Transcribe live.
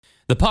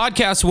The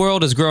podcast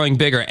world is growing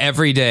bigger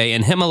every day,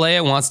 and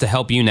Himalaya wants to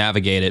help you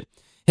navigate it.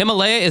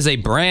 Himalaya is a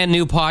brand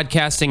new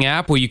podcasting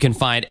app where you can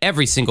find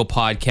every single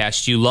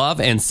podcast you love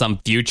and some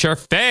future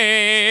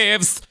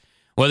faves.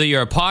 Whether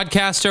you're a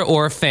podcaster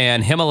or a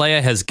fan,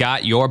 Himalaya has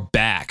got your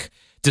back.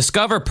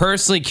 Discover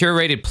personally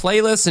curated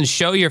playlists and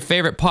show your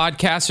favorite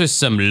podcasters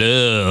some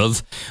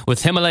love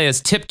with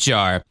Himalaya's tip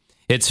jar.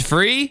 It's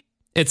free,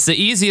 it's the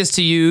easiest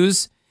to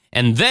use,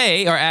 and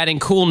they are adding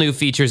cool new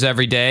features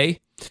every day.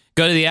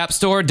 Go to the App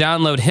Store,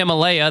 download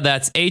Himalaya,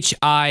 that's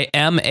Himalaya,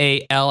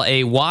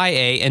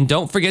 and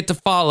don't forget to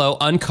follow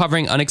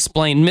Uncovering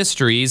Unexplained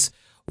Mysteries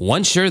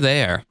once you're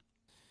there.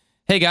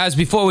 Hey guys,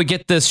 before we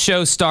get this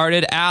show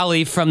started,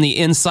 Allie from the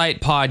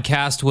Insight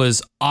podcast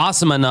was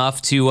awesome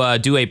enough to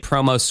do a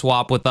promo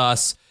swap with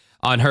us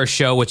on her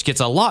show, which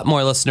gets a lot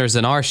more listeners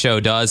than our show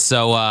does.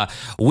 So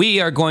we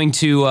are going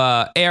to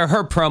air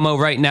her promo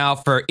right now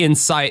for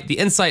Insight, the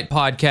Insight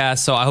podcast.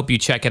 So I hope you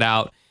check it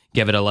out.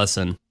 Give it a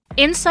listen.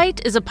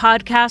 Insight is a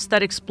podcast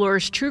that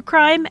explores true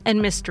crime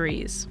and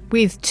mysteries,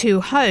 with two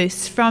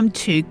hosts from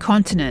two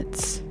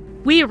continents.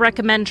 We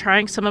recommend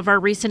trying some of our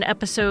recent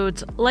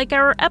episodes, like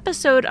our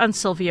episode on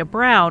Sylvia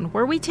Browne,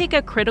 where we take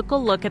a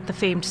critical look at the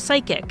famed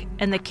psychic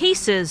and the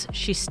cases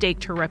she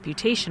staked her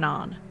reputation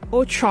on.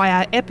 Or try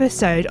our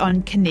episode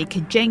on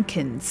Kanika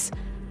Jenkins.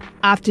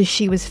 After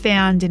she was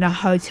found in a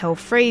hotel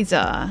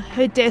freezer,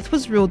 her death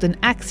was ruled an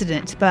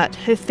accident, but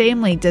her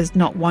family does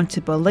not want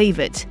to believe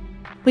it.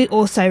 We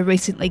also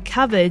recently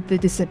covered the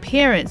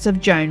disappearance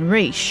of Joan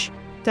Reish.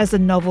 Does the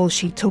novel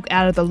she took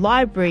out of the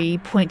library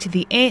point to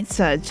the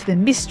answer to the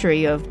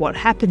mystery of what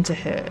happened to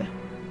her?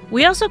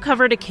 We also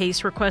covered a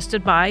case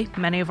requested by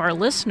many of our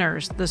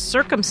listeners, the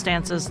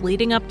circumstances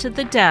leading up to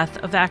the death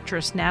of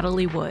actress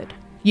Natalie Wood.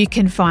 You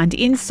can find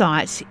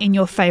Insight in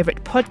your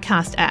favourite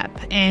podcast app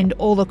and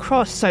all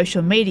across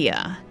social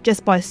media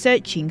just by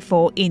searching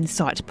for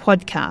Insight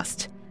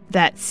Podcast.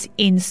 That's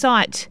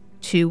Insight,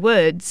 2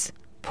 words,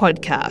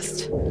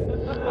 podcast.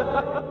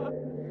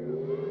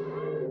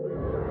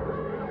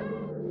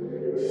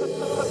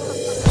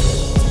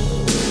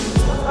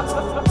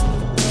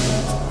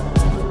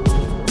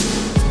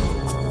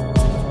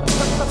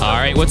 All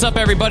right, what's up,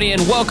 everybody,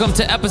 and welcome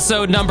to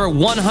episode number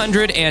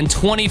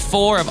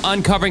 124 of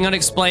Uncovering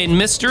Unexplained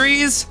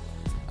Mysteries.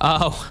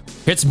 Oh,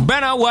 it's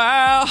been a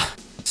while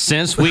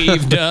since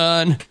we've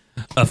done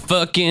a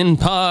fucking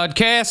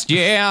podcast,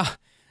 yeah.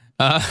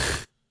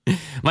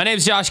 My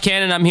name's Josh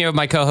Cannon. I'm here with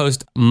my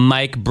co-host,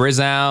 Mike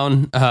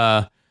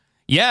Brizown.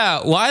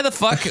 Yeah, why the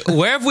fuck?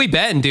 Where have we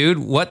been, dude?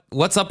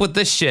 What's up with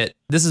this shit?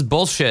 This is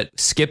bullshit.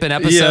 Skipping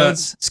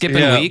episodes,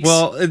 skipping weeks.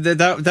 Well,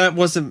 that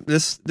wasn't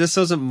this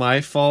wasn't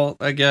my fault,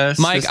 I guess.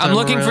 Mike, I'm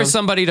looking for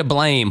somebody to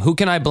blame. Who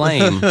can I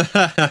blame?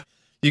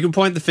 You can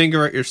point the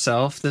finger at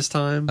yourself this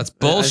time. That's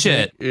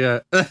bullshit.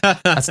 Yeah.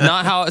 That's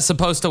not how it's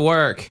supposed to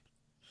work.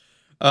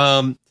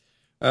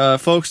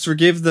 Folks,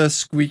 forgive the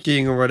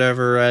squeaking or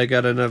whatever. I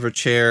got another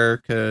chair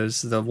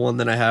because the one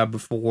that I had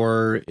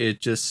before,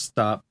 it just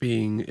stopped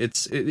being.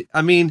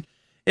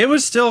 It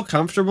was still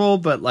comfortable,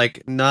 but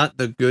like not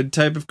the good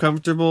type of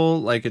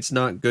comfortable. Like it's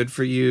not good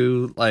for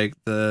you. Like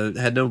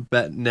had no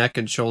neck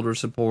and shoulder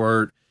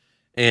support,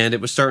 and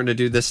it was starting to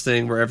do this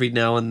thing where every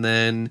now and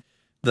then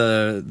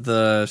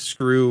the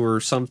screw or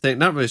something,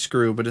 not really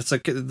screw, but it's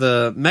like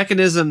the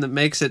mechanism that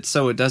makes it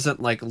so it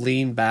doesn't like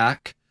lean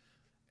back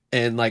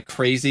and like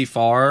crazy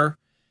far,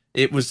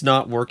 it was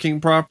not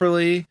working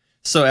properly.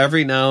 So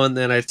every now and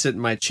then I'd sit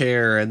in my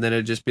chair and then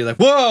it'd just be like,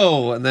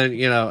 whoa! And then,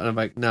 and I'm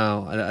like,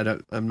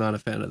 no, I'm not a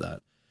fan of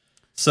that.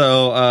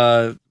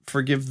 So,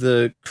 forgive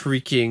the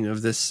creaking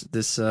of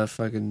this I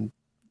fucking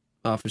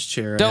office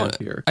chair I have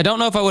here. I don't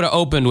know if I would have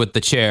opened with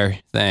the chair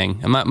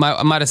thing. I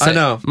might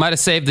have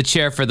saved the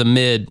chair for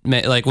the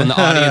like when the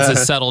audience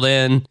has settled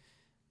in.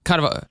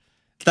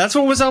 That's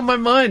what was on my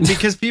mind,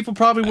 because people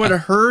probably would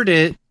have heard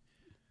it,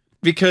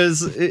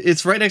 because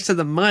it's right next to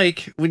the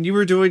mic when you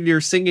were doing your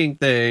singing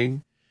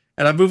thing,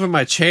 and I'm moving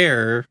my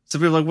chair. So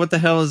people are like, what the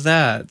hell is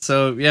that?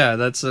 So yeah,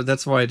 that's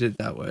why I did it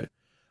that way.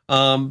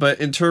 But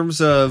in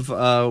terms of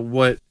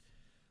what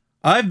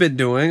I've been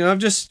doing, I'm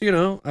just,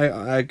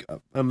 I'm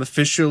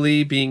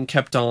officially being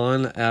kept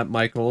on at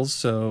Michael's,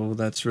 so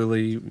that's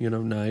really,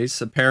 nice.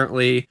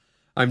 Apparently,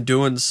 I'm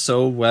doing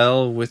so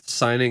well with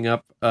signing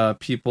up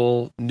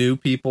new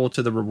people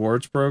to the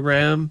rewards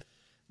program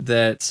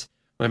that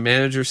my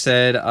manager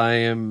said I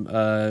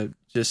am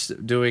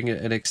just doing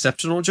an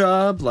exceptional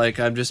job. Like,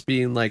 I'm just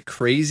being like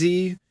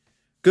crazy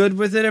good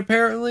with it,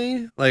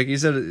 apparently. Like he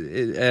said,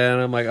 and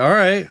I'm like, all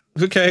right,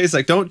 okay. He's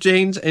like, don't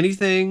change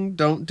anything.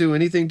 Don't do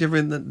anything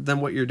different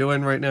than what you're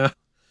doing right now,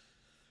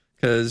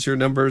 because your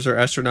numbers are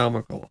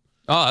astronomical.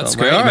 Oh, that's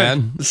great, like,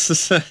 man.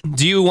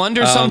 Do you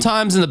wonder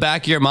sometimes in the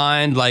back of your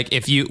mind, like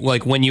if you,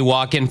 like when you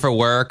walk in for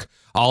work,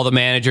 all the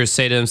managers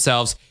say to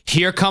themselves,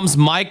 here comes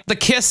Mike the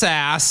kiss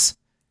ass.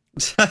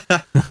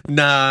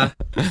 Nah,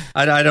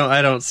 I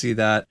don't see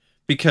that,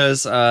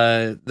 because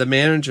the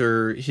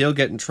manager, he'll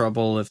get in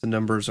trouble if the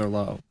numbers are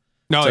low.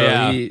 Oh, so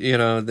yeah.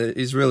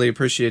 He's really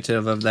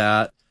appreciative of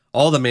that.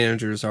 All the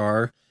managers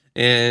are.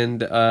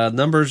 and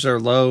numbers are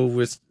low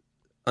with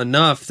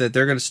enough that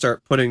they're going to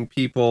start putting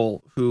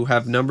people who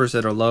have numbers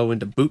that are low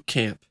into boot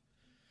camp,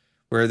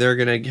 where they're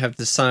going to have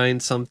to sign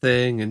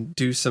something and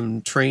do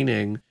some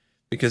training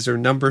because their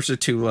numbers are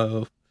too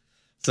low.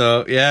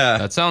 So yeah,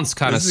 that sounds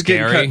kind of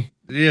scary.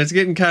 It's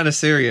getting kind of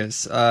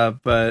serious.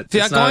 But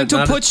they are going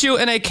to put you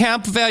in a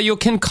camp where you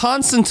can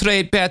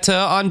concentrate better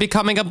on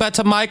becoming a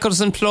better Michaels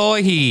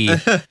employee.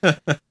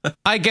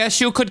 I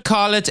guess you could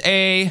call it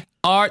a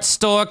art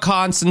store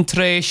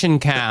concentration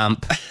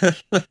camp.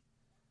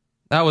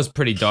 That was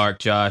pretty dark,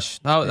 Josh.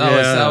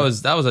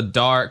 That was a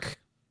dark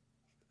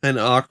and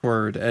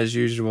awkward as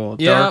usual.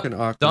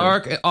 Yep,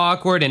 Dark,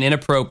 awkward, and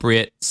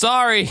inappropriate.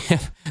 Sorry,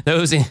 if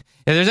there's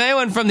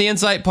anyone from the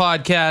Insight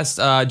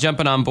Podcast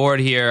jumping on board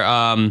here.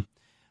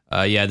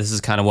 This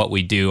is kind of what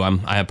we do.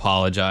 I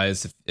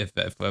apologize if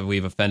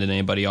we've offended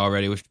anybody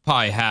already, which we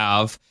probably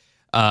have.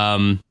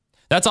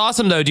 That's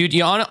awesome though, dude.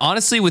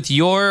 Honestly, with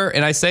your,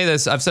 and I say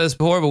this, I've said this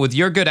before, but with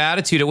your good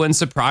attitude, it wouldn't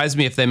surprise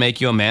me if they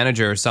make you a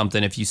manager or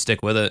something if you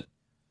stick with it.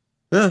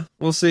 Yeah,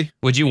 we'll see.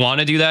 Would you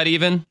want to do that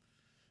even?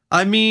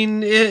 I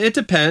mean, it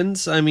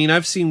depends. I mean,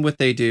 I've seen what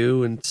they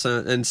do, and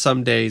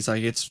some days,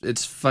 like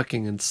it's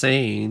fucking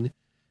insane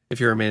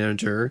if you're a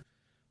manager.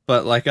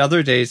 But like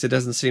other days, it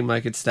doesn't seem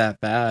like it's that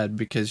bad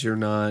because you're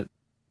not,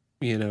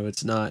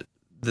 it's not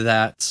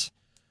that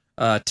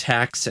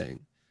taxing.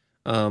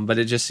 But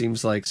it just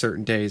seems like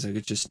certain days, like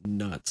it's just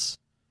nuts,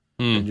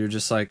 and you're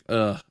just like,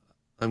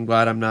 I'm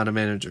glad I'm not a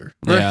manager.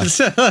 Yeah.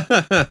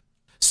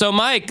 So,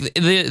 Mike,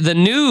 the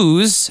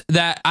news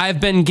that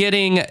I've been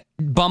getting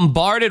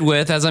bombarded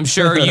with, as I'm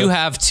sure you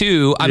have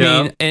too, I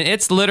mean, and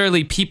it's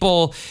literally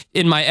people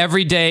in my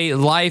everyday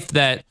life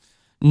that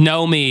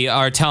know me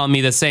are telling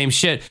me the same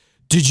shit.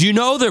 Did you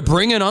know they're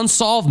bringing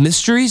Unsolved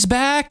Mysteries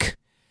back?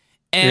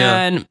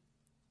 And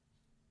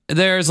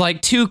there's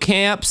like two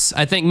camps.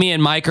 I think me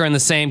and Mike are in the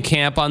same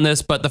camp on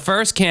this, but the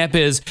first camp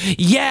is,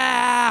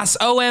 yes,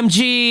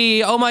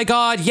 OMG, oh my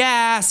God,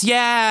 yes,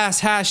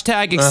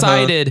 hashtag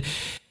excited.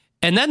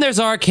 And then there's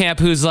our camp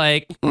who's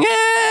like,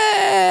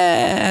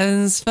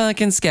 it's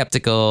fucking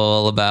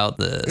skeptical about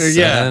this.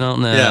 I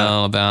don't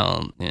know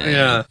about.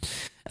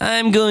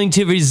 I'm going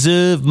to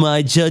reserve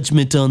my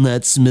judgment on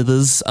that,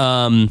 Smithers.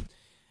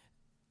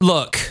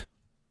 Look,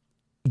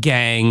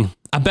 gang,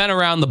 I've been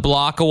around the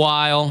block a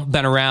while,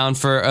 been around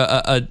for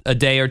a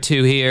day or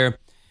two here.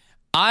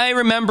 I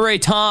remember a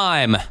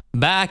time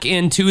back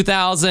in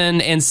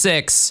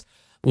 2006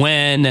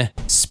 when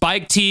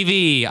Spike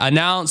TV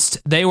announced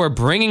they were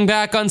bringing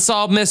back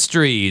Unsolved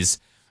Mysteries,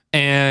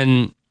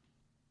 and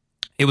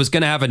it was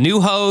going to have a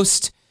new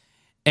host,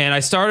 and I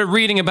started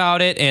reading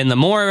about it, and the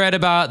more I read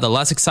about it, the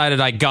less excited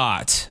I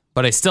got,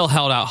 but I still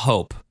held out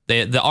hope.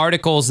 The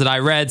articles that I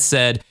read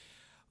said,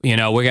 we're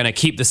going to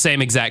keep the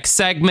same exact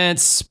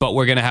segments, but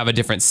we're going to have a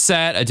different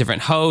set, a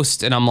different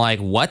host, and I'm like,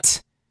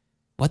 what?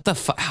 What the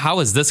fuck? How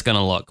is this going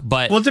to look?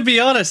 But well, to be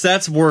honest,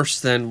 that's worse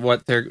than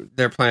what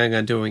they're planning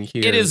on doing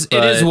here. It is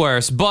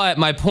worse. But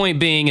my point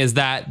being is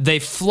that they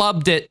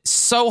flubbed it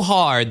so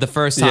hard the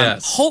first time.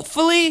 Yes.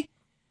 Hopefully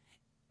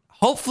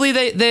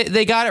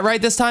they got it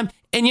right this time.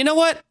 And you know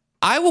what?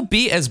 I will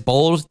be as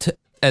bold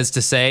as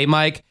to say,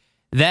 Mike,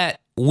 that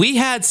we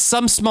had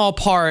some small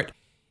part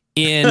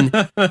in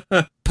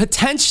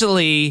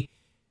potentially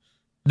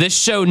this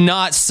show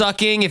not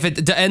sucking if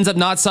it ends up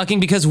not sucking,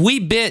 because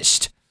we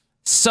bitched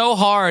so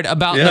hard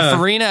about the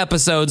Farina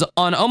episodes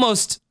on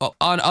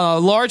a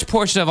large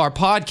portion of our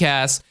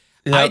podcast.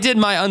 Yep. I did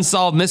my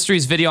Unsolved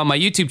Mysteries video on my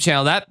YouTube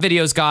channel. That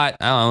video's got,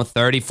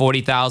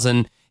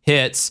 30,000-40,000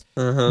 hits.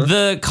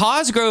 The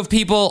Cosgrove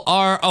people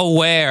are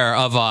aware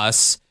of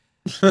us.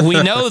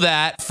 We know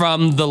that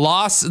from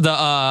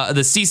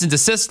the cease and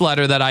desist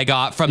letter that I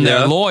got from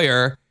their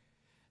lawyer.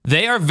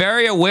 They are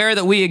very aware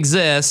that we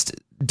exist.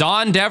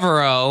 Don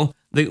Devereaux,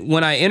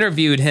 when I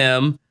interviewed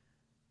him,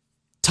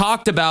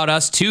 talked about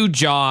us to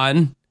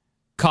John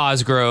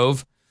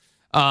Cosgrove.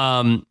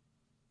 So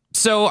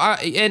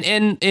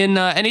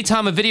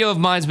anytime a video of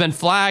mine's been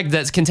flagged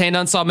that's contained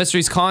Unsolved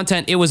Mysteries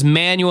content, it was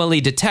manually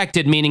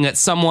detected, meaning that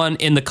someone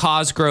in the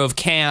Cosgrove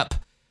camp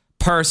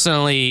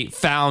personally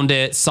found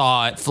it,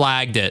 saw it,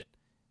 flagged it,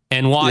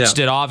 and watched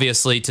it,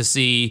 obviously, to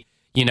see,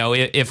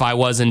 if I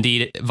was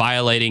indeed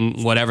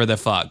violating whatever the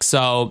fuck.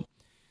 So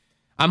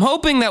I'm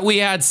hoping that we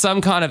had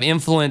some kind of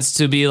influence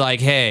to be like,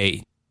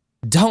 hey,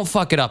 don't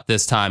fuck it up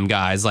this time,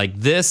 guys. Like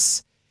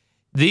these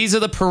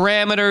are the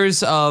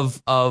parameters of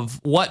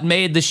what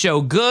made the show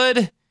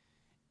good.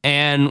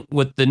 And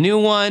with the new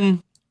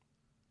one,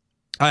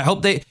 I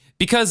hope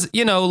because,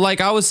 like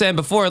I was saying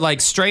before,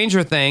 like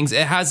Stranger Things,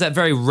 it has that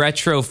very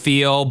retro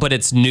feel, but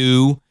it's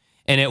new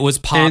and it was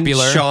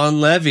popular. And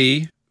Sean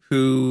Levy,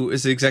 who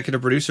is the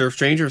executive producer of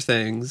Stranger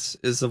Things,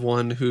 is the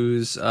one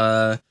who's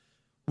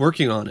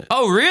working on it.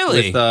 Oh,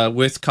 really?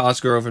 With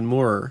Cosgrove and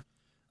Moore.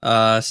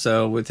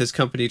 So with his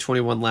company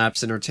 21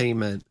 Laps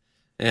Entertainment,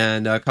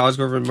 and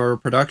Cosgrove and Moore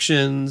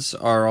Productions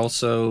are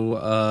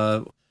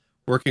also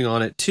working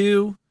on it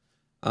too.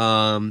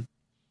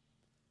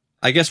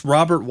 I guess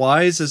Robert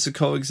Wise is a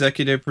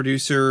co-executive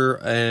producer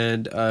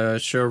and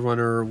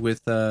showrunner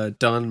with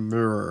Don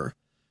Muir.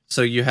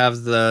 So you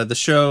have the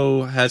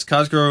show has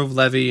Cosgrove,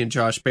 Levy, and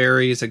Josh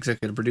Berry as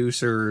executive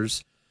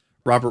producers.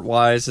 Robert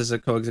Wise is a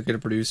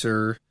co-executive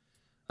producer.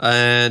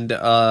 And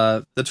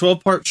the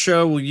 12-part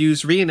show will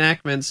use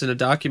reenactments in a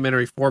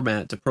documentary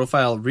format to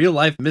profile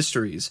real-life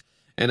mysteries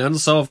and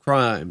unsolved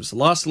crimes,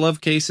 lost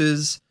love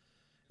cases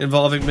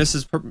involving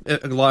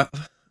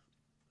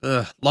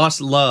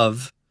lost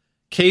love,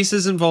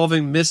 cases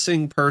involving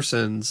missing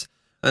persons,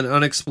 and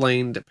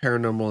unexplained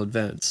paranormal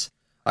events.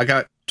 I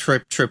got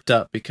tripped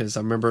up because I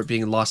remember it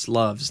being lost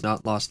loves,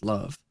 not lost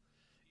love.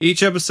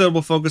 Each episode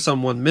will focus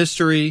on one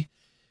mystery.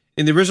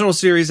 In the original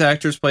series,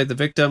 actors played the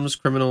victims,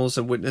 criminals,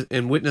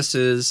 and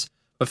witnesses,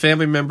 but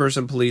family members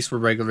and police were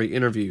regularly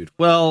interviewed.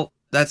 Well,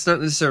 that's not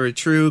necessarily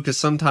true, because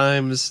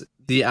sometimes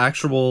the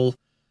actual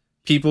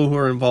people who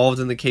are involved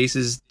in the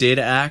cases did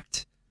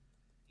act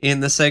in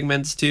the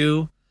segments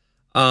too.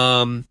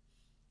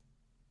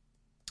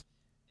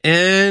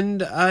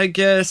 And I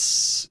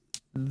guess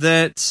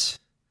that...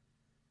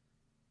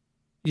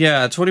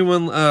 Yeah,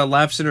 21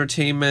 Laps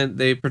Entertainment,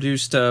 they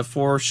produced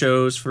 4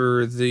 shows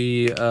for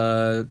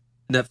the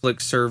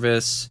Netflix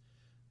service.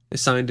 They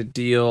signed a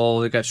deal.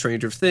 They got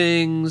Stranger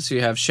Things.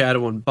 You have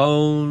Shadow and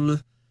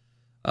Bone,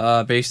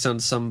 based on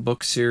some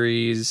book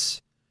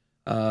series.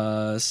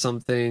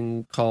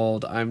 Something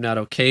called I'm Not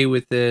Okay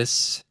With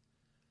This.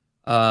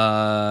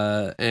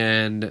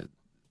 And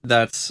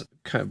that's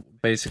kind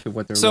of basically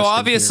what they're So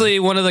obviously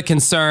here. One of the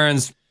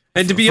concerns...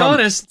 And to be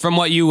honest, from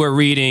what you were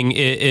reading,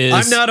 is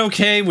I'm not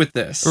okay with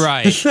this.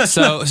 Right.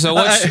 So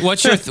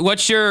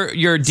what's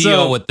your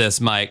deal with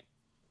this, Mike?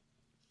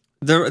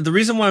 The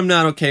reason why I'm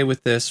not okay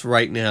with this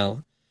right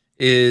now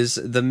is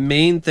the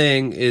main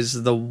thing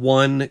is the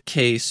one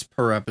case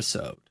per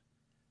episode.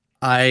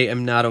 I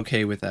am not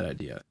okay with that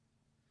idea.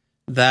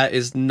 That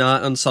is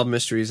not Unsolved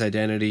Mysteries'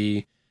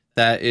 identity.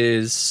 That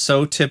is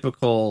so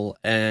typical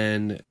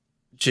and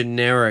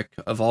generic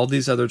of all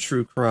these other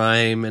true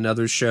crime and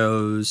other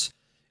shows.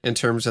 In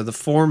terms of the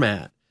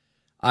format,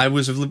 I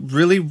was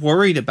really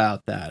worried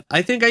about that.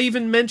 I think I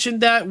even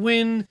mentioned that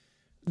when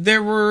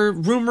there were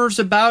rumors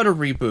about a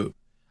reboot.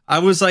 I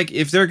was like,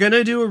 if they're going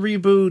to do a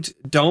reboot,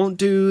 don't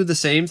do the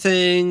same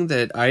thing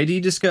that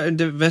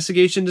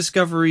Investigation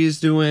Discovery is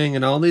doing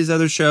and all these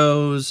other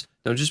shows.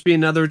 Don't just be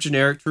another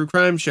generic true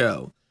crime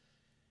show.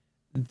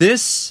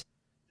 This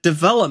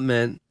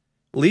development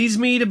leads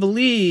me to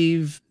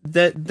believe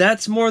that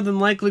that's more than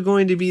likely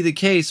going to be the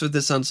case with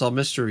this Unsolved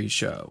Mysteries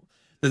show.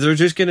 That they're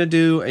just going to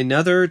do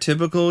another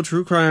typical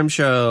true crime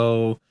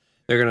show.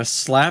 They're going to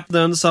slap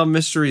the Unsolved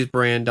Mysteries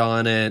brand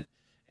on it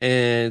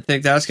and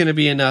think that's going to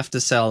be enough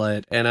to sell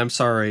it. And I'm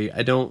sorry,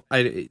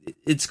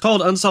 it's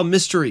called Unsolved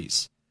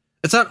Mysteries.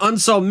 It's not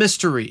Unsolved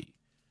Mystery.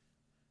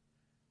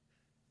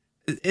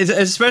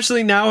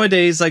 Especially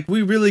nowadays, like,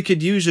 we really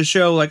could use a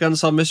show like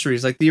Unsolved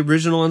Mysteries, like the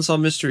original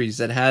Unsolved Mysteries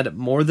that had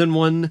more than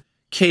one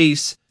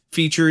case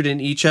featured in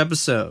each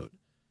episode.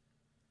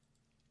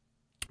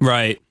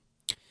 Right.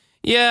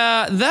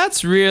 Yeah,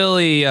 that's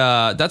really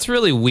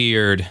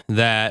weird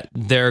that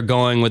they're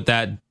going with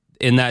that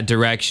in that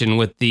direction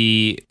with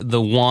the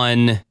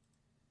one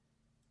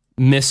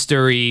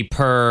mystery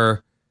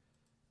per.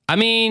 I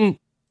mean,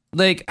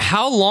 like,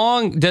 how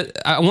long?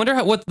 I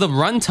wonder what the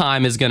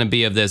runtime is going to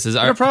be of this.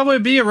 It'll probably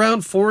be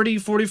around 40,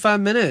 45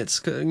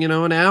 minutes,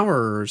 an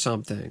hour or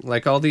something,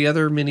 like all the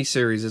other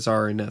miniseries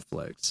are in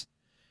Netflix.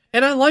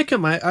 And I like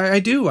them.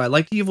 I do. I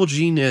like Evil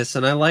Genius,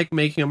 and I like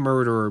Making a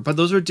Murderer, but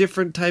those are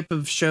different type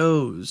of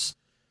shows.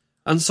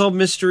 Unsolved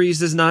Mysteries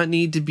does not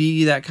need to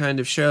be that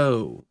kind of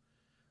show.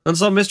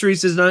 Unsolved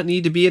Mysteries does not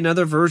need to be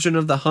another version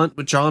of The Hunt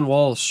with John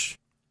Walsh,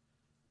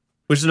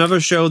 which is another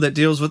show that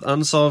deals with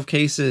unsolved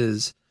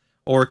cases,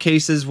 or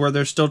cases where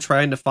they're still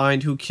trying to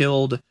find who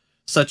killed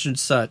such and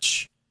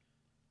such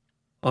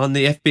on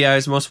the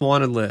FBI's most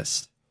wanted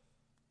list.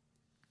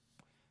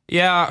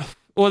 Yeah,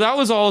 well, that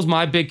was always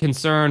my big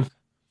concern.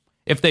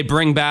 If they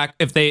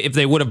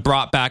would have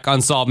brought back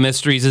Unsolved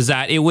Mysteries, is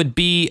that it would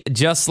be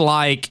just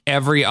like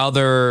every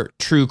other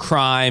true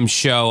crime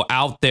show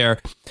out there.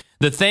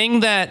 The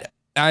thing that,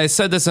 I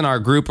said this in our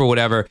group or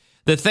whatever,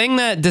 the thing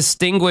that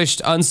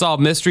distinguished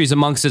Unsolved Mysteries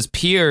amongst its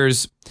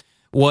peers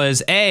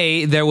was,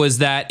 there was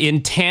that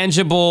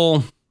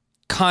intangible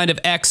kind of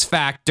X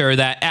factor,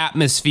 that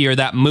atmosphere,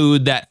 that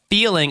mood, that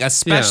feeling,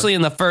 especially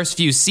in the first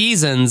few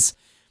seasons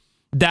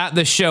that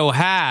the show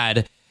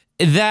had.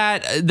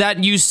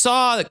 That you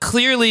saw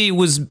clearly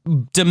was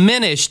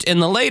diminished in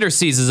the later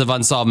seasons of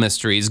Unsolved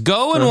Mysteries.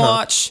 Go and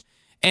watch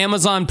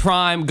Amazon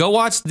Prime. Go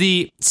watch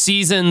the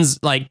seasons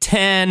like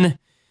 10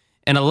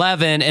 and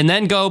 11, and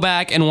then go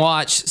back and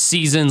watch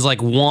seasons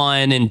like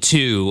 1 and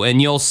 2,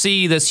 and you'll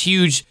see this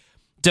huge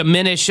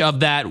diminish of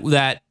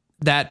that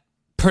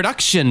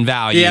production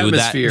value,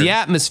 the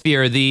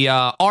atmosphere, the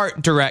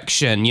art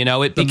direction. You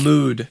know, the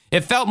mood.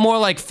 It felt more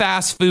like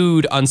fast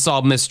food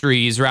unsolved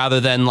mysteries rather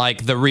than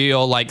like the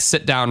real like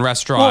sit down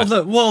restaurant.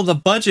 Well, the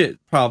budget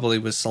probably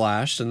was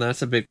slashed, and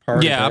that's a big part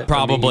of it. Yeah,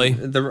 probably. I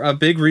mean, a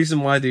big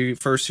reason why the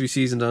first few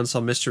seasons of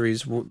Unsolved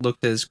Mysteries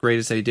looked as great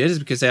as they did is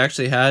because they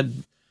actually had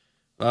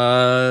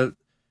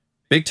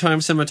big time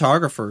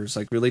cinematographers,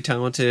 like really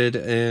talented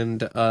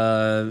and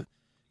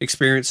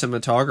experienced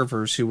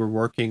cinematographers who were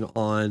working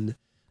on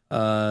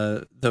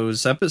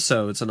those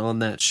episodes and on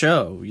that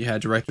show. You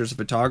had directors of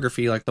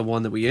photography like the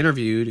one that we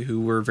interviewed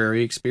who were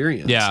very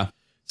experienced. Yeah.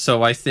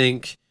 So I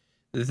think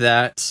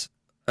that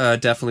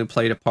definitely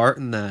played a part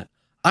in that.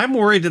 I'm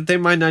worried that they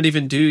might not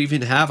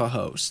even have a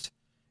host.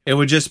 It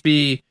would just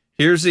be,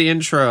 here's the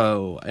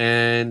intro,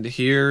 and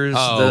here's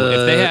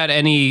if they had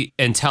any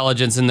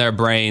intelligence in their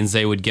brains,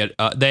 they would get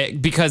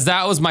because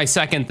that was my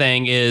second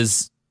thing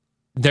is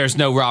there's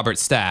no Robert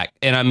Stack.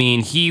 And I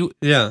mean,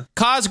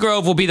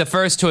 Cosgrove will be the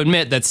first to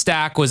admit that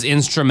Stack was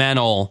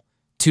instrumental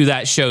to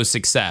that show's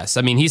success.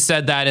 I mean, he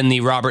said that in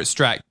the Robert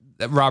Stack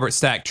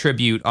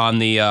tribute on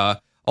the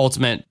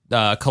Ultimate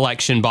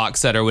Collection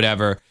box set or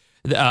whatever,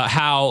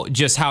 how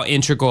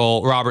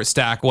integral Robert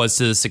Stack was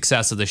to the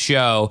success of the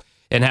show,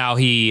 and how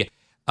he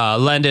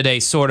lended a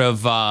sort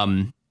of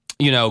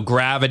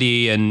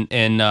gravity and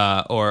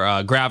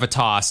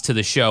gravitas to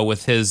the show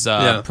with his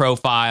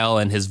profile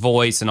and his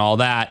voice and all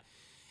that.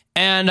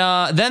 And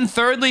then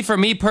thirdly, for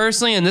me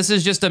personally, and this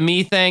is just a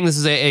me thing, this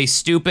is a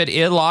stupid,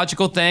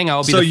 illogical thing.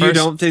 So you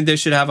don't think they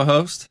should have a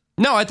host?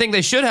 No, I think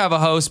they should have a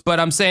host,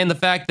 but I'm saying the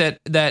fact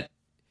that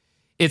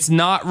it's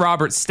not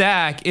Robert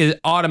Stack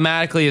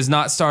automatically is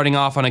not starting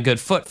off on a good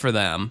foot for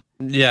them.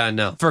 Yeah,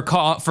 no. For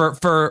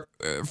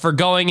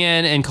going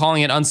in and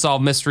calling it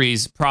Unsolved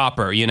Mysteries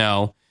proper, you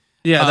know.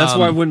 Yeah, that's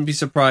why I wouldn't be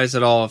surprised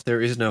at all if there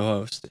is no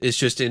host. It's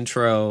just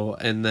intro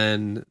and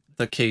then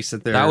the case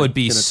that would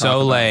be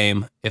so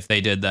lame if they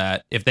did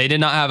that. If they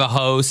did not have a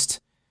host,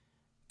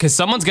 because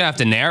someone's gonna have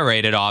to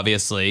narrate it.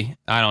 Obviously,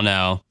 I don't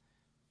know.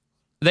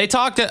 They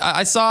talked.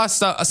 I saw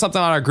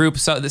something on our group.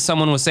 So that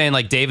someone was saying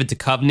like David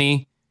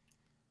Duchovny,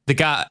 the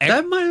guy,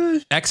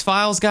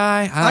 X-Files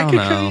guy.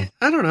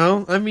 I don't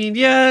know. I mean,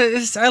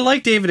 yeah, I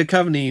like David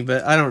Duchovny,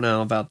 but I don't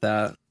know about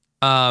that.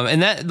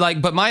 And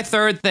that but my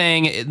third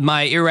thing,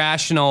 my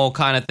irrational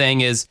kind of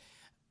thing is,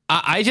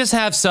 I just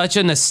have such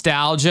a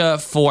nostalgia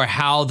for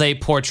how they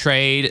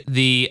portrayed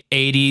the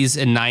 80s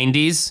and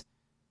 90s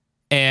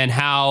and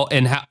how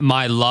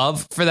my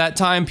love for that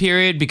time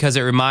period, because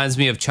it reminds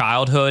me of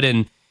childhood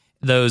and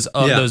those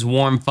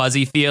warm,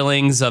 fuzzy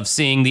feelings of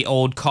seeing the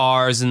old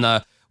cars and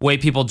the way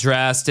people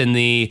dressed and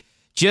the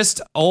just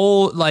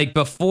old, like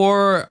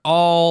before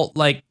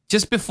adulthood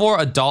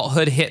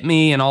hit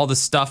me and all the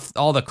stuff,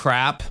 all the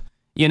crap,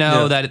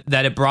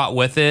 that it brought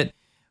with it.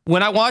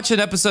 When I watch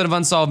an episode of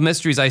Unsolved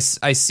Mysteries, I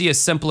see a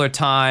simpler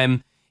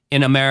time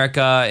in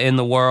America, in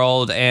the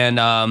world,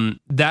 and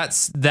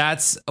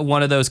that's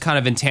one of those kind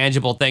of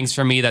intangible things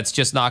for me that's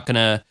just not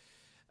going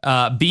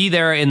to be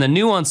there in the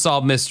new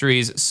Unsolved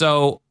Mysteries.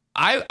 So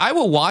I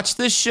will watch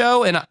this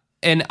show, and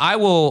I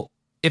will,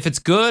 if it's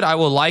good, I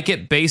will like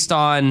it based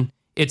on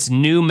its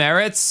new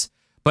merits,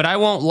 but I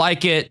won't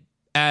like it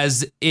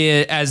as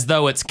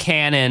though it's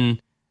canon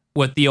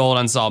with the old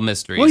Unsolved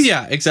Mysteries. Well,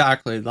 yeah,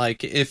 exactly.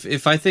 Like,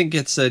 if I think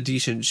it's a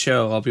decent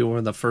show, I'll be one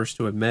of the first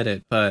to admit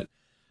it, but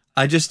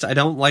I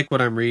don't like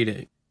what I'm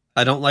reading.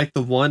 I don't like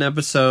the one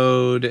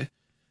episode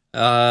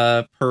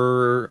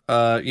per,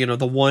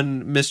 the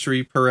one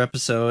mystery per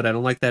episode. I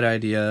don't like that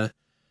idea.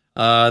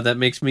 That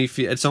makes me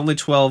feel, it's only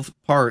 12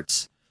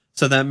 parts,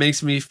 so that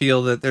makes me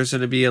feel that there's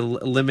going to be a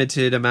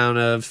limited amount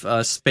of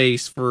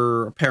space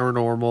for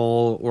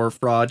paranormal or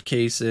fraud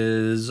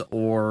cases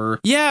or...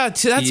 Yeah,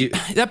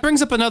 that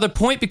brings up another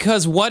point,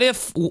 because what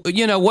if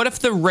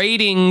the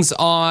ratings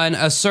on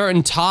a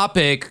certain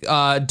topic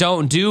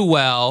don't do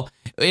well?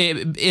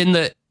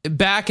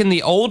 Back in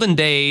the olden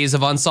days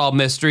of Unsolved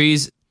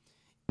Mysteries,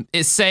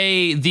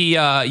 say the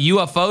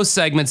UFO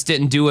segments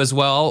didn't do as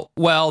well.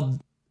 Well,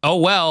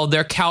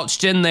 they're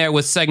couched in there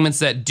with segments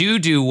that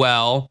do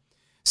well.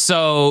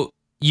 So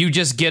you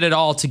just get it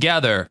all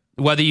together,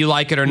 whether you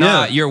like it or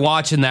not. You're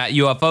watching that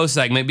UFO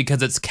segment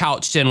because it's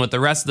couched in with the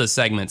rest of the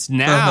segments.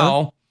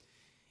 Now,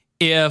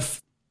 if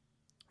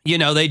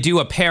they do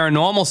a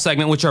paranormal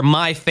segment, which are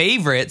my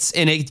favorites,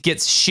 and it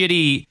gets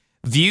shitty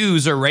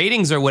views or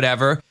ratings or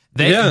whatever,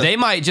 they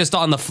might just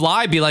on the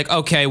fly be like,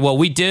 okay, well,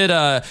 we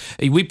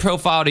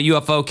profiled a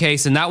UFO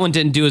case and that one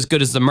didn't do as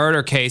good as the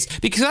murder case,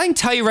 because I can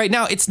tell you right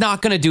now, it's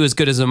not going to do as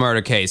good as the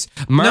murder case.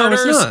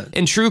 Murders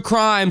and true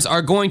crimes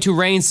are going to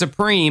reign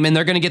supreme, and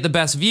they're going to get the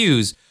best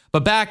views.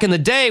 But back in the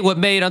day, what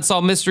made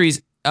Unsolved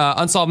Mysteries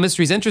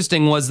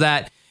interesting was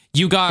that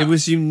you got, it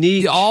was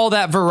unique, all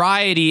that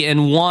variety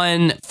in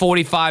one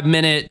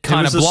 45-minute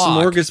kind of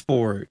block. It was a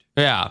smorgasbord.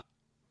 Yeah.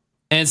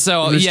 And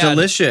so, it was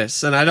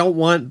delicious, and I don't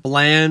want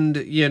bland,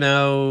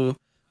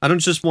 I don't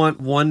just want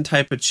one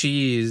type of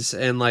cheese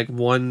and like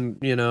one,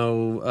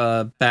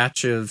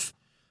 batch of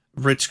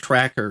Ritz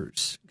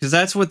crackers, because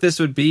that's what this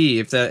would be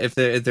if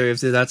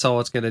that's all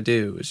it's going to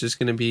do. It's just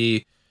going to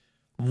be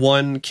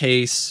one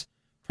case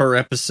per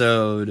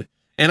episode,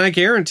 and I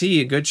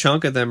guarantee a good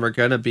chunk of them are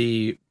going to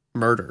be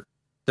murder.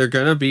 They're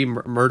going to be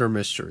murder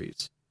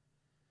mysteries.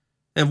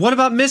 And what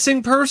about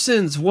missing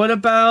persons? What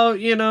about,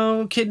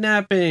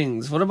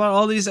 kidnappings? What about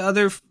all these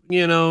other,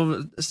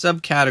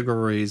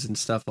 subcategories and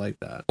stuff like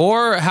that?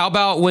 Or how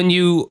about when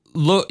you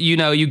look,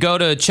 you go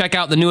to check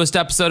out the newest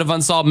episode of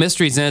Unsolved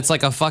Mysteries and it's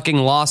like a fucking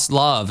lost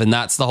love, and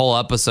that's the whole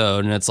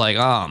episode, and it's like,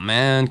 oh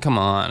man, come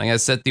on, I gotta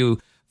sit through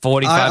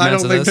 45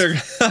 minutes of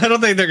this. I don't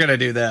think they're gonna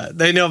do that.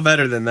 They know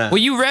better than that. Well,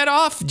 you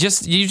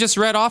just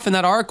read off in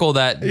that article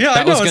that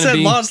I know it said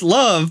lost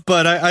love,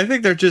 but I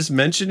think they're just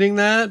mentioning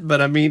that. But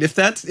I mean, if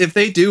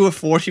they do a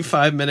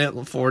 45 minute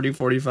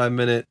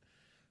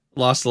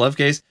lost love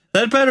case,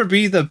 that better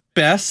be the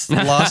best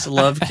lost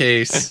love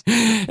case.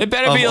 It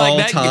better be like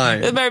that.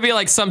 Time. It better be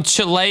like some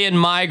Chilean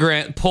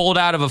migrant pulled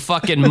out of a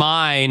fucking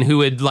mine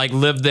who had like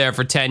lived there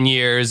for 10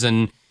 years,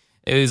 and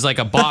it was like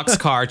a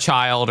boxcar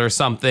child or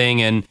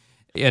something, and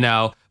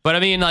but I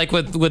mean, like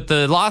with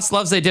the Lost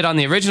Loves they did on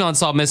the original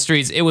Unsolved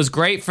Mysteries, it was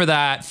great for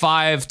that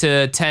 5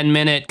 to 10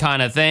 minute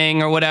kind of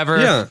thing or whatever.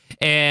 Yeah.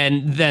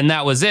 And then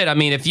that was it. I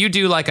mean, if you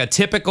do like a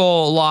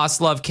typical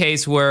Lost Love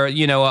case where,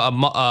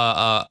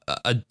 a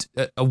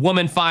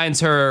woman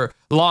finds her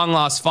long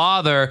lost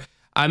father,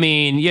 I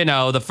mean,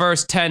 the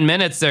first 10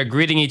 minutes they're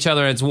greeting each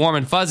other and it's warm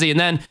and fuzzy. And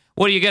then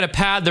what are you going to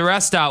pad the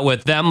rest out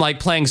with? Them like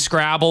playing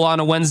Scrabble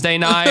on a Wednesday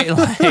night?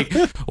 Like,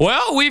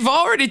 well, we've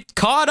already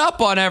caught up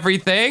on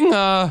everything.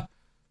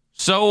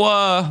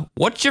 So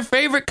what's your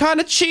favorite kind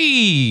of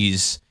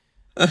cheese?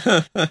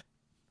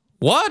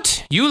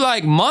 What? You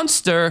like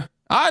Munster?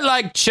 I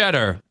like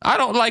cheddar. I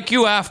don't like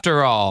you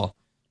after all.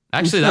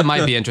 Actually, that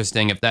might be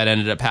interesting if that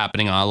ended up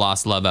happening on a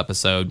Lost Love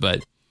episode.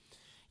 But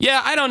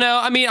yeah, I don't know.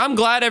 I mean, I'm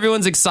glad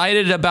everyone's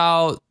excited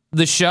about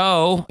the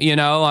show.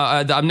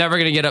 I'm never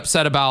going to get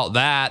upset about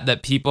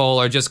that people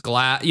are just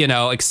glad,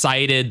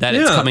 excited that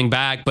it's coming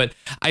back. But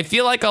I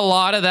feel like a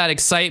lot of that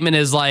excitement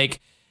is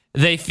like,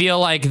 they feel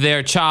like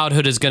their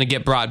childhood is going to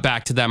get brought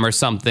back to them or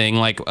something,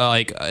 like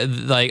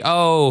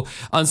oh,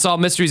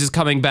 Unsolved Mysteries is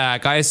coming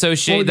back. I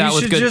associate that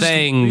with good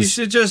things. You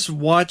should just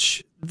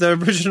watch the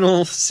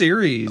original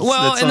series.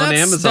 Well, that's and on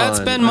Amazon.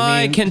 That's been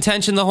my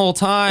contention the whole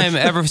time,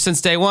 ever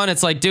since day one.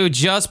 It's like, dude,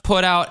 just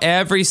put out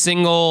every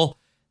single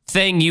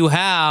thing you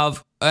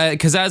have.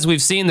 Because as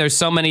we've seen, there's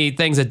so many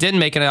things that didn't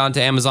make it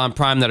onto Amazon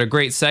Prime that are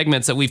great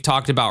segments that we've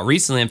talked about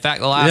recently. In fact,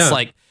 the last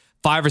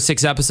 5 or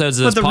 6 episodes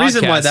of this podcast. But the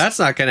reason why that's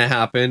not going to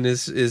happen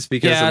is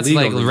because of it's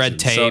legal like red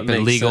reasons, tape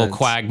and legal sense.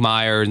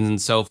 quagmires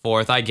and so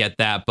forth. I get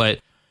that, but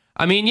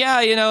I mean,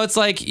 it's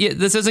like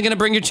this isn't going to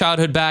bring your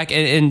childhood back,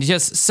 and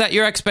just set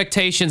your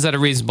expectations at a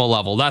reasonable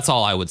level. That's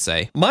all I would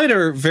say. Mine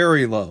are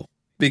very low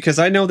because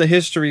I know the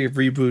history of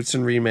reboots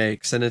and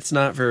remakes, and it's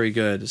not very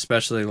good,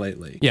 especially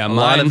lately. Yeah, a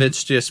lot of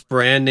it's just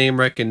brand name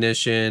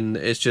recognition.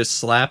 It's just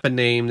slap a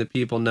name that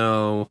people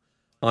know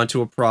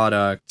onto a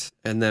product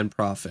and then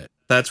profit.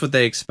 That's what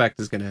they expect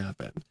is going to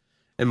happen.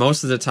 And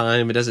most of the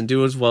time, it doesn't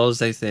do as well as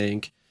they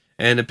think.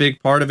 And a big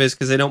part of it is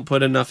because they don't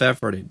put enough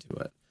effort into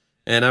it.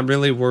 And I'm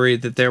really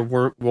worried that there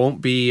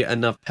won't be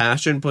enough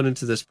passion put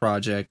into this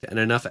project and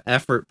enough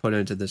effort put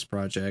into this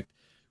project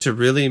to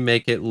really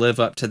make it live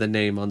up to the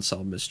name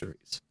Unsolved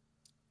Mysteries.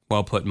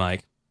 Well put,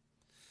 Mike.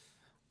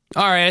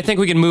 All right, I think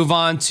we can move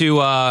on to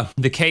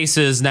the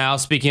cases now.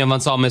 Speaking of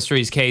Unsolved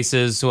Mysteries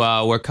cases,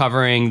 we're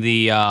covering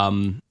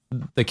the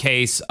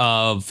case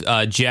of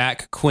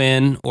Jack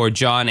Quinn, or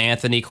John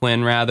Anthony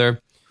Quinn, rather.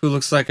 Who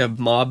looks like a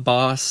mob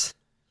boss.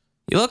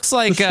 He looks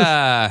like, he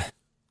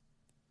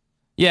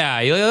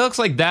looks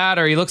like that,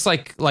 or he looks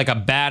like a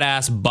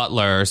badass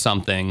butler or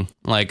something.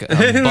 Like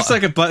he looks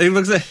like he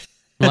looks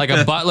like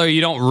a butler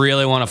you don't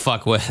really want to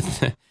fuck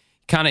with.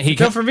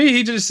 For me,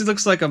 he just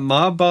looks like a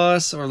mob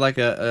boss or like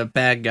a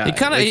bad guy.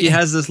 He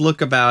has this look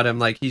about him,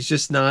 like he's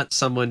just not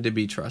someone to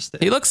be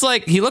trusted. He looks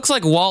like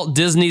Walt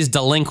Disney's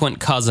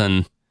delinquent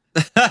cousin.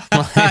 He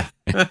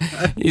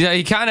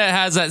kind of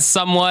has that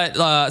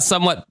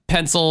somewhat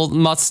pencil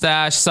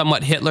mustache,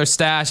 somewhat Hitler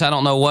stash. I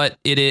don't know what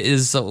it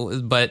is,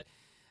 but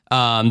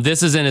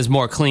this is in his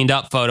more cleaned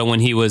up photo when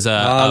he was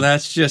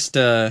that's just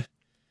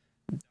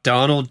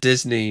Donald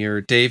Disney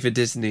or David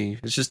Disney.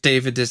 It's just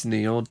David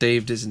Disney, old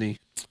Dave Disney.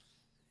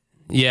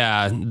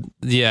 Yeah,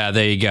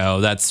 there you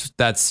go.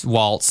 That's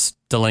Walt's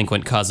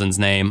delinquent cousin's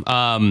name.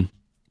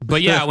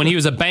 But yeah, when he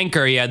was a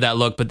banker, he had that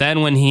look, but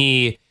then when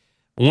he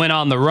went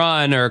on the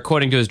run, or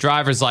according to his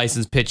driver's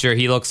license picture,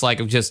 he looks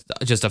like just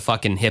a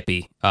fucking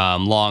hippie.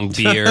 Long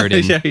beard.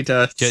 And yeah, he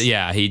does.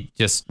 He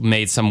just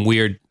made some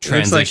weird transition.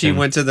 Looks like he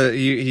went to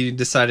he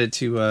decided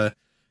to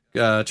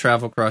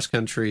travel cross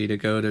country to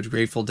go to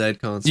Grateful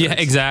Dead concerts. Yeah,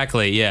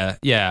 exactly. Yeah.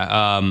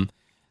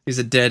 He's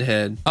a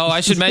deadhead. Oh,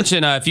 I should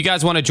mention, if you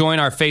guys want to join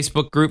our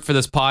Facebook group for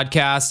this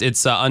podcast,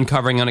 it's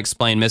Uncovering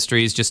Unexplained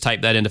Mysteries. Just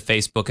type that into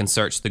Facebook and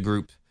search the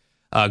group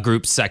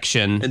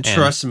section. And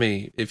trust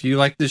me, if you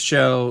like this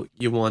show,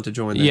 you want to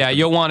join the group.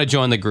 You'll want to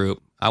join the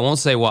group. I won't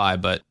say why,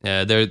 but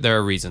there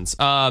are reasons.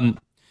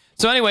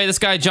 So anyway, this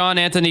guy, John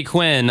Anthony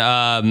Quinn,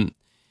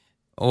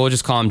 we'll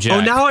just call him Jack.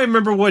 Oh, now I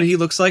remember what he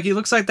looks like. He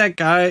looks like that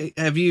guy.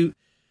 Have you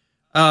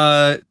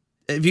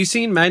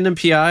seen Magnum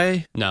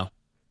PI? No.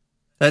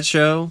 That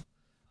show?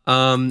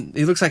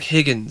 He looks like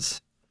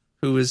Higgins,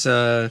 who was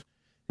not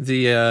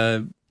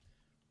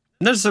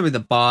necessarily the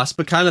boss,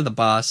 but kind of the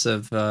boss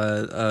of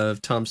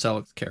Tom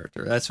Selleck's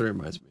character. That's what it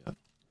reminds me of.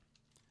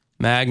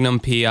 Magnum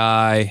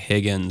PI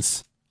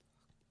Higgins.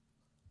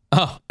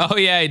 Oh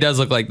yeah, he does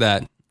look like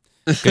that.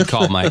 Good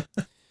call, Mike.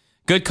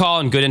 Good call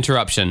and good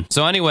interruption.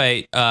 So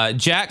anyway,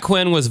 Jack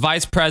Quinn was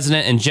vice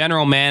president and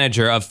general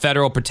manager of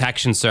Federal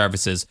Protection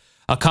Services,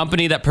 a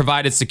company that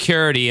provided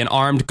security and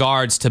armed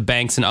guards to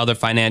banks and other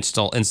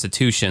financial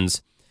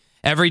institutions.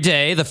 Every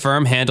day, the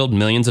firm handled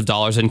millions of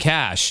dollars in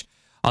cash.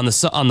 On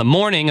the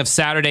morning of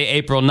Saturday,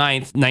 April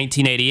 9th,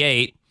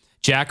 1988,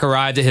 Jack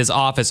arrived at his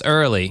office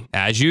early,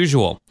 as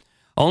usual.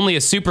 Only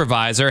a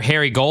supervisor,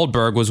 Harry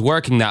Goldberg, was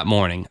working that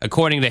morning.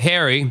 According to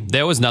Harry,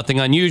 there was nothing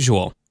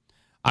unusual.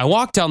 I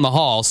walked down the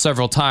hall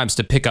several times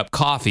to pick up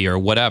coffee or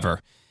whatever,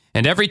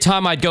 and every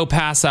time I'd go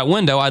past that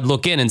window, I'd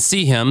look in and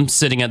see him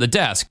sitting at the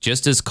desk,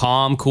 just as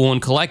calm, cool,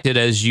 and collected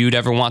as you'd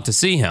ever want to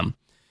see him.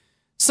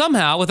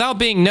 Somehow, without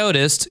being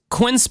noticed,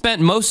 Quinn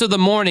spent most of the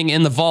morning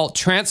in the vault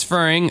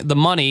transferring the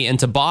money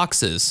into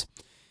boxes.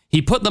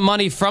 He put the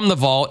money from the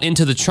vault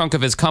into the trunk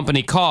of his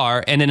company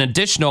car and an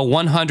additional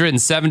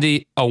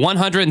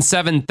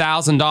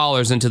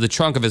 $107,000 into the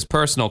trunk of his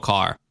personal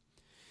car.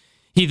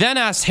 He then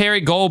asked Harry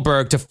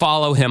Goldberg to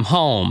follow him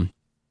home.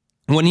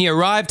 When he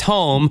arrived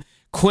home,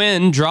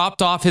 Quinn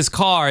dropped off his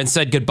car and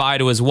said goodbye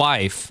to his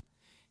wife.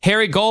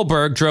 Harry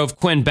Goldberg drove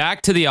Quinn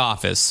back to the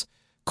office.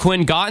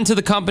 Quinn got into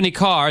the company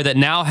car that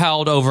now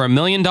held over $1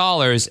 million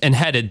and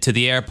headed to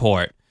the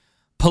airport.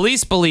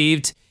 Police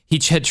believed he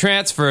had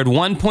transferred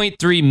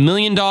 $1.3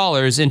 million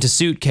into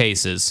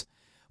suitcases.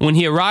 When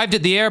he arrived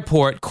at the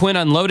airport, Quinn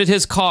unloaded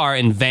his car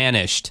and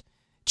vanished.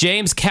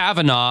 James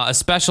Kavanaugh, a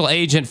special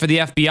agent for the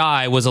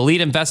FBI, was a lead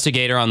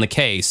investigator on the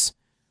case.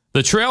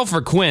 The trail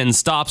for Quinn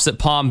stops at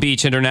Palm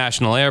Beach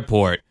International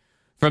Airport.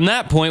 From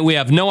that point, we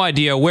have no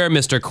idea where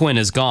Mr. Quinn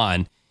has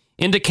gone.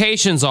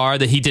 Indications are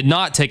that he did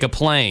not take a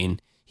plane,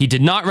 he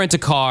did not rent a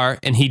car,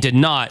 and he did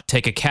not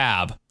take a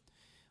cab.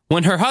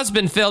 When her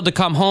husband failed to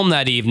come home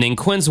that evening,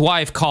 Quinn's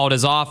wife called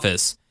his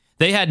office.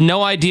 They had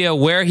no idea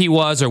where he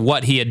was or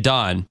what he had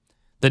done.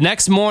 The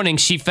next morning,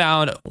 she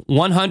found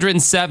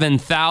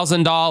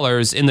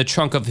 $107,000 in the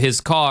trunk of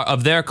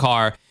their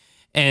car,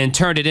 and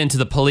turned it into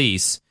the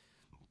police.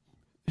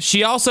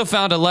 She also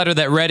found a letter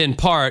that read in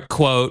part,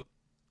 quote,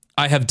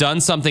 "I have done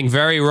something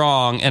very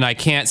wrong and I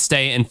can't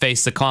stay and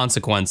face the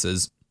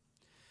consequences."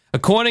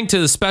 According to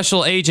the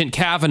special agent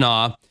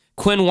Kavanaugh,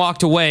 Quinn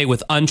walked away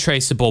with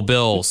untraceable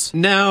bills.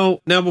 Now,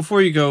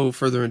 before you go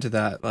further into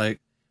that, like,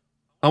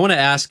 I want to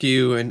ask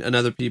you and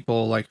other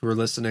people like who are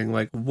listening,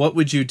 like, what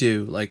would you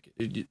do? Like,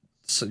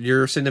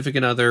 your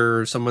significant other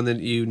or someone that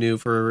you knew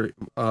for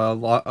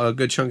a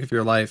good chunk of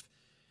your life,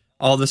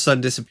 all of a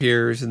sudden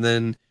disappears, and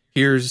then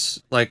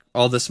here's like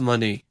all this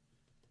money.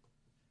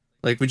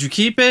 Like, would you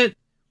keep it?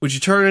 Would you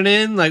turn it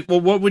in? Like,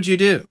 well, what would you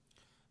do?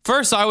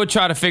 First, I would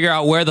try to figure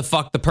out where the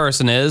fuck the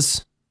person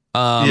is.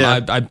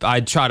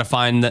 I'd try to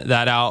find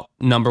that out,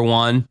 number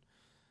one.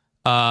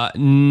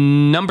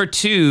 Number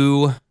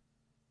two,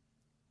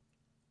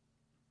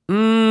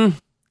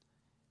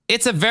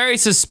 it's a very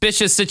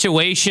suspicious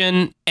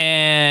situation,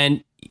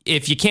 and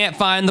if you can't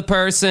find the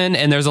person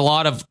and there's a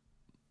lot of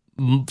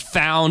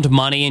found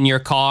money in your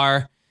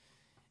car,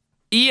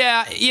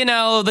 yeah,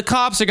 the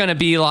cops are going to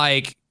be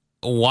like,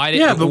 why did...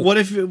 Yeah, but what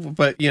if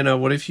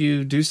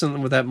you do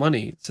something with that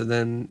money? So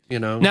then,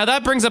 Now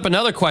that brings up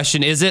another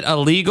question. Is it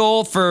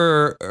illegal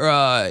for,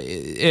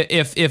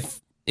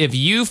 if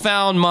you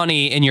found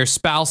money in your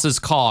spouse's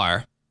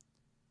car,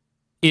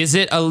 is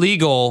it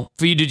illegal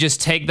for you to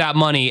just take that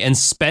money and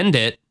spend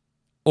it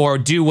or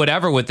do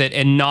whatever with it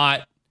and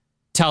not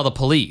tell the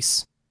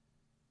police?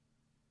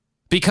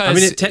 Because I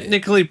mean, it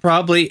technically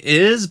probably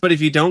is, but if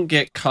you don't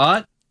get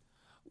caught...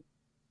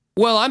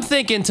 Well, I'm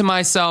thinking to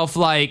myself,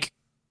 like,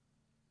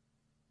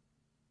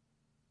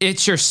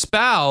 it's your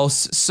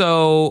spouse,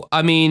 so,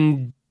 I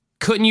mean,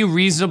 couldn't you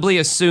reasonably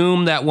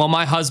assume that, well,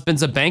 my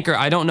husband's a banker,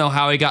 I don't know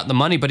how he got the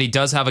money, but he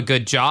does have a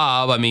good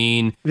job. I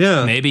mean,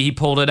 yeah, maybe he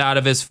pulled it out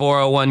of his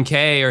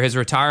 401k or his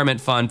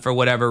retirement fund for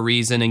whatever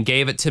reason and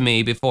gave it to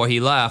me before he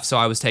left, so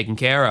I was taken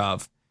care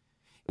of.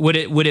 Would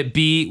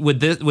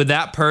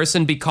that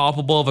person be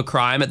culpable of a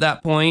crime at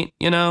that point,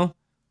 the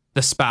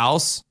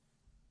spouse?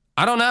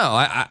 I don't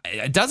know.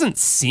 It doesn't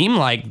seem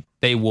like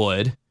they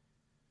would.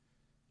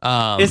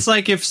 It's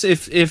like if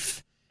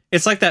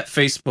it's like that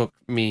Facebook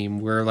meme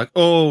where like,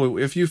 oh,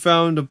 if you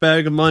found a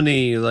bag of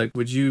money, like,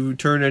 would you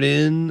turn it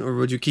in or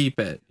would you keep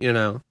it?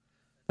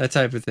 That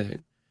type of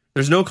thing.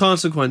 There's no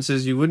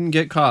consequences. You wouldn't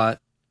get caught.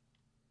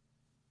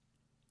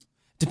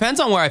 Depends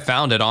on where I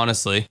found it,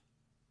 honestly.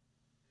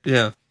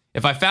 Yeah.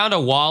 If I found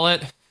a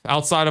wallet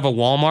outside of a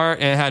Walmart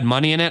and it had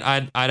money in it,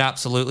 I'd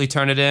absolutely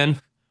turn it in.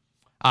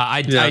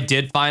 I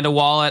did find a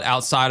wallet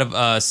outside of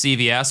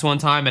CVS one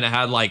time, and it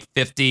had like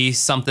 50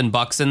 something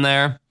bucks in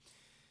there.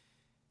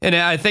 And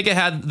I think it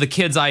had the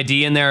kid's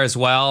ID in there as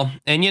well.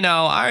 And, you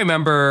know, I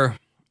remember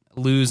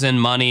losing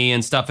money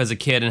and stuff as a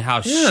kid and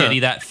how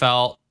shitty that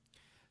felt.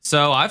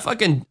 So I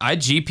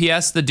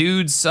GPSed the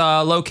dude's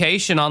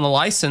location on the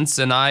license,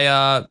 and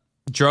I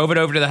drove it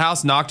over to the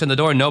house, knocked on the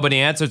door, nobody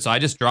answered, so I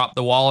just dropped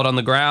the wallet on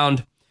the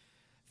ground.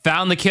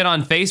 Found the kid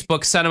on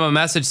Facebook, sent him a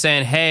message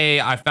saying,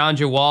 hey, I found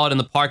your wallet in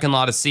the parking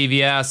lot of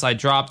CVS. I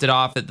dropped it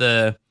off at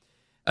the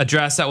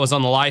address that was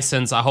on the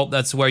license. I hope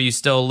that's where you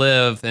still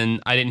live. And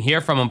I didn't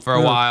hear from him for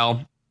a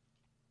while.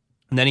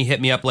 And then he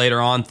hit me up later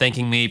on,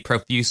 thanking me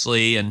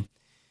profusely. And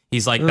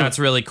he's like, that's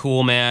really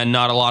cool, man.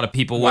 Not a lot of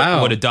people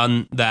would have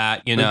done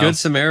that, you know. A good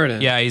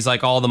Samaritan. Yeah, he's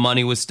like, all the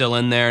money was still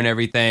in there and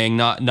everything.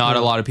 Not a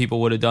lot of people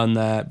would have done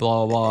that,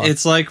 blah, blah, blah.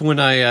 It's like when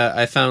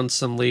I found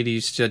some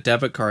lady's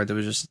debit card that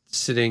was just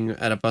sitting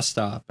at a bus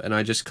stop, and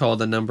I just called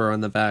the number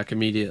on the back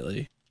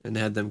immediately and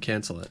had them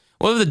cancel it.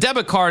 Well, with the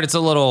debit card, it's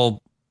a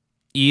little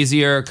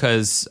easier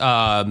because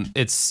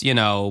it's, you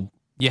know,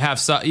 you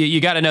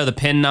got to know the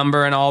PIN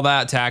number and all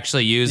that to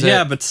actually use it.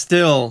 Yeah, but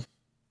still...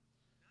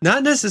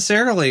 Not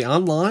necessarily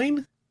online.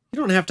 You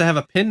don't have to have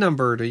a PIN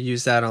number to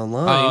use that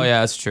online. Oh,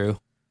 yeah, that's true.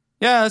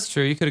 Yeah, that's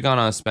true. You could have gone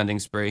on a spending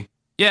spree.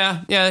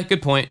 Yeah,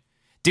 good point.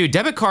 Dude,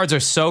 debit cards are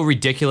so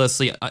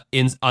ridiculously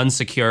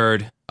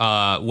unsecured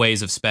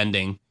ways of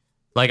spending.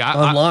 Like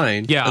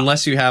online. Yeah.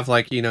 Unless you have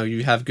like, you know,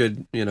 you have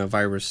good, you know,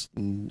 virus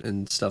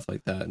and stuff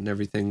like that and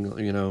everything,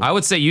 you know. I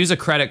would say use a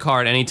credit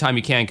card anytime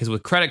you can, because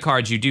with credit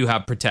cards, you do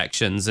have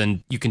protections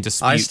and you can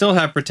dispute. I still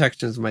have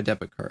protections with my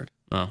debit card.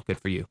 Oh, good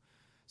for you.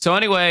 So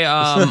anyway,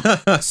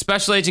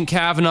 Special Agent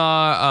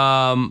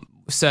Kavanaugh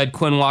said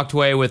Quinn walked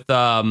away with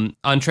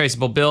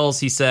untraceable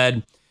bills. He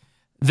said,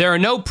 there are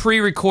no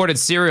pre-recorded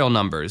serial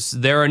numbers.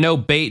 There are no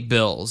bait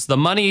bills. The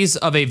money's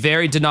of a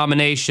varied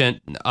denomination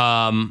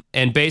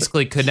and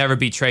basically could never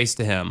be traced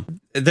to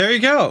him. There you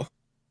go.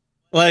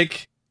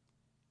 Like,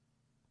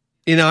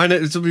 you know, I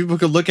know some people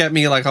could look at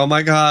me like, oh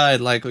my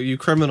God, like, you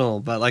criminal.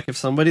 But like, if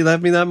somebody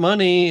left me that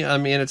money, I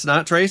mean, it's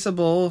not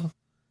traceable.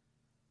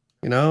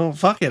 You know,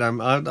 fuck it. I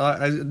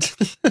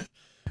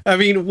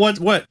mean,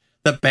 what?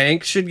 The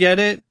bank should get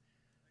it.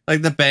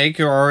 Like the bank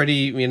are already,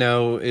 you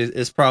know,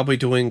 is probably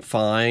doing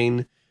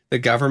fine. The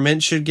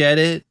government should get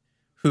it,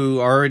 who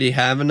already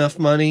have enough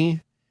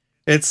money.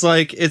 It's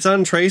like, it's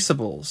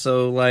untraceable.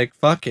 So like,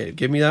 fuck it.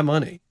 Give me that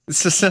money.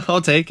 It's just, I'll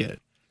take it.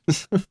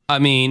 I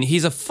mean,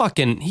 he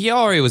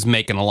already was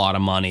making a lot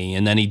of money,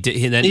 and then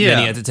then he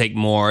had to take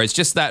more. It's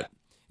just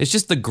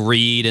the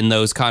greed and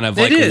those kind of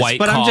like white collar.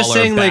 But I'm just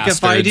saying,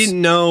 bastards. Like, if I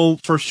didn't know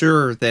for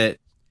sure that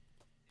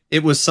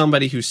it was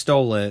somebody who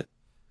stole it,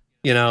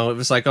 you know, it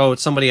was like, oh,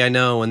 it's somebody I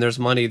know and there's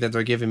money that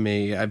they're giving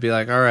me, I'd be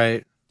like, all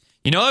right.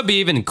 You know what'd be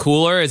even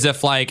cooler is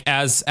if, like,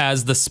 as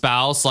the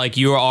spouse, like,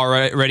 you were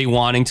already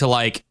wanting to,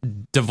 like,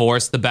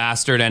 divorce the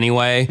bastard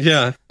anyway.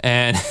 Yeah.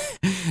 And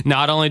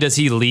not only does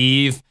he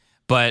leave,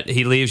 but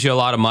he leaves you a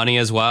lot of money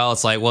as well.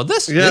 It's like, well,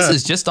 this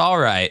is just all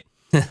right.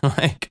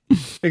 Like,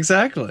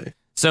 exactly.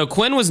 So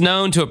Quinn was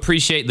known to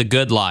appreciate the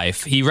good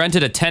life. He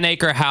rented a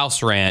 10-acre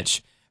house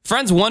ranch.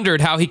 Friends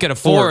wondered how he could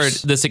afford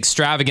this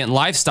extravagant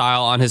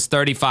lifestyle on his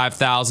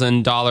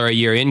 $35,000 a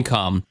year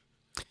income,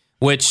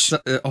 which...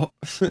 A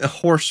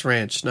horse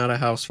ranch, not a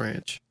house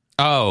ranch.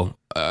 Oh,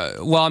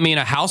 well, I mean,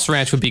 a house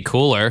ranch would be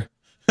cooler.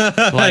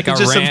 Like a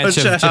just ranch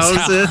of just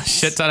houses.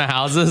 Shit ton of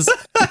houses.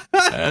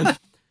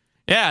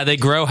 Yeah, they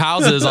grow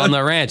houses on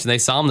the ranch and they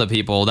sell them to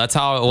people. That's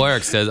how it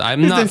works.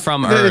 I'm not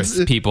from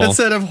Earth, people.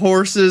 Instead of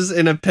horses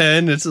in a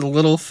pen, it's a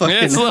little fucking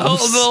it's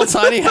little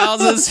tiny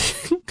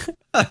houses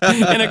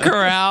in a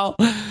corral.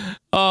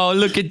 Oh,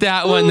 look at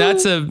that one.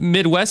 That's a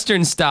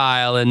Midwestern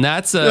style, and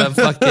that's a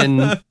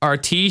fucking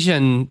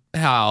artesian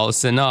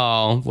house, and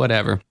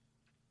whatever.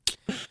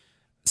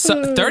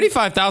 So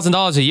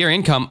 $35,000 a year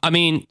income. I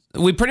mean,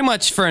 we pretty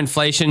much, for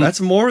inflation,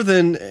 that's more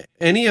than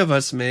any of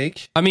us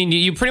make. I mean,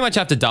 you pretty much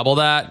have to double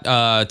that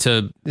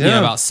to you know,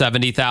 about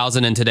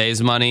 70,000 in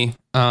today's money.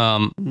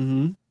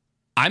 I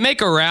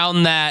make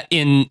around that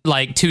in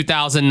like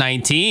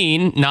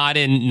 2019, not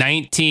in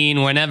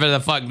 19, whenever the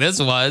fuck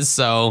this was.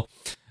 So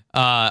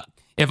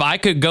if I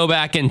could go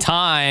back in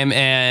time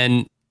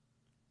and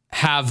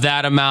have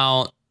that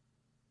amount,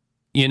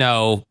 you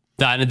know,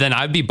 then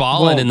I'd be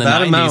balling in the 90s.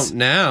 That amount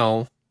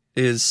now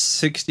is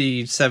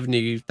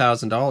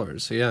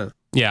 $70,000. So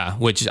yeah,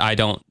 which I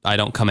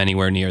don't come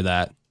anywhere near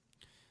that.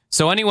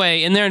 So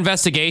anyway, in their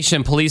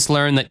investigation, police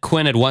learned that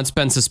Quinn had once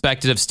been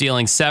suspected of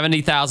stealing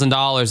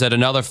 $70,000 at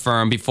another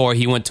firm before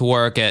he went to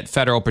work at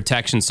Federal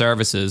Protection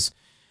Services.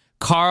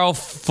 Carl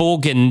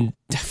Fulgenzi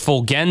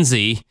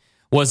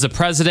was the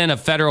president of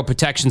Federal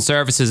Protection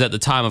Services at the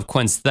time of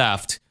Quinn's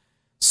theft.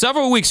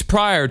 Several weeks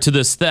prior to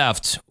this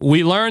theft,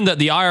 we learned that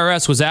the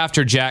IRS was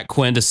after Jack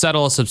Quinn to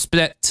settle a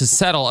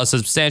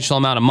substantial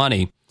amount of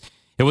money.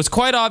 It was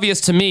quite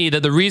obvious to me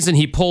that the reason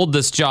he pulled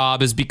this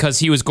job is because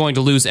he was going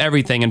to lose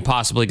everything and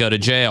possibly go to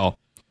jail.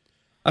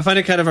 I find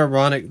it kind of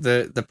ironic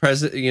that the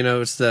president,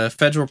 it's the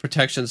Federal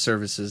Protection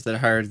Services that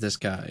hired this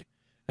guy,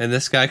 and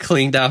this guy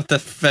cleaned out the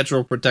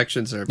Federal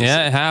Protection Services.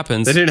 Yeah, it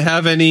happens. They didn't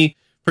have any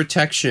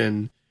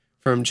protection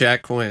from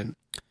Jack Quinn.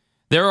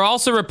 There were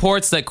also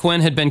reports that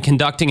Quinn had been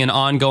conducting an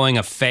ongoing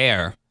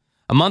affair.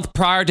 A month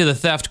prior to the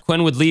theft,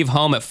 Quinn would leave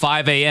home at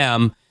 5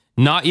 a.m.,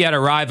 not yet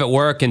arrive at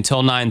work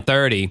until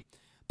 9:30.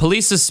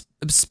 Police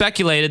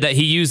speculated that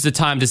he used the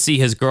time to see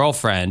his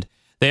girlfriend.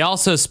 They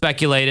also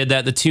speculated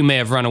that the two may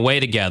have run away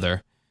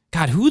together.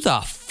 God, who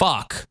the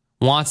fuck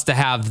wants to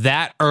have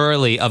that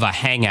early of a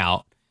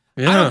hangout?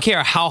 Yeah. I don't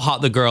care how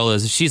hot the girl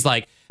is. If she's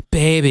like,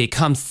 baby,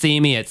 come see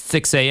me at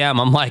 6 a.m.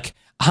 I'm like,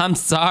 I'm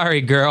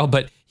sorry, girl,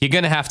 but you're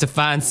going to have to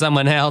find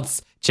someone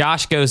else.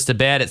 Josh goes to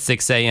bed at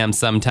 6 a.m.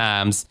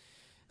 sometimes.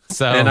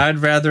 So, and I'd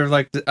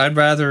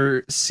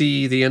rather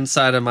see the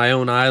inside of my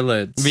own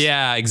eyelids.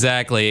 Yeah,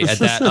 exactly. At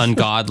that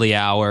ungodly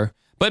hour.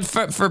 But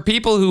for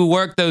people who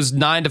work those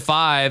 9 to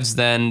 5s,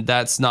 then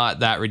that's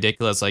not that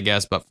ridiculous, I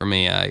guess. But for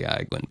me,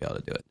 I wouldn't be able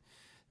to do it.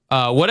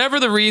 Whatever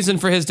the reason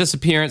for his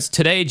disappearance,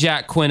 today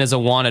Jack Quinn is a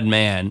wanted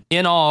man.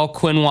 In all,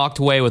 Quinn walked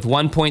away with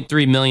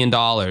 $1.3 million.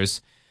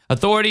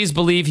 Authorities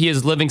believe he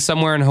is living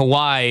somewhere in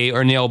Hawaii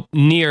or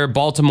near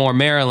Baltimore,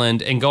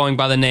 Maryland, and going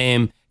by the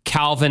name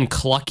Calvin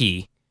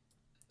Clucky.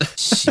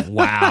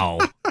 Wow.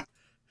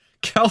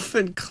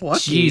 Calvin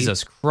Clucky.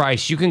 Jesus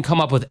Christ. You can come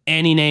up with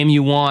any name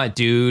you want,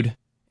 dude.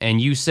 And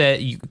you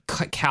said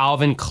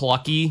Calvin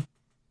Clucky?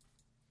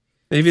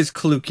 Maybe it's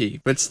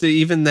Clucky, but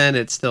even then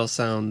it still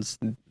sounds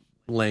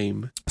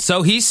lame.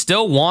 So he's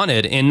still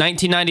wanted. In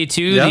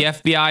 1992,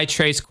 Yep. the FBI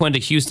traced Quinn to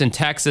Houston,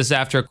 Texas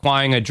after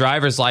acquiring a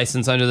driver's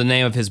license under the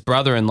name of his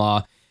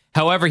brother-in-law.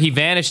 However, he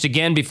vanished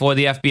again before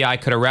the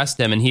FBI could arrest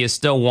him, and he is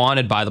still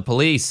wanted by the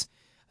police.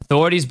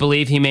 Authorities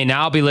believe he may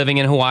now be living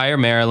in Hawaii or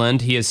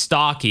Maryland. He is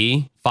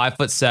stocky,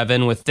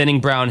 5'7", with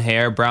thinning brown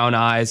hair, brown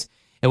eyes,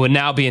 and would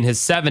now be in his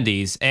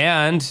 70s.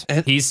 And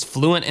he's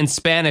fluent in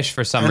Spanish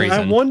for some reason.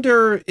 I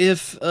wonder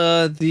if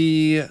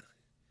the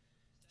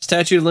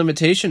statute of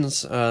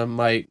limitations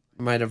might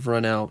have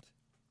run out.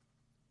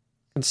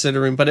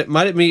 Considering, but it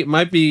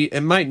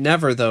might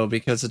never though,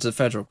 because it's a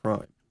federal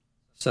crime.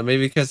 So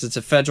maybe because it's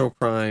a federal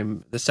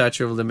crime, the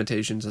statute of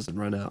limitations doesn't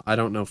run out. I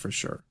don't know for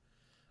sure.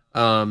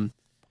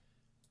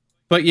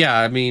 But yeah,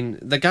 I mean,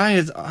 the guy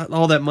has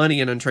all that money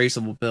in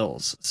untraceable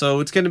bills.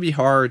 So it's going to be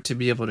hard to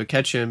be able to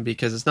catch him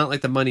because it's not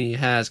like the money he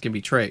has can be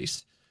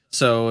traced.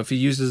 So if he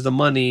uses the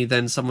money,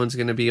 then someone's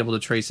going to be able to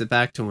trace it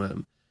back to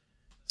him.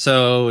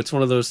 So it's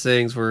one of those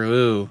things where,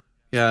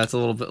 yeah, it's a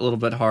little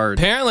bit hard.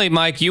 Apparently,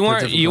 Mike, you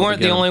weren't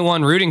the only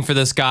one rooting for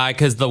this guy,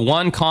 because the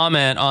one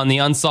comment on the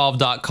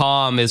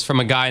unsolved.com is from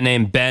a guy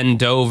named Ben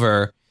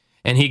Dover,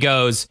 and he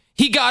goes,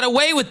 "He got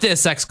away with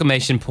this!" !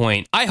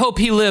 I hope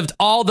he lived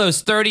all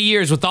those 30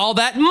 years with all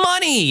that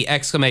money! !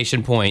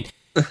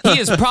 He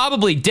is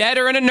probably dead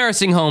or in a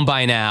nursing home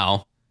by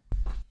now.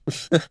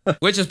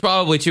 Which is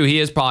probably true. He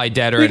is probably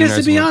dead or in a nursing home.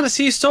 Because to be honest,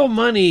 he stole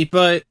money,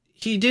 but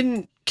he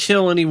didn't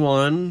kill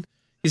anyone.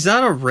 He's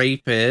not a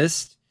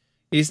rapist.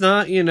 He's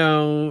not,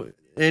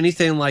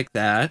 anything like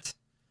that.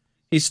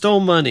 He stole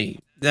money.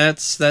 That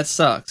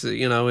sucks.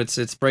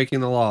 It's breaking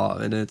the law,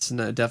 and it's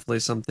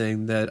definitely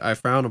something that I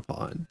frown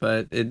upon.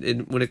 But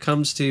when it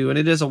comes to, and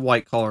it is a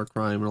white collar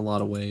crime in a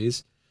lot of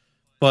ways,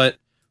 but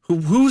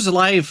whose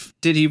life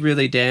did he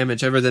really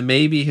damage other than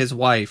maybe his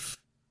wife?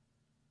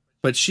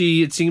 But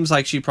it seems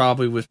like she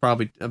was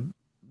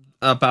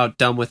about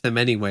done with him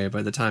anyway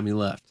by the time he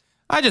left.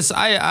 I just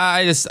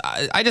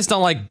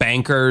don't like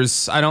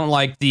bankers. I don't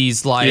like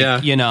these,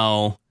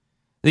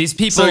 these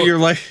people. So you're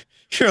like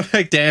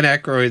Dan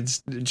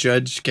Aykroyd's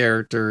judge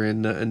character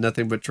in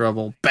Nothing But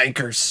Trouble.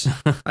 Bankers.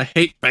 I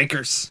hate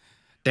bankers.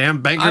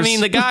 Damn bankers. I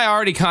mean, the guy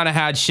already kind of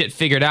had shit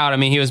figured out. I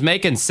mean, he was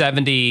making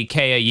 $70K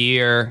a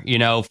year,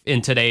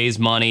 in today's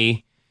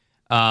money.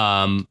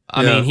 I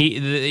mean,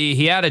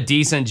 he had a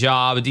decent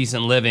job, a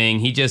decent living.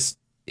 He just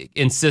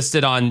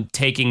insisted on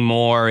taking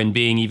more and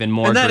being even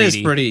more greedy. Is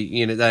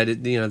pretty,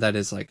 that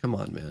is like, come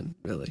on, man,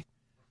 really.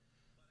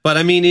 But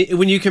I mean,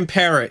 when you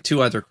compare it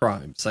to other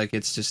crimes, like,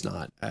 it's just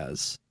not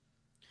as.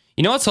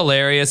 You know what's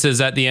hilarious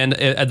is at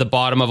the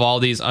bottom of all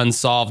these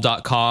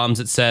unsolved.coms,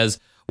 it says,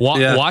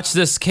 watch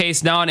this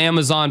case now on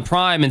Amazon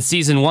Prime in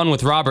season 1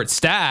 with Robert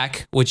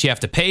Stack, which you have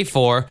to pay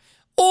for.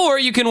 Or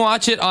you can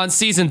watch it on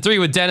season 3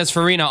 with Dennis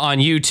Farina on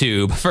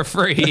YouTube for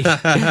free.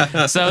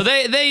 So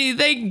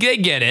they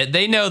get it.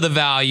 They know the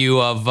value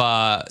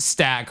of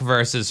Stack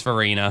versus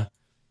Farina.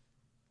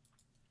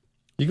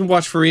 You can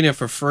watch Farina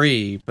for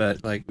free,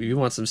 but like, if you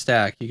want some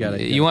Stack, you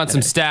gotta. You want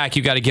some Stack?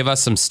 You got to give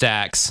us some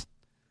stacks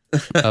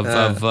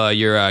of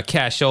your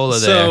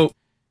cashola there. So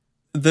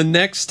the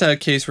next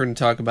case we're going to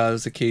talk about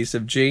is the case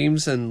of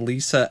James and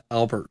Lisa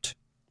Albert.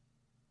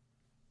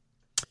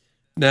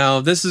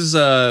 Now, this is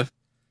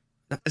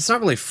it's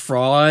not really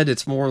fraud.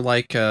 It's more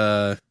like,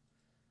 kind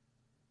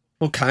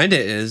of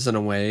is in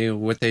a way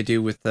what they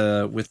do with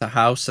the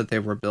house that they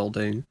were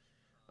building.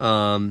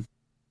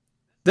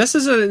 This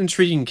is an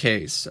intriguing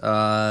case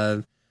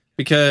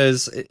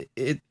because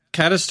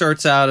kind of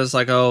starts out as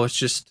like, oh, it's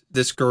just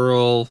this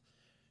girl.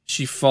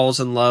 She falls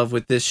in love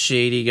with this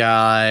shady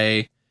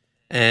guy,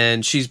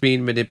 and she's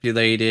being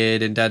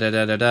manipulated, and da da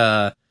da da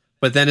da.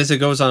 But then as it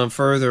goes on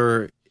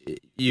further,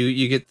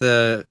 you get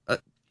the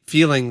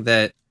feeling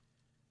that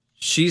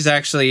she's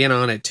actually in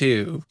on it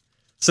too.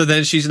 So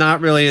then she's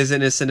not really as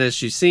innocent as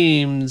she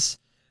seems,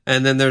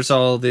 and then there's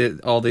all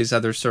these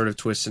other sort of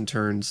twists and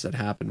turns that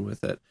happen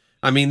with it.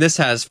 I mean, this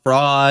has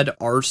fraud,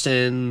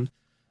 arson,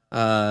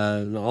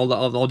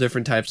 all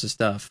different types of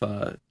stuff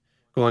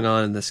going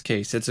on in this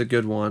case. It's a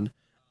good one.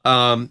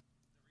 The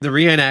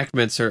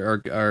reenactments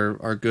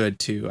are good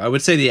too. I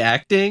would say the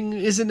acting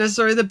isn't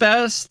necessarily the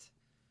best,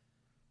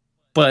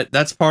 but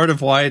that's part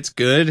of why it's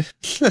good.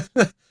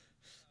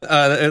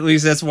 At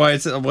least that's why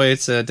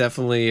it's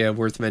definitely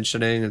worth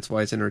mentioning. It's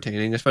why it's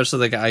entertaining, especially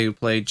the guy who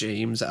played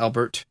James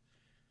Albert.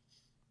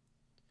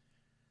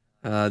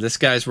 This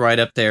guy's right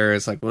up there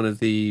as like one of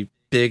the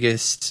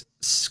biggest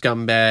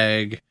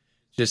scumbag,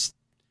 just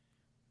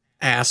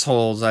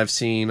assholes I've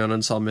seen on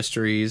Unsolved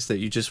Mysteries, that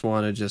you just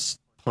want to just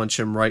punch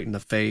him right in the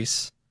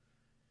face,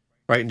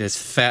 right in his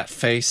fat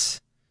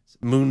face,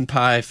 moon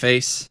pie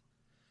face.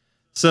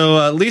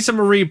 So Lisa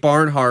Marie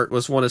Barnhart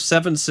was one of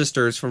 7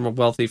 sisters from a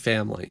wealthy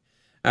family.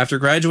 After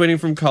graduating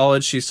from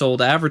college, she sold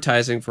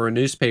advertising for a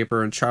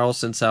newspaper in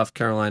Charleston, South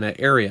Carolina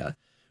area.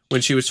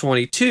 When she was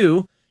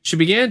 22, she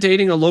began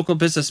dating a local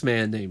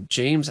businessman named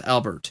James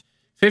Albert,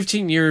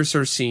 15 years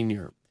her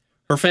senior.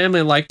 Her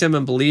family liked him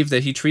and believed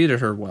that he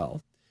treated her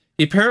well.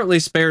 He apparently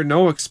spared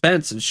no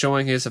expense in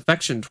showing his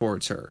affection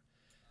towards her.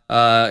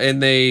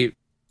 And they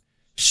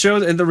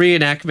showed in the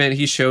reenactment,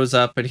 he shows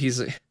up and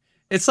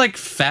it's like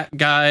fat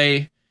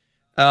guy,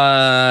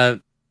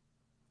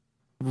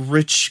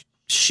 rich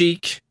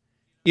chic.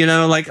 You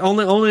know, like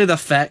only the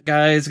fat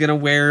guy is gonna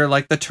wear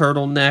like the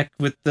turtleneck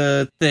with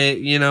the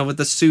with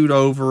the suit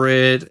over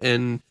it,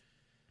 and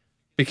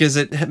because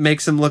it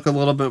makes him look a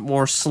little bit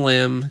more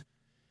slim.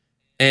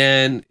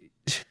 And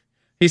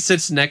he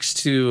sits next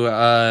to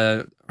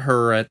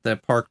her at the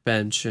park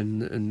bench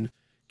and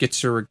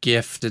gets her a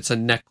gift. It's a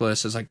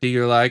necklace. It's like, do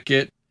you like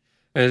it?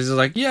 And he's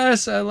like,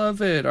 yes, I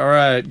love it. All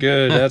right,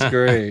 good, that's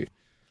great.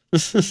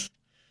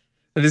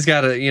 And he's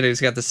got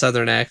the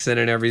southern accent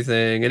and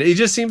everything. And he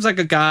just seems like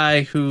a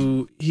guy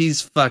who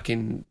he's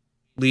fucking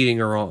leading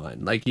her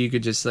on. Like, you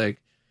could just like,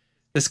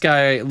 this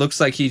guy looks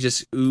like he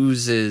just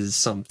oozes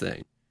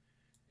something.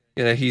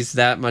 You know, he's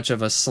that much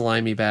of a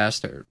slimy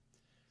bastard.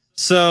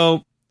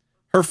 So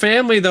her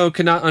family, though,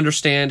 could not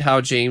understand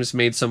how James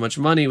made so much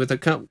money with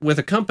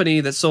a company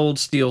that sold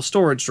steel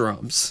storage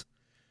drums.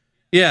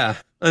 Yeah,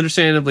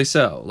 understandably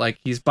so. Like,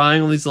 he's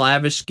buying all these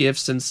lavish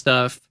gifts and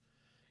stuff,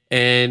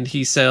 and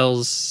he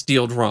sells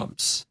steel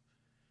drums.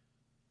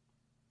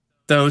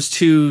 Those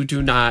two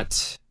do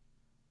not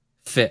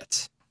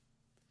fit.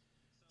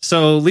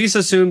 So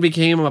Lisa soon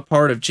became a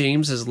part of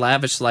James's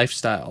lavish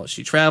lifestyle.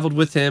 She traveled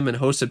with him and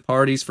hosted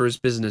parties for his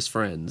business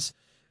friends.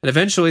 And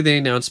eventually they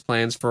announced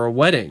plans for a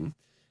wedding.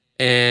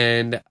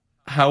 And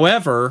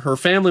however, her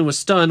family was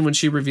stunned when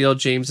she revealed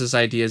James's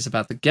ideas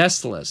about the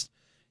guest list.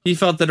 He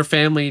felt that her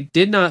family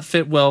did not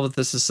fit well with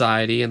the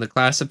society and the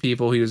class of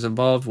people he was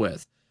involved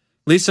with.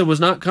 Lisa was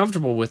not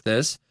comfortable with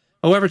this.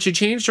 However, she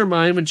changed her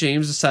mind when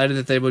James decided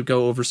that they would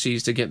go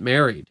overseas to get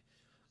married.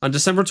 On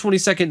December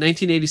 22nd,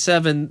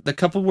 1987, the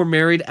couple were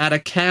married at a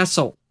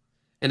castle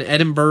in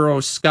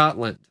Edinburgh,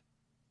 Scotland.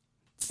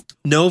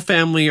 No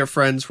family or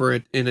friends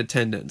were in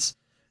attendance.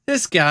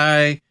 This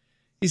guy,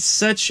 he's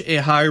such a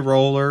high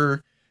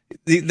roller.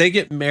 They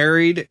get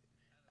married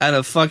at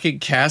a fucking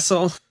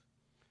castle.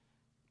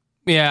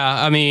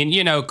 Yeah, I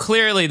mean,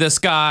 clearly this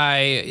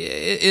guy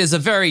is a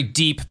very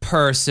deep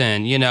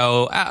person,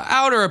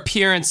 outer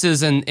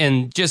appearances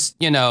and just,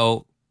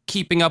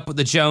 keeping up with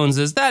the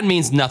Joneses, that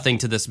means nothing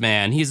to this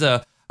man. He's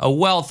a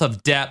wealth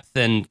of depth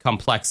and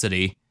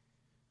complexity.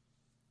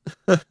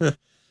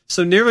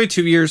 So nearly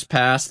 2 years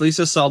passed.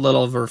 Lisa saw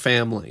little of her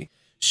family.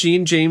 She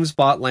and James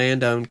bought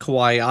land on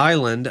Kauai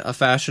Island, a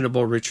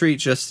fashionable retreat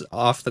just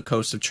off the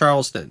coast of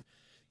Charleston.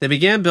 They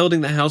began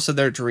building the house of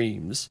their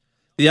dreams.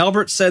 The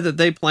Alberts said that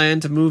they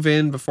planned to move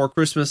in before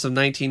Christmas of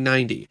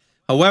 1990.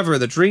 However,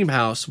 the dream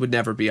house would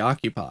never be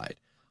occupied.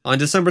 On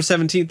December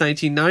 17,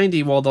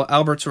 1990, while the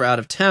Alberts were out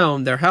of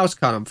town, their house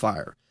caught on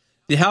fire.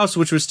 The house,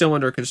 which was still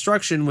under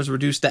construction, was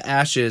reduced to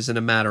ashes in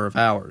a matter of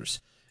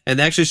hours. And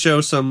they actually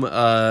show some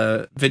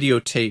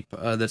videotape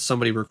that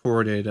somebody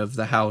recorded of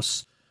the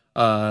house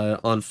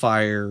on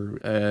fire.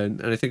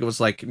 And I think it was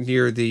like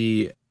near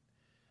the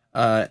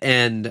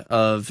end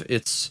of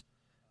its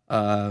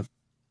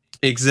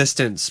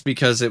existence,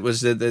 because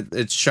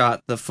it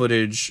shot the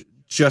footage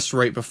just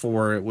right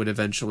before it would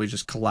eventually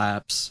just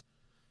collapse.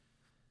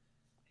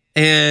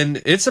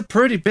 And it's a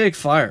pretty big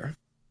fire,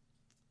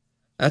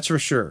 that's for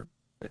sure.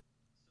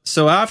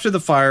 So after the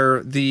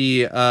fire,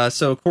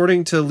 so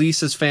according to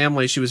Lisa's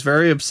family, she was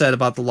very upset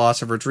about the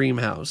loss of her dream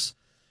house.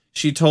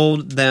 She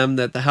told them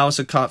that the house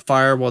had caught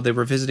fire while they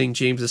were visiting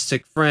James's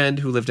sick friend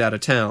who lived out of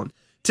town.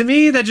 To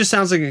me, that just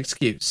sounds like an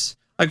excuse.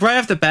 Like, right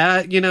off the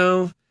bat,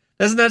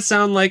 Doesn't that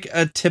sound like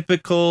a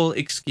typical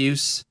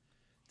excuse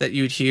that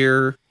you'd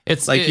hear?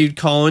 It's like you'd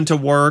call into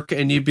work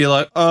and you'd be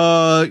like,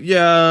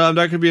 yeah, I'm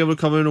not going to be able to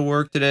come into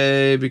work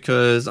today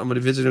because I'm going to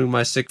be visiting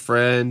my sick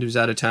friend who's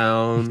out of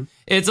town.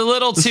 It's a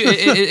little too,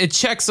 it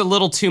checks a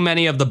little too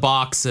many of the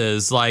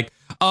boxes. Like,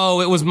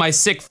 oh, it was my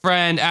sick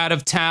friend out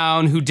of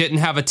town who didn't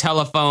have a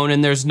telephone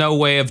and there's no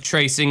way of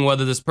tracing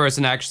whether this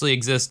person actually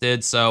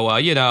existed. So,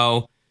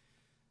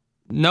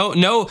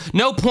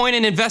 no point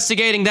in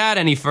investigating that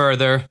any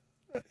further.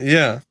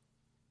 Yeah.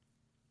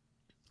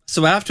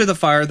 So after the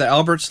fire, the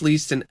Alberts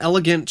leased an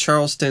elegant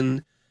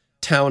Charleston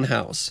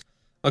townhouse.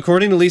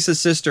 According to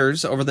Lisa's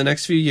sisters, over the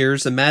next few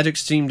years, the magic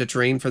seemed to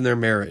drain from their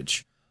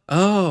marriage.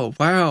 Oh,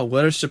 wow,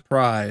 what a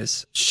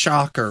surprise.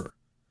 Shocker.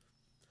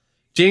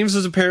 James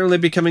was apparently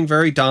becoming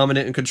very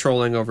dominant and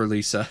controlling over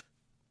Lisa.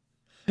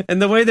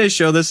 And the way they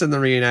show this in the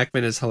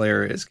reenactment is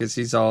hilarious, because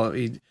he's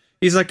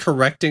like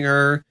correcting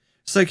her.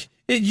 It's like,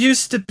 it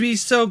used to be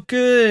so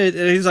good.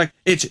 And he's like,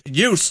 it's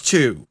used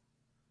to.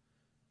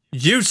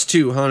 Used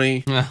to,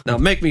 honey. Now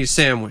make me a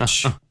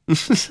sandwich.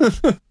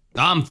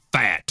 I'm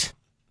fat.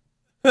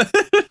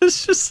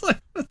 It's just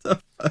like, what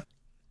the fuck?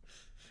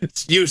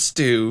 It's used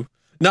to,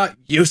 not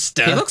used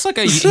to. He looks like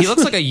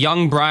a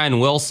young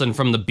Brian Wilson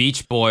from the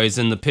Beach Boys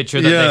in the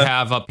picture that they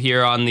have up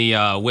here on the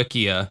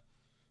Wikia.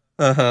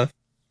 Uh-huh.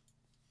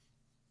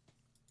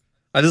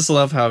 I just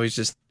love how he's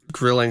just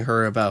grilling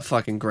her about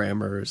fucking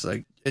grammar. It's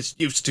like, it's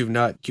used to,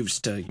 not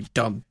used to, you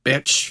dumb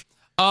bitch.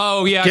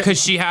 Oh, yeah,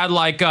 because she had,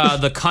 like,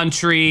 the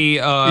country,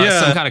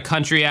 some kind of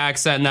country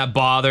accent, and that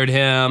bothered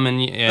him,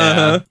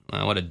 and,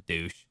 what a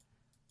douche.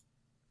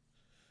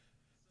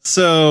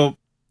 So,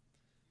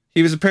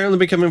 he was apparently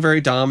becoming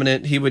very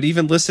dominant. He would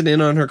even listen in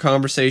on her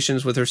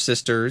conversations with her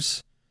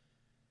sisters.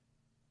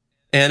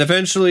 And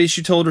eventually,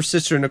 she told her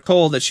sister,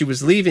 Nicole, that she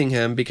was leaving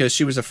him because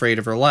she was afraid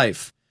of her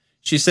life.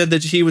 She said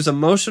that he was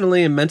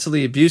emotionally and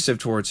mentally abusive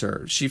towards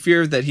her. She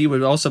feared that he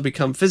would also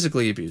become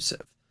physically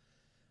abusive.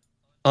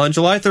 On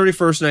July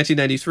 31st,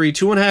 1993,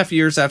 2.5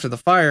 years after the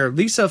fire,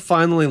 Lisa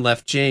finally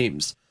left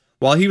James.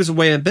 While he was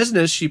away on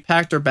business, she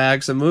packed her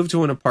bags and moved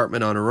to an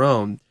apartment on her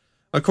own.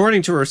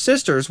 According to her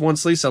sisters,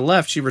 once Lisa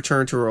left, she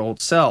returned to her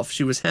old self.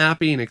 She was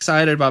happy and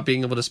excited about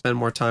being able to spend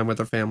more time with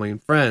her family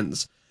and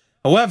friends.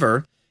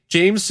 However,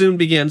 James soon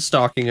began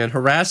stalking and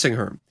harassing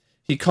her.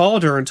 He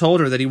called her and told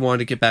her that he wanted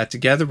to get back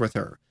together with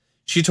her.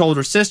 She told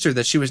her sister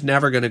that she was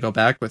never going to go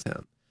back with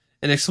him.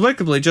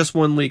 Inexplicably, just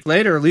 1 week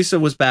later,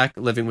 Lisa was back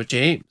living with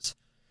James.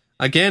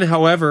 Again,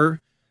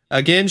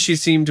 she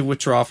seemed to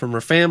withdraw from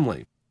her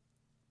family.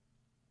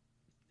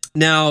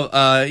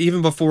 Now,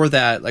 even before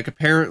that, like,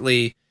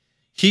 apparently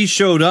he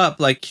showed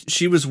up, like,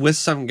 she was with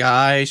some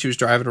guy, she was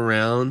driving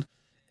around,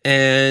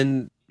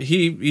 and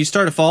he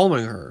started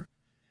following her.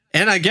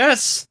 And I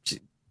guess,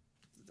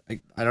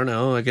 I don't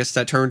know, I guess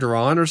that turned her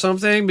on or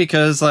something,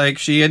 because, like,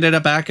 she ended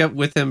up back up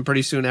with him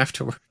pretty soon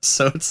afterwards.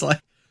 So it's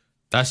like,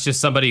 that's just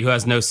somebody who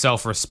has no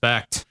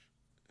self-respect.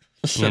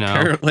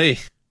 Apparently.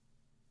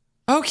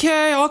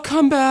 Okay, I'll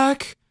come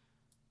back.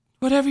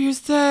 Whatever you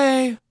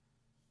say.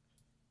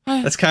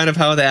 That's kind of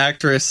how the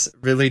actress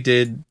really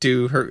did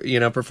do her,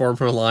 perform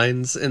her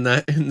lines in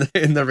the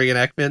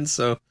reenactment.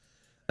 So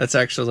that's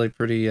actually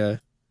pretty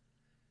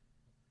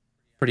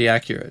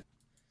accurate.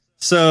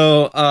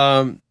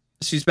 So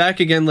she's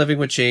back again living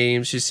with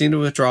James. She seemed to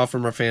withdraw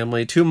from her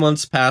family. 2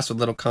 months passed with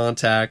little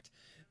contact.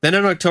 Then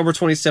on October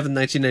 27,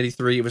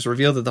 1993, it was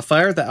revealed that the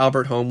fire at the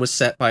Albert home was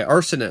set by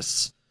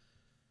arsonists.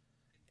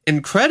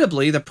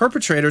 Incredibly, the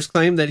perpetrators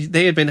claimed that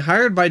they had been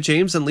hired by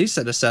James and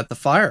Lisa to set the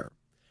fire.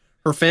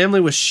 Her family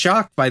was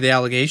shocked by the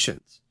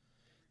allegations.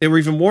 They were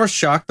even more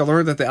shocked to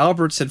learn that the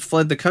Alberts had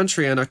fled the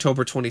country on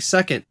October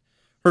 22nd.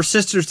 Her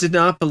sisters did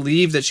not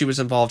believe that she was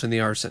involved in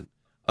the arson.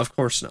 Of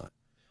course not.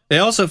 They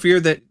also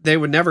feared that they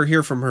would never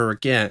hear from her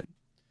again.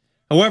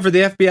 However,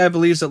 the FBI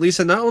believes that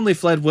Lisa not only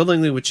fled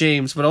willingly with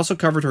James, but also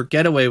covered her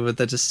getaway with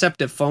a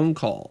deceptive phone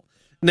call.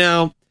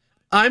 Now,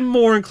 I'm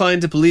more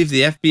inclined to believe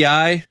the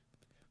FBI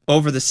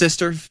over the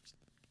sisters.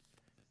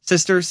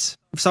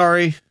 I'm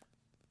sorry.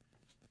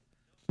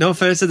 No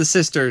offense to the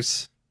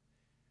sisters.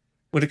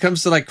 When it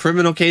comes to, like,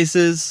 criminal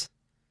cases,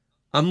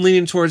 I'm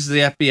leaning towards the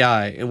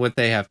FBI and what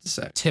they have to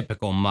say.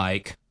 Typical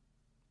Mike.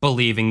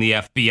 Believing the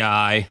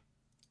FBI.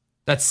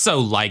 That's so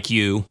like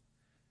you.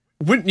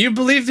 Wouldn't you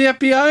believe the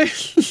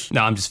FBI?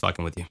 No, I'm just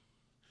fucking with you.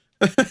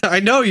 I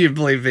know you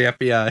believe the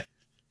FBI.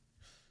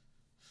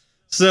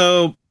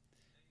 So,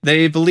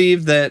 they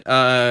believe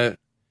that,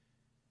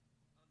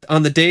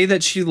 on the day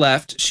that she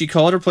left, she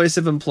called her place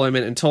of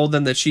employment and told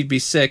them that she'd be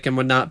sick and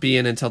would not be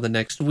in until the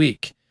next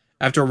week.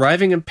 After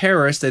arriving in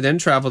Paris, they then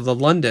traveled to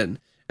London,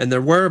 and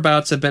their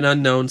whereabouts have been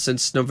unknown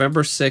since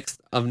November 6th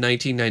of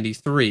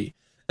 1993.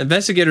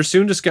 Investigators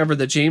soon discovered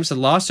that James had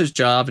lost his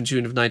job in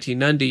June of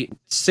 1990,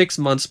 6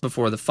 months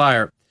before the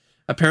fire.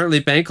 Apparently,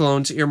 bank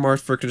loans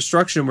earmarked for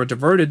construction were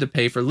diverted to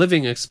pay for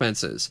living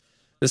expenses.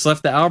 This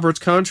left the Alberts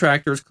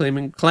contractors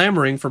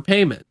clamoring for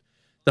payment.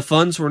 The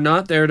funds were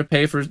not there to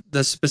pay for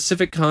the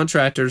specific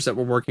contractors that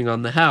were working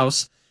on the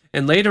house,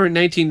 And later in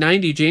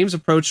 1990, James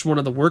approached one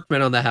of the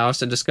workmen on the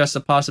house and discussed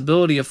the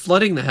possibility of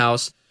flooding the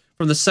house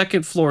from the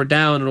second floor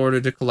down in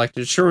order to collect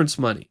insurance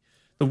money.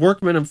 The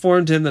workman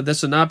informed him that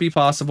this would not be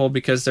possible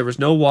because there was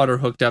no water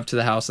hooked up to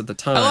the house at the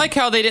time. I like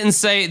how they didn't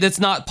say that's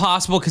not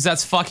possible because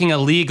that's fucking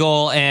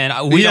illegal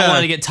and we don't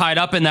want to get tied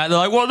up in that. They're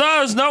like, well,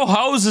 there's no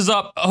hoses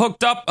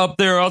hooked up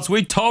there, else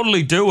we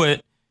totally do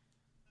it.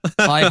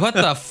 Like, what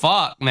the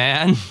fuck,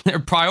 man? Their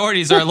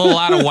priorities are a little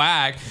out of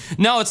whack.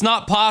 No, it's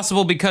not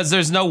possible because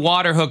there's no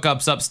water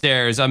hookups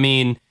upstairs. I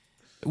mean,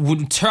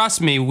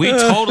 trust me, we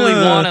totally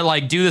want to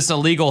like do this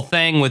illegal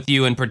thing with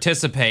you and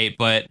participate,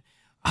 but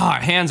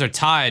our hands are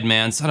tied,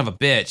 man. Son of a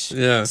bitch.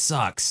 Yeah. It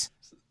sucks.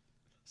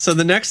 So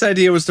the next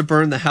idea was to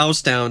burn the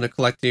house down to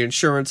collect the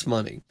insurance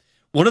money.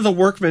 One of the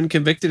workmen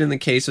convicted in the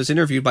case was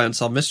interviewed by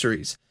Unsolved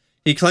Mysteries.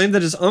 He claimed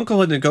that his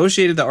uncle had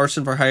negotiated the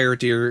arson for hire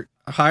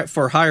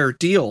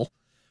deal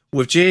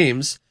with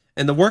James,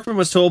 and the workman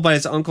was told by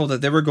his uncle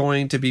that they were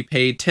going to be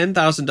paid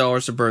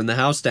 $10,000 to burn the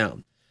house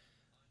down.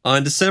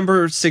 On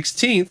December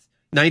 16th,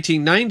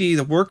 1990,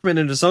 the workman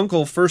and his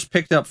uncle first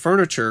picked up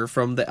furniture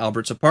from the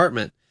Alberts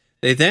apartment.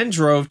 They then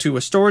drove to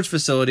a storage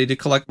facility to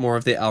collect more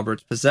of the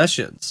Alberts'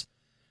 possessions.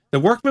 The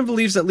workman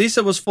believes that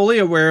Lisa was fully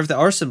aware of the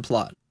arson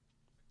plot.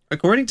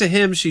 According to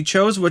him, she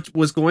chose what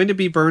was going to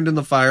be burned in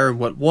the fire and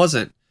what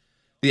wasn't.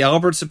 The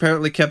Alberts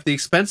apparently kept the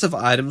expensive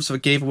items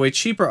but gave away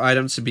cheaper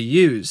items to be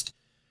used.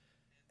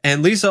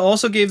 And Lisa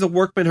also gave the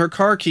workman her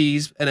car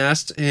keys and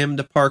asked him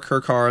to park her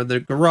car in the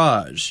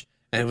garage.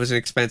 And it was an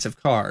expensive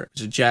car. It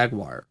was a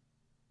Jaguar.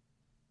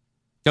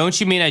 Don't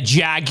you mean a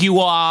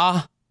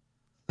Jaguar?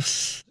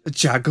 A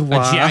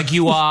Jaguar. A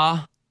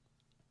Jaguar.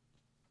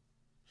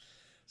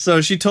 So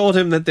she told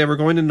him that they were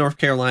going to North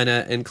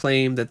Carolina and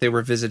claimed that they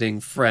were visiting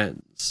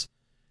friends.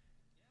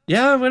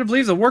 Yeah, I'm going to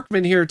believe the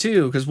workman here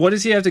too, because what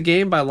does he have to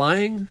gain by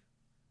lying?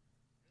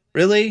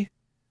 Really?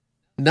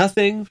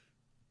 Nothing?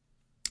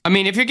 I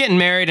mean, if you're getting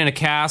married in a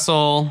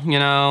castle, you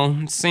know,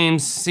 it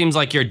seems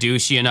like you're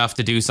douchey enough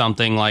to do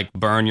something like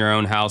burn your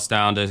own house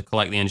down to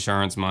collect the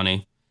insurance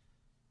money.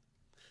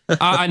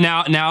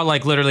 Now,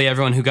 like literally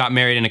everyone who got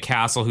married in a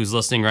castle who's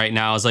listening right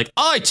now is like,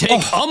 I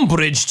take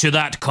umbrage to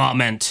that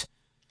comment.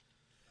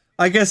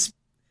 I guess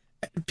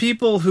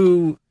people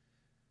who,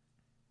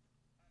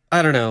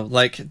 I don't know,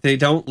 like they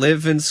don't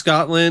live in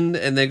Scotland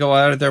and they go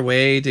out of their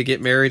way to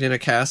get married in a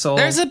castle.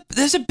 There's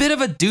a bit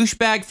of a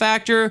douchebag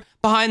factor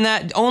behind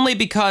that, only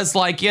because,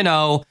 like, you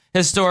know,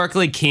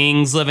 historically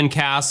kings live in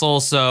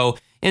castles. So,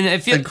 and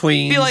if you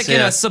queens, feel like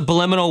in a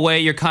subliminal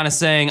way, you're kind of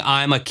saying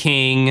I'm a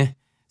king.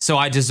 So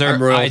I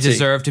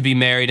deserve to be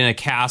married in a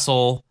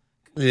castle.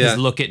 Yeah.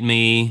 Look at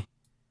me.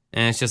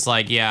 And it's just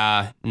like,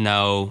 yeah,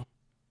 no,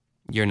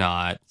 you're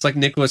not. It's like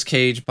Nicolas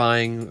Cage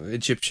buying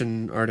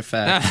Egyptian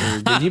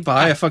artifacts. Did he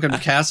buy a fucking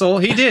castle?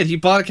 He did. He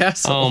bought a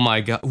castle. Oh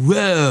my God.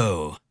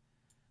 Whoa.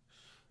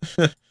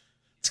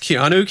 It's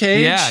Keanu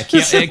Cage? Yeah,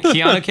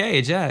 Keanu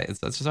Cage. Yeah, that's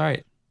just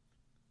right.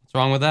 What's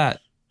wrong with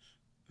that?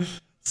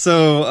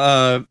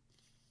 So,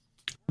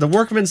 the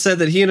workman said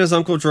that he and his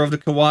uncle drove to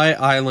Kauai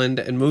Island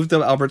and moved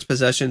the Alberts'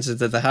 possessions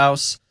into the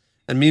house,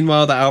 and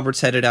meanwhile the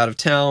Alberts headed out of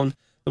town.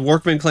 The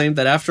workman claimed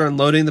that after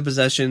unloading the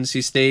possessions,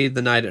 he stayed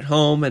the night at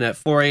home, and at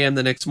 4 a.m.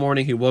 the next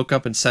morning he woke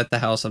up and set the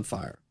house on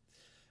fire.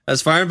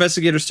 As fire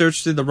investigators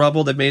searched through the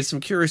rubble, they made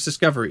some curious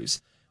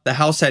discoveries. The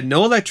house had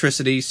no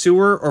electricity,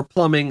 sewer, or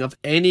plumbing of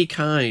any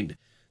kind.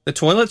 The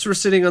toilets were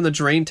sitting on the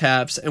drain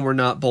taps and were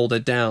not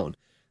bolted down.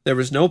 There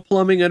was no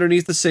plumbing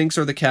underneath the sinks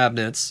or the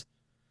cabinets.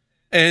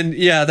 And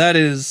yeah, that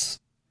is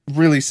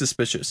really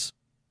suspicious.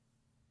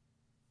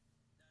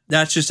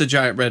 That's just a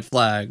giant red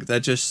flag. That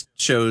just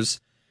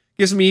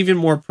gives me even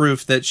more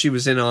proof that she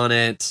was in on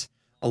it,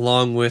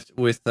 along with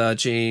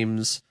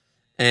James.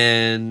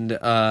 And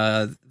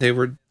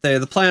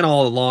the plan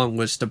all along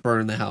was to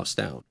burn the house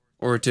down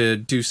or to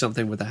do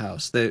something with the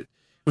house. That it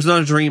was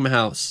not a dream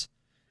house.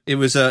 It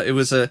was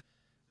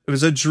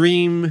a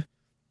dream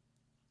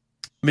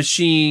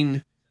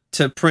machine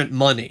to print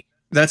money.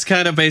 That's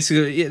kind of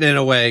basically it in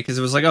a way, because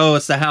it was like, oh,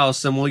 it's the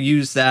house, and we'll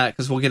use that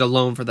because we'll get a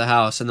loan for the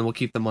house, and then we'll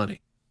keep the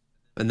money,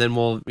 and then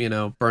we'll,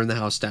 burn the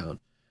house down,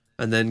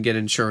 and then get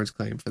an insurance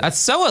claim for that. That's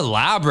so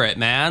elaborate,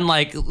 man.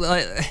 Like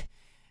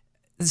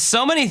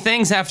so many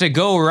things have to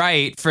go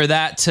right for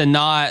that to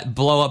not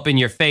blow up in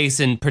your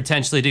face and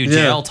potentially do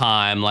jail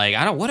time. Like,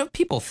 what are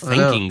people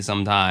thinking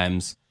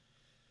sometimes?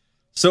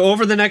 So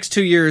over the next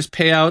 2 years,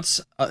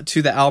 payouts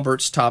to the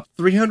Alberts topped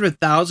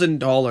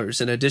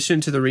 $300,000 in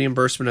addition to the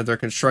reimbursement of their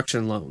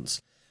construction loans.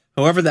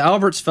 However, the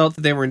Alberts felt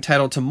that they were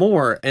entitled to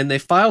more, and they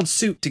filed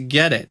suit to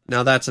get it.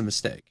 Now that's a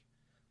mistake.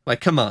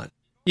 Like, come on.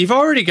 You've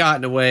already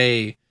gotten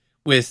away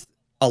with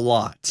a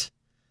lot.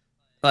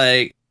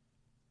 Like,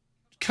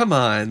 come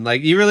on.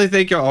 Like, you really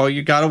think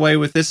you got away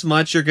with this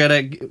much, you're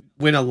gonna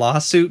win a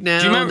lawsuit now?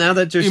 Do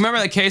you remember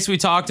that case we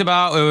talked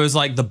about? It was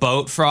like the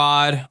boat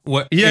fraud.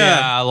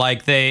 Yeah,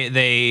 like they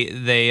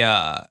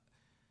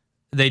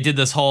did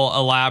this whole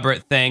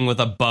elaborate thing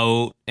with a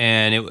boat,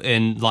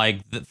 and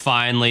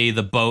finally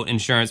the boat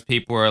insurance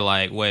people were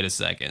like, wait a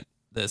second,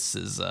 this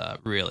is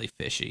really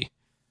fishy.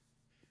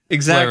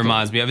 Exactly. What it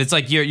reminds me of. It's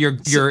like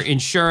your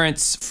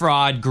insurance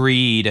fraud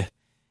greed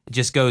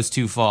just goes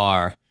too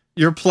far.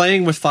 You're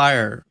playing with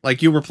fire.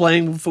 Like you were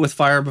playing with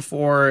fire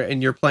before,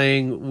 and you're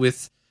playing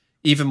with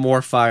even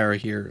more fire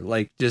here.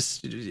 Like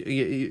just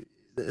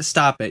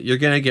stop it. You're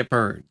gonna get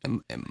burned.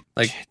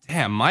 Like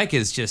Damn, Mike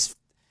is just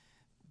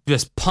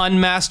pun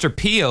master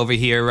P over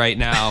here right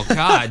now.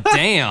 God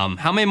damn.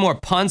 How many more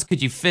puns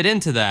could you fit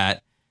into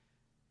that?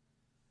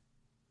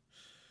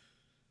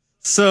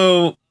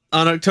 So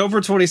on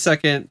October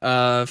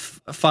 22nd,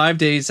 5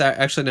 days.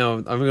 Actually, no,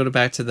 I'm going to go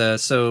back to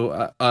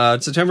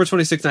September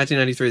 26,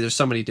 1993. There's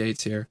so many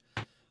dates here.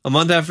 A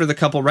month after the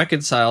couple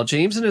reconciled,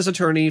 James and his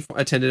attorney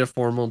attended a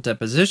formal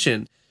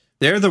deposition.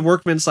 There, the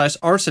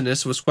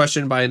workman/arsonist was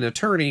questioned by an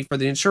attorney for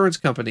the insurance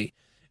company.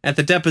 At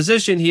the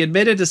deposition, he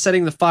admitted to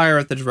setting the fire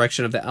at the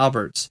direction of the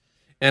Alberts.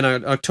 And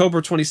on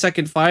October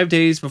 22nd, 5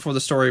 days before the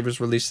story was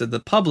released to the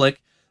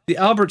public, the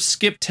Alberts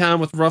skipped town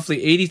with roughly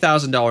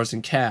 $80,000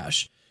 in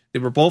cash. They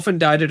were both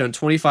indicted on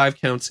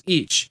 25 counts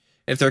each.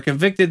 If they're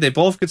convicted, they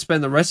both could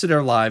spend the rest of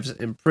their lives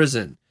in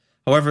prison.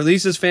 However,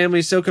 Lisa's family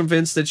is still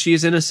convinced that she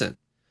is innocent.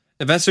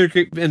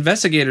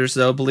 Investigators,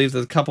 though, believe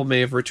that the couple may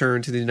have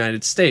returned to the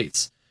United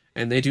States,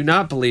 and they do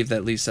not believe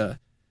that Lisa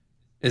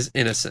is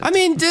innocent. I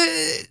mean,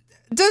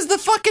 does the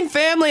fucking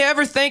family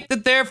ever think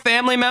that their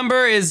family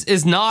member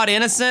is not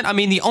innocent? I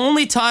mean, the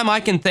only time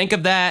I can think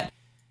of that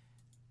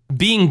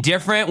being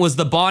different was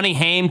the Bonnie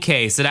Haim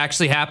case that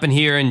actually happened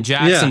here in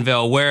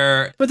Jacksonville,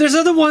 where... But there's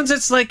other ones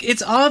that's like,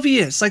 it's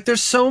obvious. Like,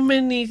 there's so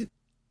many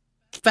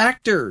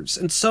factors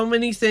and so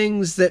many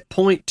things that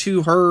point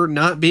to her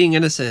not being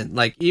innocent.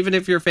 Like, even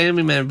if you're a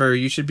family member,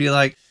 you should be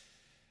like,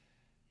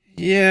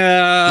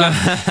 yeah.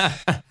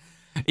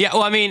 Yeah,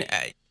 well, I mean...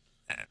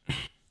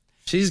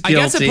 She's guilty.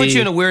 I guess it puts you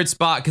in a weird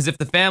spot, because if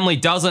the family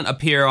doesn't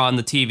appear on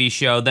the TV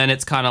show, then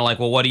it's kind of like,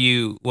 well, what are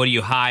you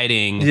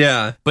hiding?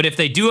 Yeah. But if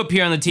they do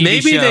appear on the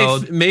TV show...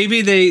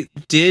 Maybe they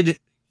did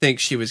think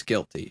she was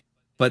guilty,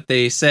 but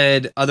they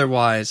said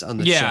otherwise on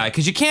the show. Yeah,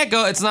 because you can't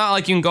go... It's not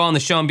like you can go on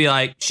the show and be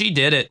like, she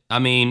did it. I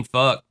mean,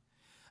 fuck.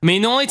 I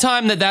mean, the only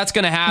time that's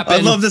going to happen...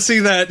 I'd love to see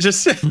that.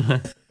 Just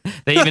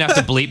they even have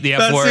to bleep the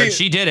F word.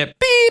 She did it.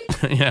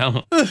 Beep! You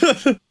know?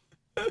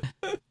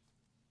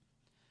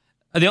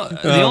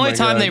 The only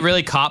time they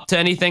really cop to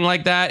anything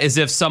like that is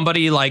if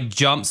somebody like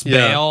jumps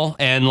bail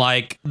and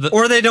like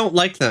or they don't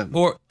like them,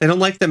 or they don't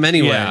like them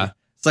anyway. Yeah.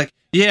 It's like,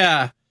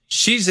 yeah,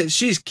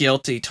 she's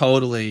guilty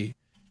totally.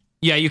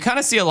 Yeah, you kind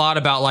of see a lot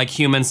about like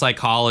human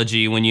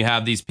psychology when you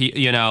have these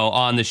people,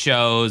 on the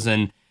shows,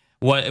 and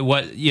what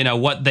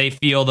they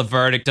feel the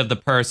verdict of the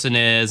person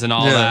is and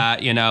all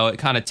that. It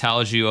kind of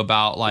tells you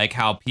about like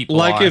how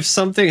people are. If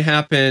something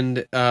happened,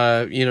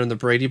 in the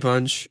Brady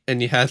Bunch,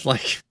 and you had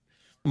like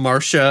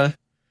Marcia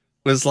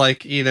was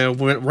like,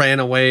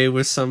 ran away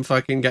with some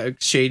fucking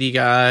shady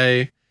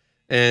guy,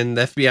 and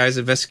the FBI's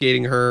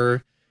investigating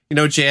her.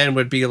 Jan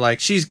would be like,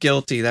 she's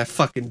guilty, that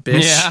fucking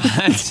bitch.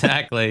 Yeah,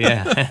 exactly.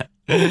 Yeah.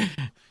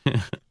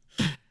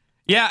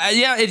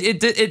 Yeah.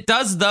 It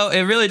does, though.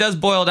 It really does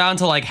boil down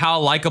to like, how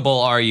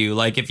likable are you?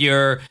 Like, if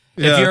you're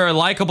a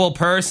likable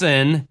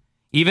person,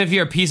 even if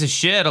you're a piece of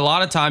shit, a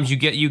lot of times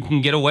you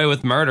can get away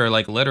with murder,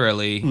 like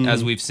literally,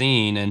 as we've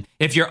seen. And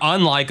if you're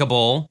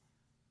unlikable,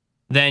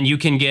 then you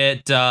can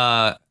get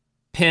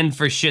pinned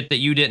for shit that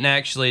you didn't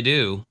actually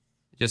do.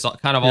 Just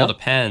kind of all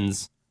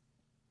depends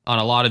on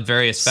a lot of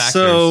various factors.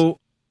 So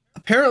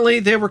apparently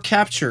they were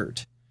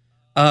captured.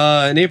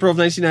 In April of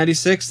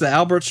 1996, the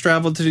Alberts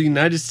traveled to the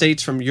United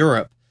States from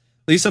Europe.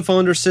 Lisa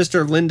phoned her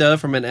sister Linda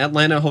from an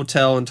Atlanta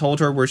hotel and told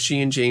her where she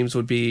and James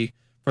would be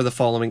for the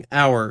following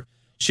hour.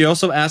 She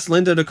also asked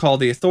Linda to call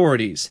the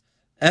authorities.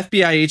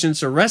 FBI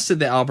agents arrested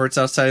the Alberts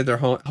outside of their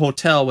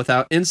hotel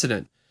without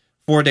incident.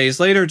 4 days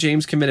later,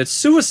 James committed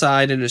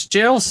suicide in his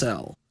jail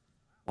cell.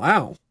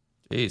 Wow.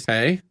 Jeez.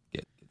 Okay.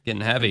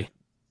 Getting heavy.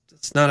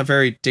 It's not a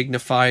very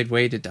dignified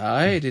way to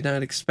die. I did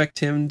not expect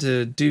him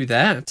to do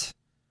that.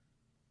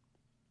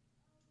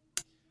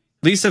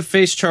 Lisa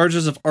faced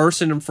charges of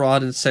arson and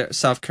fraud in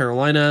South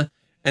Carolina,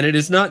 and it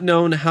is not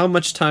known how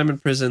much time in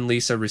prison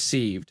Lisa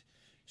received.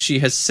 She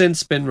has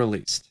since been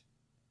released.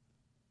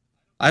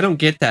 I don't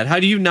get that. How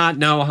do you not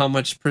know how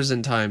much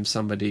prison time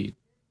somebody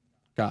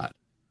got?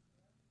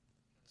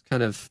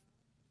 Kind of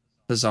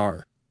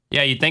bizarre.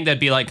 Yeah, you'd think that'd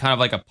be like kind of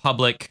like a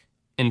public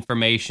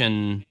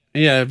information.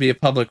 Yeah, it'd be a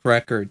public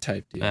record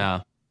type deal.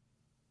 Yeah.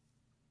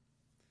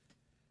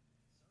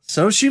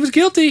 So she was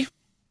guilty.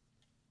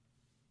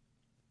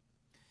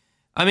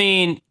 I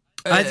mean,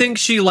 I think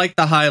she liked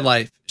the high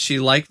life. She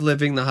liked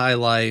living the high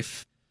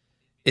life.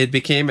 It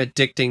became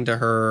addicting to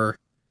her.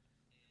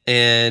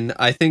 And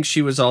I think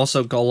she was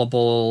also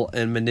gullible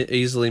and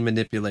easily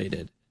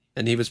manipulated.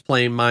 And he was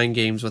playing mind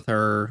games with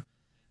her.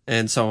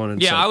 And so on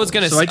and so forth. I was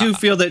gonna. So I do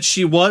feel that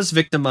she was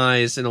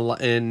victimized in a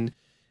lot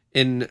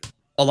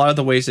of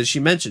the ways that she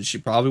mentioned. She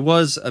probably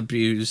was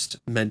abused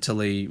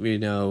mentally,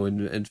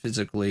 and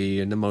physically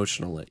and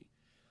emotionally.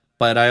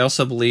 But I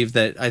also believe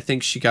that I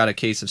think she got a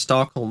case of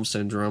Stockholm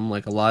syndrome,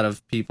 like a lot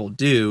of people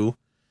do,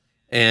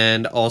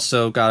 and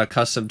also got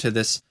accustomed to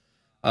this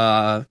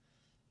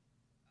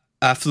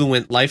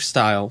affluent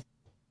lifestyle,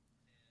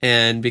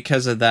 and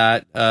because of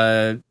that,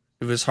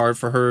 it was hard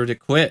for her to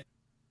quit.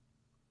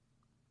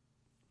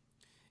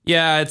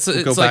 Yeah, it's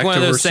like one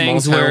of those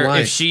things where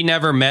if she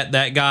never met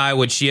that guy,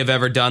 would she have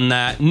ever done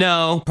that?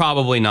 No,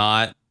 probably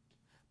not.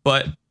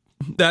 But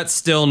that's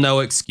still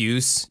no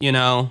excuse, you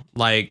know?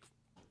 Like,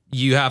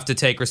 you have to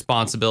take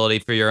responsibility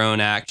for your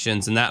own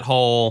actions. And that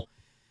whole,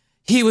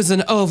 he was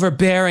an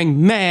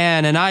overbearing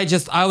man, and I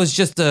was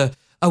just a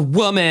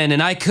woman,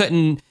 and I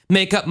couldn't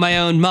make up my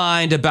own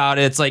mind about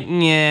it. It's like,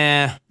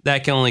 yeah,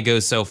 that can only go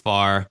so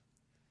far.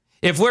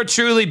 If we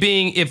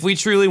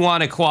truly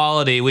want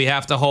equality, we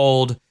have to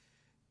hold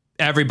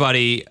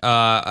everybody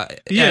at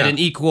an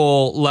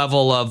equal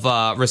level of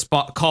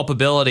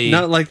culpability.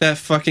 Not like that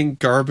fucking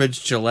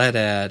garbage Gillette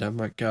ad. Oh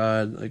my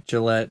god, like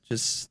Gillette,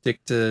 just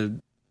stick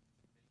to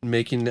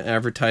making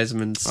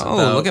advertisements.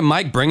 Look at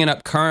Mike bringing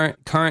up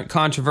current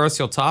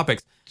controversial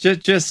topics.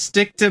 Just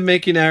stick to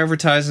making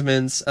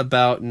advertisements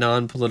about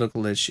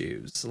non-political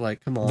issues.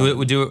 Like, come on.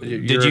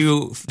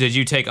 Did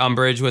you take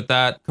umbrage with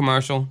that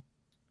commercial?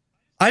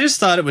 I just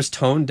thought it was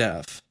tone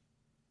deaf.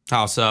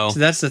 How so? So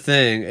that's the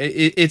thing.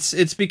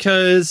 It's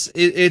because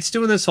it's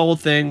doing this whole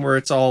thing where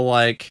it's all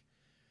like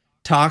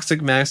toxic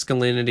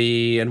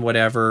masculinity and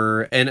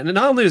whatever. And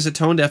not only is it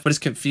tone deaf, but it's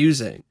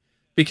confusing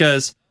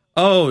because,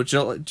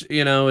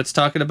 it's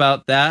talking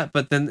about that.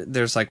 But then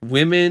there's like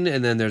women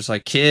and then there's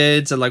like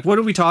kids and like, what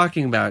are we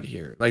talking about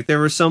here? Like there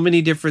were so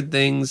many different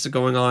things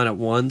going on at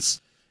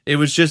once. It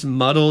was just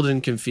muddled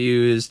and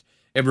confused.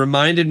 It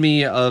reminded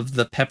me of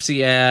the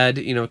Pepsi ad,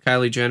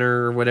 Kylie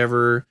Jenner or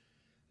whatever.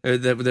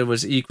 That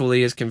was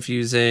equally as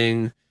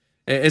confusing.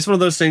 It's one of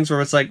those things where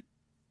it's like,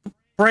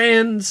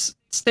 brands,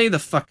 stay the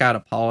fuck out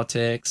of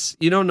politics.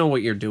 You don't know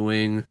what you're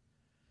doing.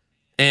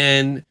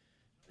 And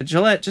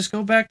Gillette, just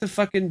go back to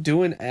fucking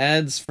doing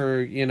ads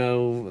for,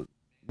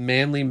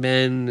 manly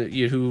men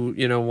who,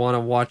 want to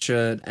watch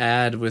an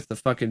ad with the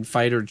fucking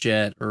fighter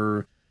jet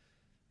or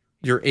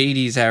your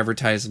 80s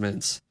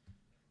advertisements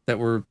that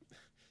were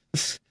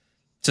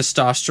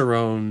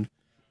testosterone,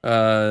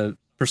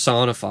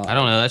 personified. I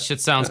don't know. That shit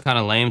sounds kind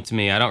of lame to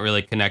me. I don't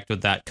really connect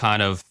with that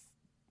kind of,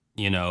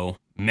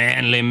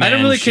 manly man. I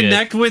don't really shit.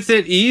 connect with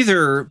it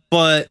either,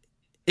 but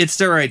it's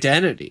their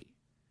identity.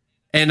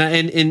 And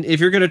if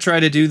you're going to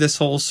try to do this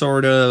whole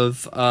sort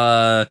of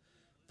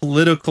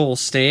political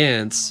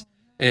stance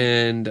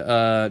and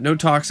no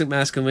toxic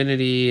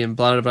masculinity and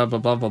blah, blah, blah,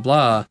 blah, blah,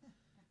 blah.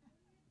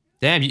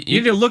 Damn, you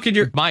need to look at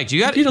your Mike. Do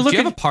you have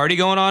a party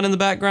going on in the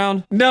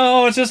background?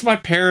 No, it's just my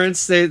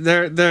parents.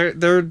 They're I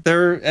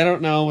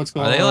don't know what's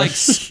going on. Are they like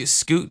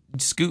scoot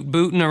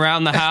booting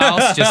around the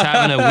house, just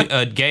having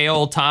a gay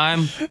old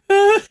time?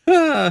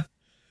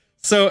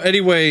 So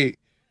anyway,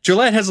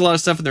 Gillette has a lot of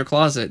stuff in their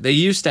closet. They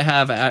used to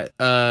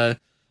have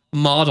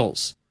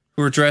models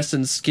who were dressed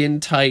in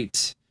skin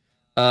tight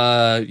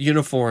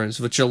uniforms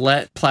with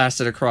Gillette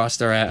plastered across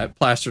their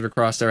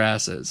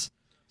asses.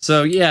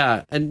 So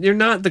yeah, and you're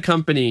not the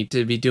company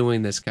to be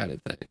doing this kind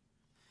of thing.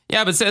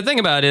 Yeah, but the thing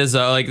about it is,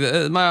 like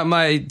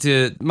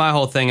my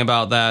whole thing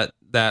about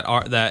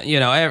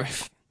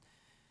if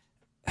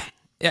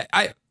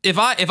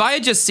I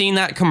had just seen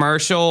that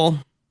commercial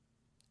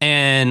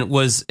and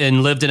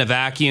lived in a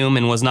vacuum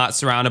and was not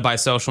surrounded by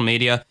social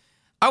media,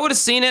 I would have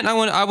seen it and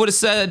I would have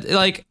said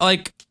like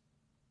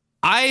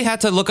I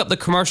had to look up the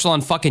commercial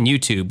on fucking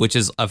YouTube, which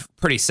is a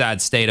pretty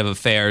sad state of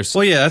affairs.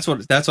 Well, yeah,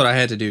 that's what I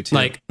had to do too.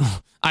 Like,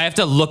 I have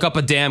to look up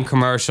a damn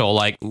commercial.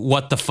 Like,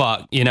 what the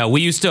fuck?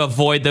 We used to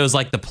avoid those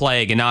like the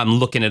plague, and now I'm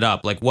looking it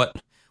up. Like, what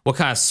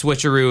kind of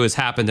switcheroo has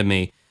happened to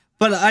me?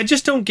 But I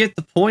just don't get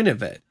the point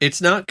of it.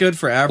 It's not good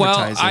for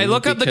advertising. Well, I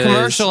look up the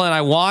commercial and I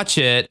watch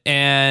it,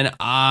 and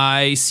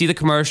I see the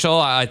commercial.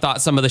 I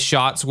thought some of the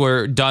shots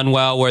were done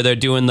well, where they're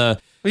doing they're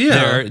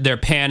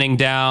panning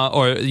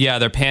down,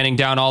 they're panning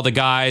down all the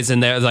guys,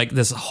 and they're like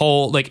this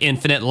whole like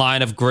infinite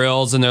line of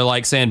grills, and they're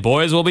like saying,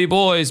 "Boys will be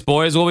boys,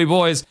 boys will be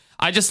boys."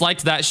 I just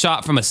liked that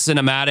shot from a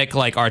cinematic,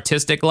 like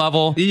artistic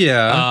level.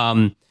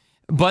 Yeah.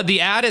 But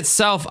the ad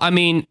itself, I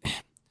mean,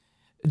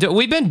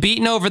 we've been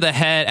beaten over the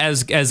head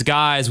as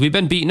guys. We've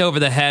been beaten over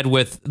the head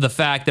with the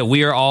fact that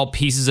we are all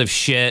pieces of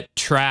shit,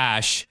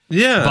 trash.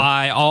 Yeah.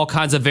 By all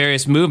kinds of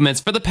various movements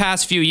for the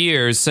past few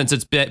years, since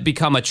it's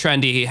become a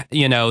trendy,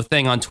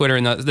 thing on Twitter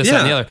and this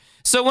and the other.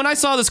 So when I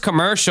saw this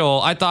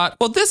commercial, I thought,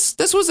 well, this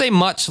was a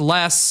much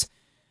less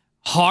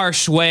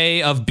harsh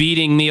way of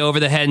beating me over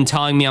the head and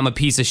telling me I'm a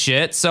piece of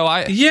shit. So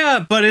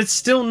but it's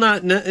still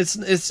not.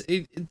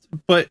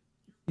 But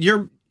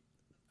the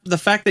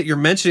fact that you're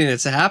mentioning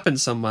it's happened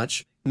so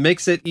much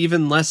makes it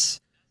even less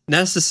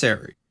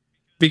necessary,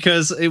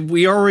 because a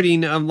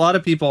lot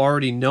of people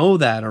already know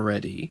that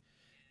already,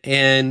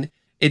 and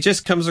it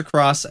just comes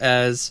across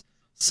as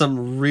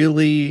some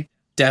really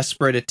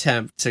desperate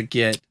attempt to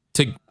get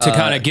to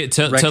kind of get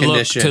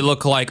to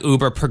look like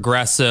uber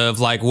progressive,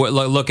 like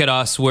look at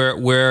us,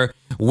 we're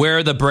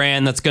we're the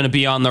brand that's going to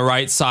be on the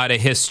right side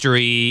of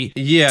history.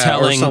 Yeah,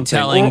 or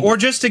something. Or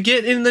just to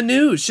get in the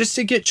news, just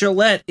to get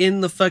Gillette in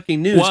the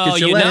fucking news. Because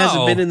Gillette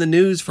hasn't been in the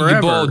news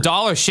forever.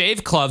 Dollar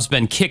Shave Club's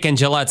been kicking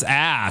Gillette's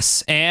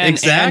ass and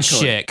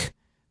Schick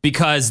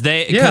because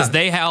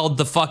they held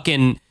the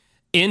fucking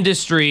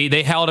industry.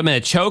 They held them in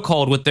a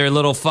chokehold with their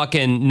little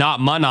fucking, not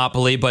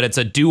monopoly, but it's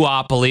a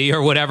duopoly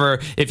or whatever.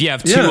 If you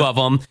have two of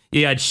them,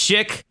 you had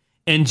Schick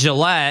and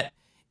Gillette.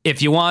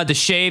 If you wanted to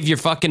shave your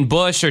fucking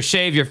bush or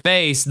shave your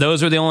face,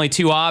 those were the only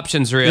two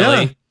options,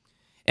 really. Yeah.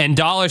 And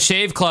Dollar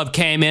Shave Club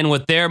came in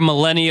with their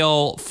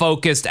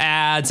millennial-focused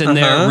ads and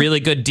their really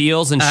good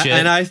deals and shit.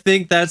 And I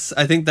think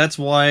that's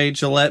why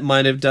Gillette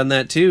might have done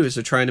that too, is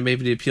they're trying to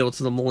maybe appeal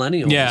to the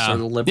millennials or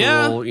the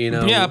liberal,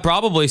 Yeah,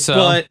 probably so.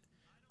 But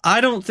I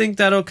don't think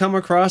that'll come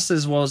across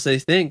as well as they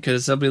think,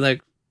 because they'll be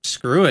like,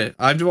 screw it.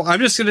 I'm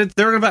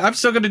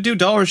still gonna do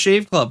Dollar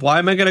Shave Club. Why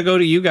am I gonna go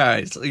to you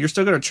guys? You're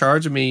still gonna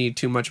charge me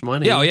too much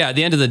money. Yeah, at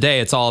the end of the day,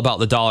 it's all about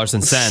the dollars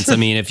and cents. I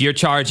mean, if you're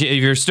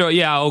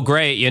still,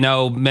 great,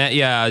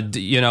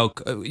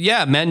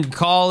 men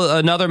call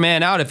another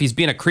man out if he's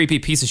being a creepy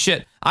piece of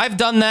shit. I've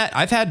done that.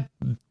 I've had.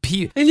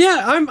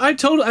 I'm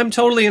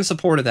totally in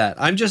support of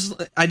that.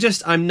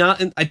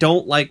 I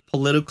don't like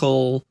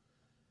political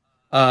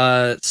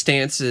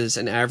stances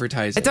and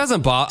advertising. It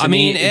doesn't bother. I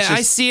mean,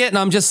 I see it and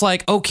I'm just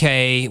like,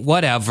 okay,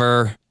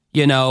 whatever.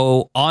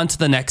 On to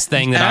the next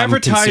thing that I'm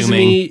consuming. Advertise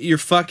me your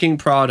fucking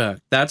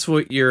product. That's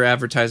what your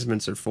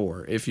advertisements are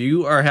for. If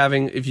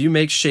you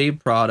make shave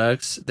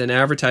products, then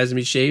advertise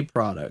me shave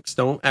products.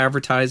 Don't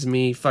advertise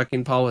me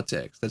fucking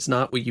politics. That's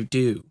not what you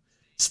do.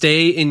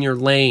 Stay in your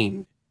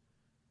lane.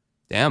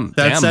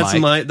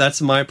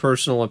 That's my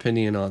personal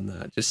opinion on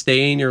that. Just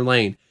stay in your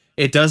lane.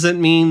 It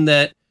doesn't mean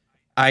that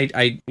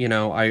I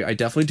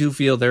definitely do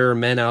feel there are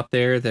men out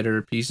there that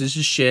are pieces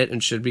of shit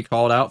and should be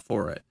called out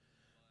for it.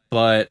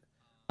 But,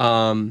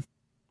 and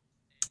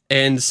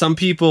some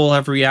people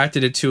have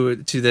reacted to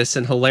this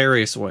in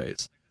hilarious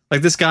ways.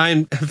 Like this guy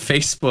on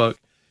Facebook,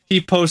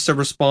 he posts a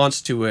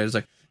response to it. It's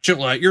like,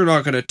 Gillette, you're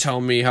not going to tell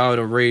me how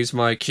to raise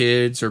my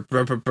kids or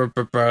blah, blah, blah,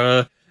 blah,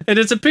 blah. And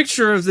it's a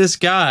picture of this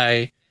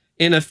guy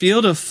in a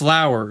field of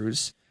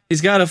flowers.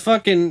 He's got a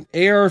fucking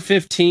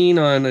AR-15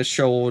 on his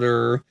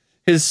shoulder.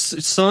 His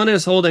son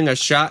is holding a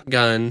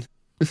shotgun,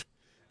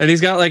 and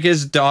he's got like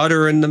his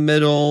daughter in the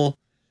middle,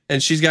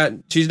 and she's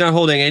not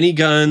holding any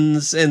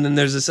guns. And then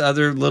there's this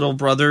other little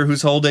brother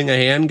who's holding a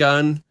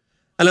handgun.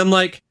 And I'm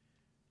like,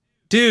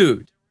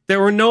 dude,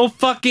 there were no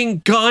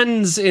fucking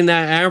guns in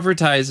that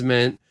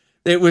advertisement.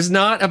 It was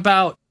not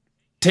about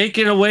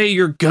taking away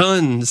your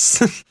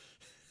guns.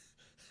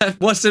 That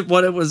wasn't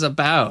what it was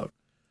about,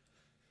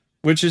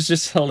 which is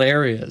just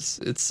hilarious.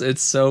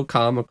 It's so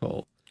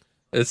comical.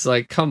 It's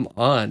like, come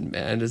on,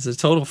 man. It's a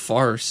total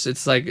farce.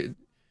 It's like,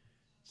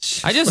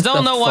 I just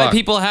don't know why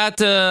people had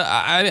to.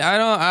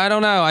 I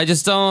don't know.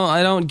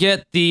 I don't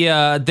get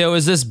the. There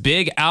was this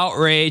big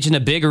outrage and a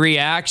big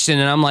reaction,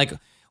 and I'm like,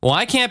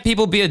 why can't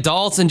people be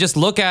adults and just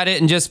look at it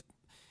and just?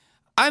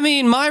 I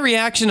mean, my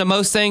reaction to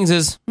most things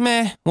is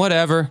meh,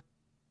 whatever.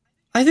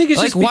 I think it's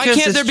like, just because why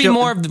can't there be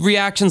more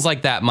reactions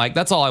like that, Mike?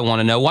 That's all I want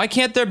to know. Why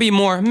can't there be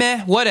more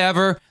meh,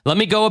 whatever? Let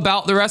me go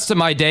about the rest of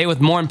my day with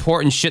more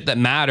important shit that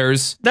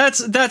matters.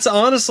 That's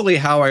honestly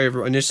how I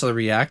initially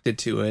reacted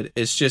to it.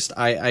 It's just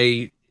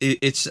I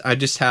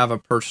just have a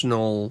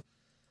personal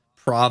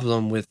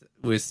problem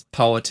with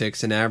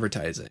politics and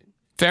advertising.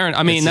 Fair.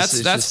 I mean,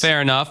 that's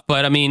fair enough.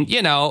 But I mean,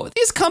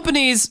 these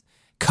companies.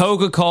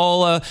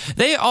 Coca-Cola,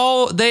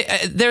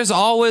 there's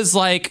always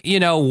like,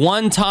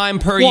 one time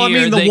per year. I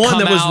mean, the one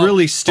that was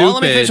really stupid,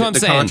 let me finish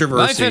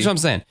what I'm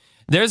saying.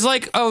 There's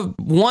like a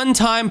one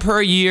time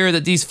per year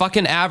that these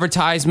fucking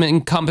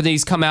advertisement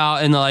companies come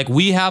out and they're like,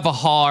 we have a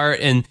heart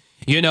and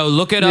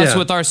look at us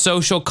with our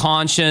social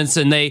conscience,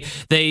 and they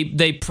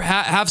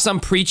have some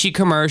preachy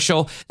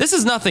commercial. This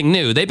is nothing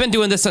new. They've been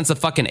doing this since the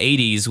fucking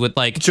 80s with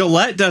like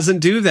Gillette doesn't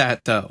do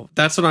that though.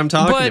 That's what I'm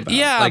talking about.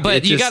 Yeah, like,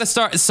 but you got to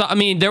start. So, I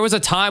mean, there was a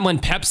time when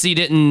Pepsi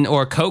didn't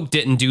or Coke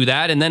didn't do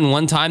that, and then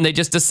one time they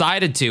just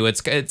decided to.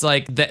 It's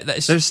like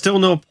there's still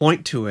no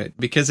point to it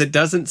because it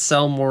doesn't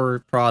sell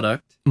more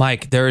product.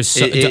 Mike, don't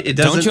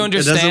you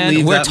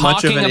understand? We're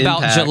talking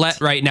about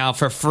Gillette right now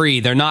for free.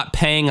 They're not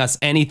paying us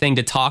anything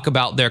to talk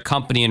about their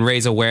company and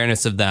raise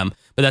awareness of them.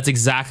 But that's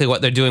exactly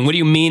what they're doing. What do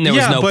you mean there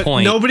was no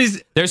point?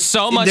 There's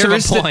so much of a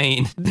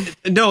point.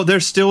 No,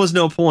 there still is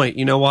no point.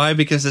 You know why?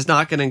 Because it's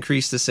not going to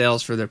increase the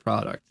sales for their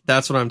product.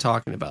 That's what I'm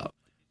talking about.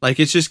 Like,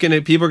 it's just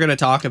people are going to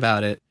talk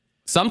about it.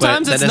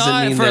 Sometimes it's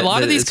not. For a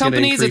lot of these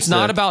companies, it's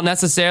not about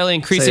necessarily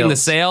increasing the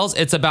sales.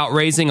 It's about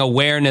raising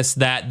awareness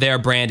that their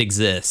brand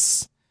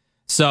exists.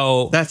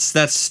 So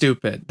that's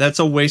stupid. That's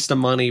a waste of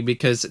money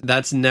because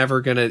that's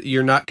never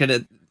you're not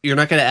gonna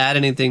add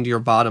anything to your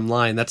bottom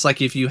line. That's like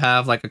if you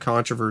have like a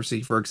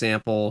controversy, for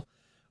example,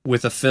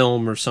 with a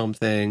film or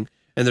something,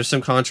 and there's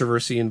some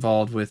controversy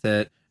involved with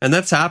it, and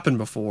that's happened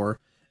before,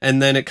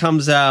 and then it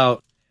comes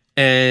out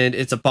and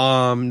it's a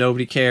bomb,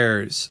 nobody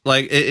cares.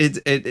 Like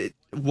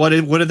what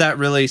did that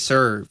really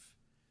serve?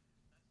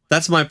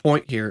 That's my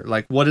point here.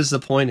 Like, what is the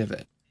point of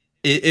it?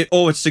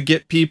 It's to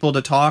get people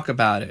to talk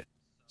about it.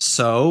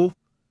 So,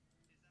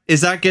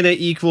 is that going to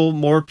equal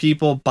more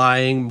people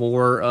buying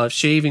more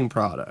shaving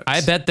products?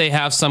 I bet they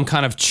have some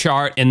kind of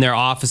chart in their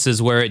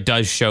offices where it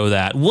does show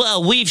that.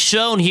 Well, we've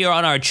shown here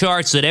on our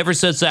charts that ever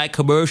since that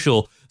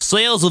commercial,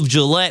 sales of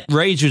Gillette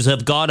razors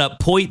have gone up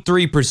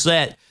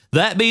 0.3%.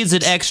 That means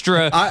an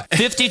extra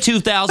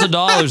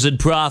 $52,000 in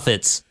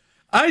profits.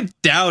 I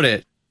doubt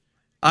it.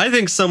 I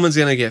think someone's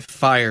going to get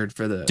fired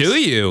for this. Do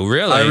you?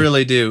 Really? I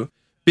really do.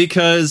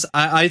 Because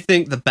I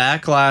think the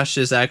backlash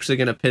is actually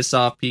going to piss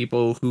off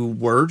people who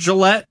were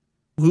Gillette,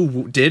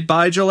 who did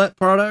buy Gillette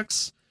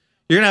products.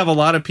 You're going to have a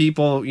lot of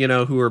people,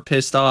 who are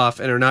pissed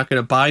off and are not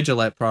going to buy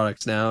Gillette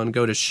products now and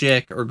go to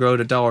Schick or go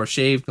to Dollar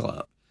Shave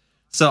Club.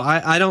 So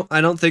I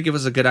don't think it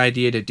was a good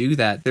idea to do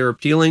that. They're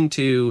appealing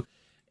to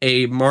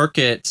a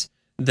market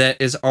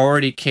that is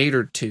already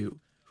catered to,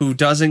 who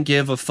doesn't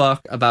give a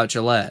fuck about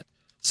Gillette.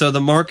 So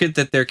the market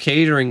that they're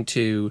catering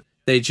to,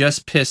 they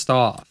just pissed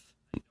off.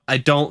 I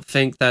don't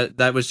think that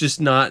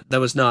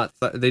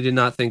they did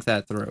not think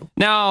that through.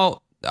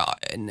 Now,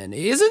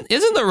 isn't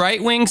the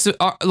right wings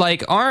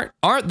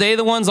aren't they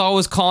the ones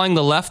always calling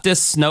the leftists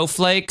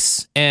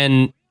snowflakes?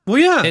 And well,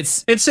 yeah,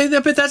 it's say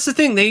that, but that's the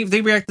thing. They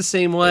react the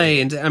same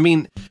way. And I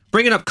mean,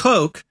 bringing up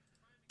Coke,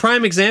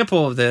 prime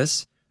example of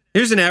this.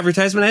 Here's an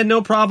advertisement I had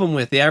no problem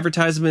with. The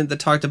advertisement that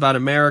talked about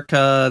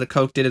America, the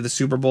Coke did at the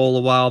Super Bowl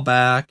a while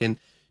back, and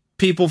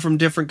people from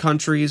different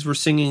countries were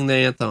singing the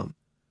anthem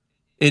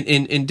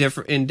in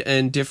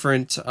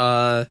different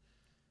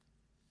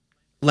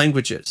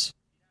languages.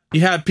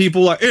 You had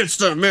people like, it's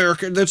the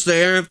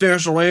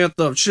national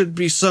anthem, should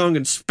be sung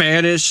in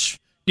Spanish.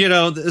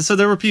 So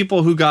there were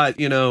people who got,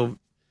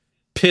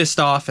 pissed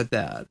off at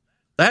that.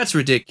 That's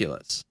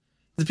ridiculous.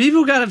 The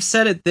people who got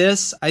upset at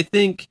this, I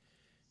think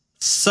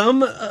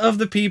some of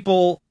the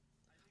people,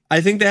 I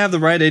think they have the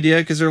right idea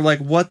because they're like,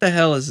 what the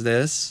hell is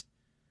this?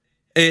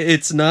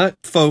 It's not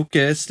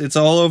focused. It's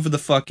all over the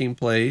fucking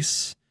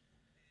place.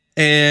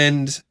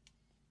 And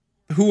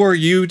who are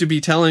you to be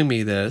telling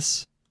me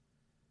this?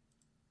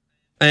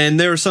 And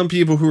there were some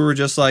people who were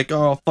just like,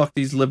 oh, fuck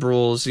these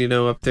liberals,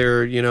 up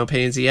there,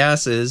 pansy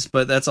asses.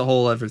 But that's a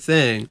whole other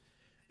thing.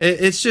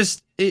 I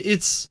just think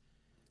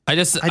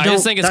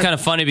it's kind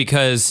of funny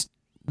because,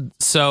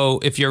 so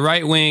if you're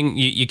right wing,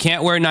 you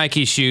can't wear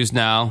Nike shoes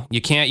now. You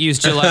can't use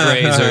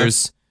Gillette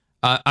razors.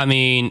 I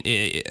mean,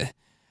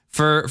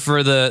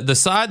 for the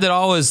side that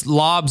always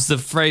lobs the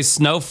phrase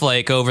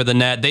snowflake over the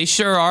net, they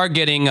sure are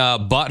getting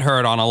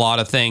butthurt on a lot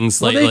of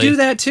things lately. Well, they do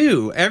that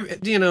too.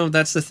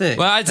 That's the thing.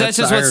 Well, that's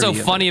just what's so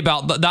funny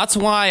about. That's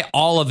why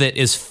all of it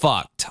is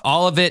fucked.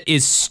 All of it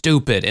is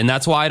stupid, and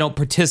that's why I don't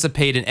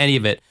participate in any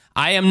of it.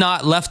 I am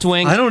not left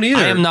wing. I don't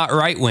either. I am not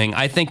right wing.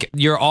 I think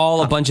you're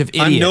all a bunch of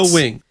idiots. I'm no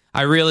wing.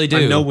 I really do.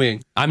 I'm no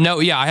wing.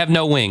 I have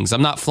no wings.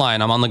 I'm not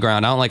flying. I'm on the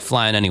ground. I don't like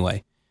flying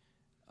anyway.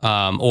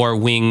 Or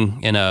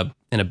wing in a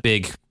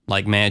big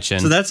like mansion.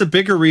 So that's a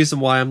bigger reason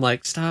why I'm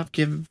like, stop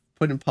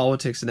putting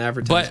politics in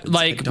advertisements. But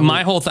like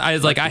my whole I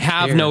was like,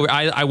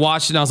 I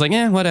watched it and I was like,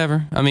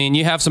 whatever. I mean,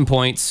 you have some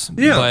points.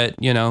 Yeah. But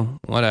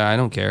whatever. I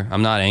don't care.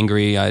 I'm not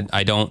angry.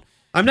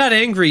 I'm not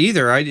angry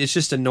either. It's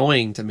just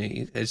annoying to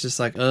me. It's just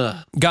like,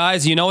 ugh.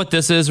 Guys, you know what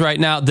this is right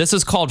now? This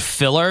is called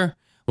filler.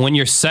 When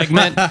your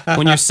segment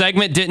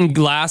didn't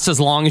last as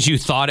long as you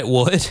thought it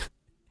would.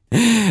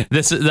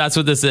 That's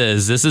what this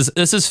is. This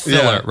is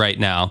filler right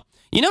now.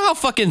 You know how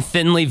fucking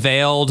thinly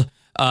veiled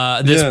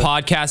this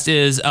podcast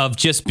is of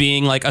just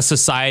being like a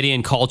society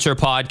and culture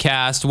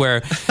podcast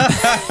where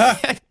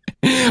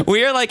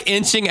we are like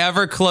inching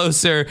ever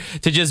closer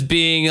to just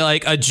being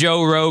like a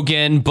Joe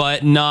Rogan,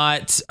 but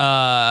not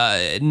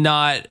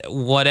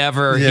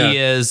whatever he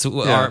is,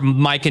 or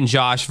Mike and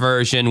Josh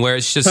version, where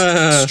it's just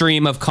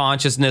stream of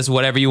consciousness,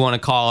 whatever you want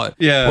to call it,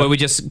 where we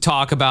just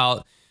talk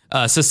about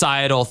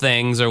societal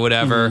things or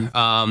whatever.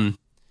 Mm-hmm.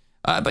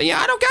 But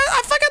yeah,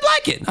 I fucking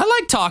like it. I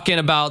like talking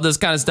about this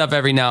kind of stuff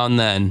every now and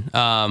then.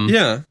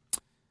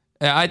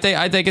 I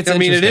think it's. I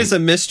mean, it is a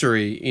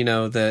mystery,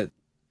 that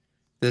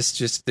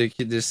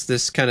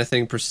this kind of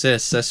thing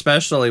persists,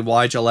 especially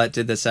why Gillette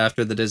did this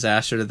after the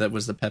disaster that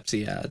was the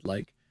Pepsi ad.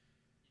 Like,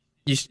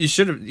 you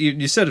should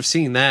have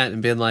seen that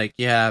and been like,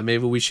 yeah,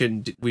 maybe we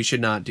should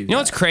not do that. You know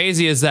what's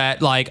crazy is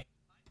that, like,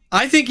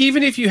 I think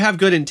even if you have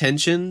good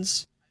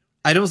intentions,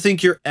 I don't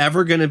think you're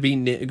ever going to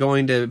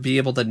be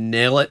able to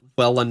nail it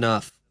well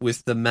enough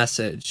with the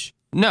message.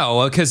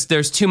 No, because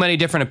there's too many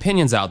different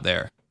opinions out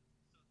there.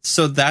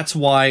 So that's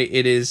why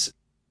it is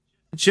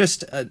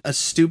just a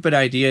stupid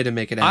idea to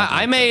make it happen.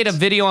 I made a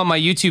video on my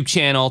YouTube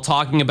channel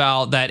talking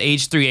about that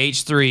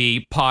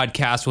H3H3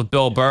 podcast with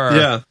Bill Burr.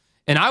 Yeah.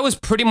 And I was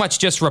pretty much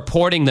just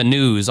reporting the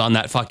news on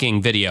that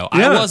fucking video.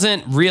 Yeah. I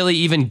wasn't really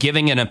even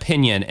giving an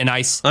opinion. And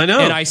I know.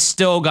 And I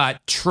still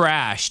got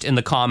trashed in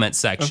the comment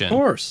section. Of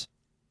course.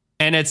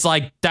 And it's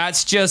like,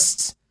 that's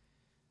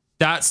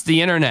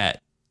the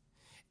internet.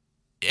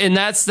 And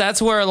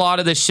that's where a lot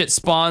of this shit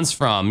spawns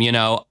from,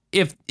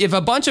 if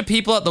a bunch of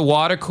people at the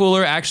water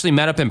cooler actually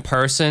met up in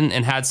person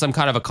and had some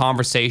kind of a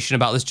conversation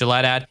about this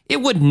Gillette ad,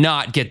 it would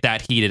not get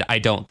that heated, I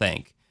don't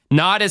think.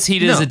 Not as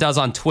heated as it does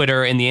on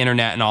Twitter and the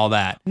internet and all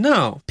that.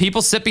 No.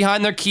 People sit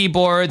behind their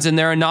keyboards and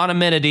their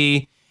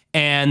anonymity,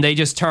 and they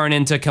just turn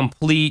into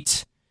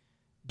complete,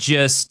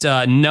 just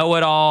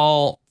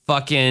know-it-all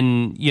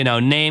fucking,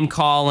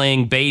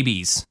 name-calling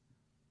babies.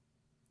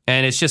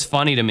 And it's just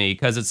funny to me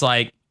because it's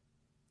like,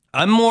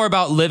 I'm more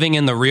about living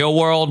in the real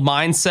world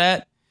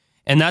mindset.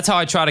 And that's how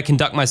I try to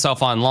conduct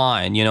myself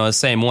online, the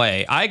same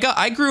way.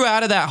 I grew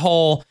out of that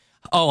whole,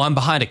 I'm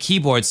behind a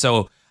keyboard,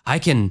 so I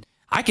can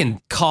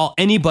call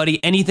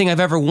anybody anything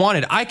I've ever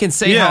wanted. I can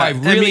say how I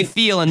really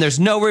feel, and there's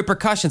no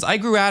repercussions. I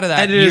grew out of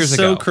that years ago. And it is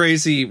so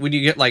crazy when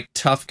you get like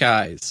tough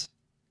guys,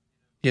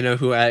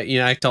 who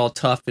act all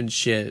tough and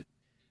shit,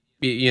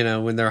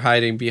 when they're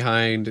hiding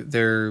behind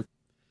their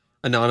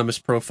anonymous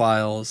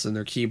profiles and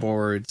their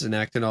keyboards and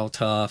acting all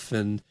tough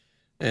and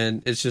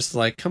it's just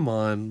like, come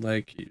on,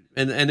 like,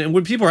 and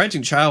when people are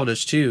acting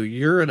childish too,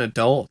 you're an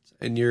adult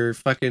and you're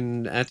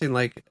fucking acting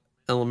like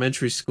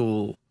elementary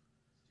school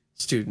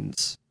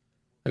students.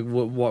 Like,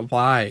 what?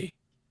 Why?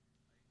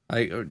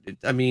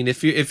 I mean,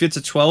 if it's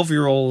a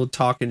 12-year-old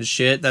talking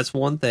shit, that's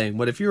one thing.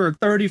 But if you're a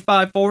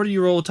 35,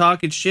 40-year-old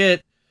talking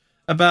shit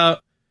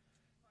about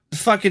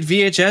fucking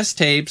VHS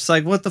tapes,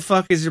 like, what the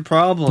fuck is your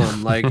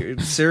problem? Like,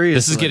 seriously.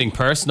 This is getting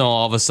personal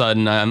all of a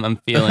sudden. I'm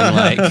feeling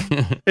like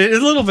it's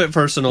a little bit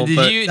personal.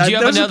 Did you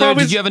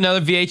have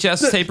another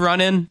VHS tape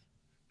run in?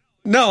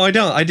 No, I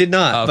don't. I did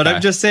not. Okay. But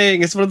I'm just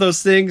saying, it's one of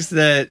those things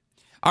that.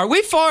 Are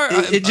we far?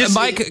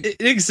 Mike, it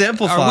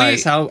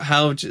exemplifies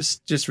how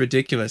just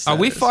ridiculous. Are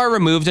we is. far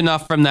removed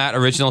enough from that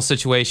original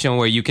situation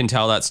where you can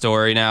tell that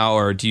story now,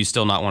 or do you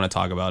still not want to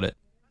talk about it?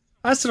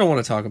 I still don't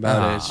want to talk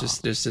about it. It's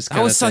just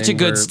that was such a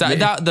good stuff.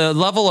 The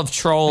level of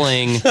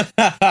trolling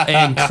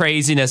and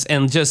craziness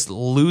and just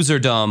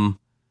loserdom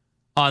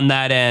on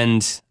that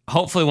end.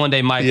 Hopefully, one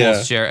day Mike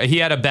will share. He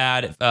had a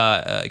bad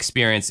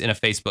experience in a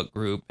Facebook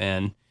group,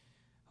 and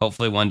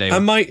hopefully one day I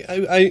might.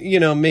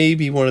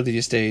 Maybe one of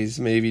these days,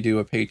 maybe do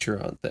a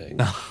Patreon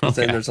thing. Okay.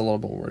 Then there's a little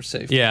more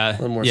safe.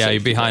 Yeah, you're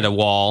behind a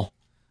wall,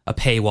 a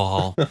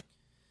paywall.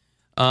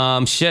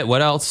 Shit.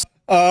 What else?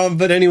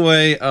 But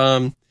anyway,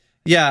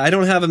 yeah, I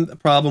don't have a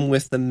problem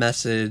with the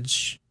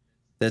message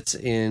that's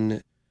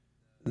being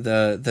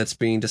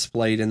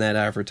displayed in that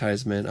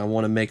advertisement. I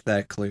want to make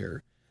that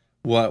clear.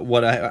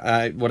 What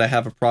I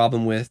have a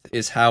problem with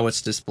is how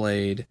it's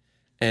displayed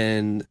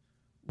and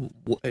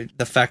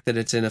the fact that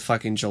it's in a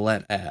fucking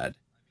Gillette ad.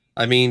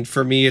 I mean,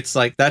 for me, it's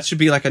like that should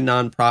be like a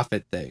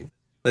non-profit thing.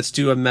 Let's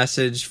do a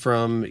message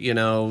from,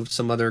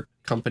 some other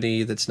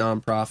company that's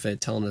non-profit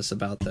telling us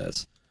about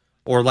this,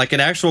 or like an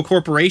actual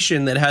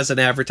corporation that has an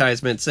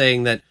advertisement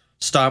saying that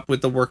stop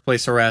with the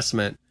workplace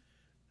harassment.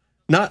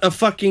 Not a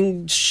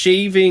fucking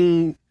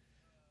shaving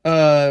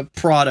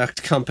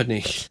product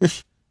company.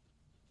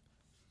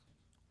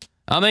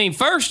 I mean,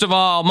 first of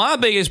all, my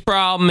biggest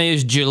problem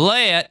is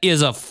Gillette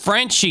is a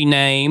Frenchy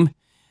name,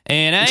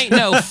 and ain't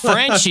no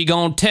Frenchy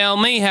gonna tell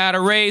me how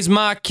to raise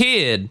my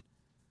kid.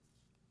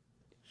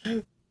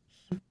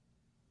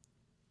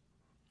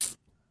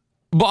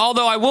 But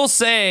although I will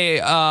say,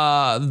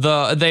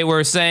 they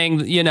were saying,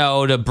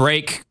 to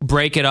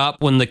break it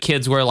up when the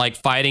kids were like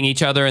fighting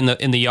each other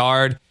in the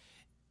yard.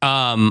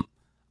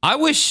 I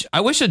wish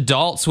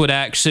adults would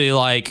actually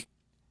like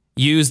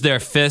use their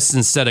fists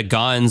instead of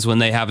guns when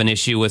they have an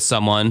issue with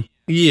someone.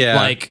 Yeah,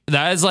 like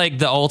that is like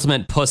the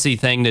ultimate pussy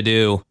thing to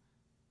do.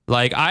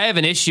 Like, I have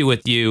an issue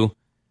with you,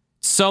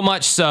 so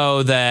much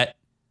so that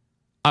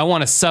I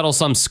want to settle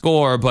some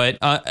score, but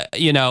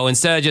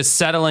instead of just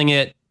settling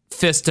it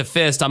fist to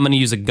fist, I'm going to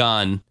use a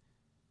gun.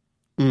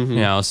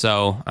 Mm-hmm.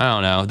 So I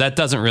don't know. That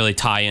doesn't really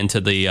tie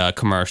into the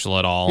commercial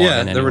at all.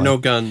 Yeah, there were no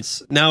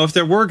guns. Now, if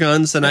there were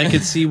guns, then I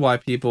could see why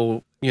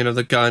people,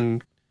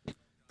 the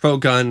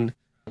pro-gun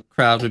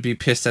crowd would be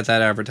pissed at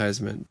that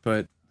advertisement.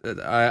 But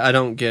I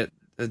don't get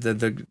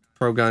the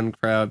pro-gun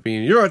crowd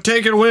being, you're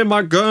taking away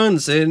my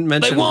guns, and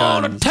mention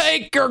guns. They want to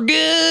take your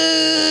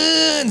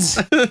guns.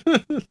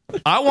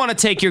 I want to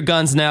take your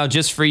guns now,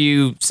 just for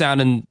you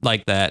sounding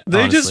like that.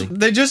 They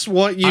just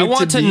want you. I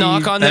want to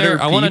knock on their.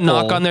 People. I want to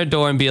knock on their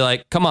door and be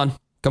like, come on,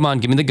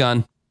 give me the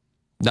gun.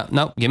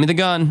 No, give me the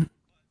gun.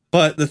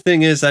 But the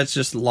thing is, that's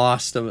just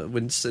lost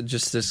when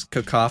just this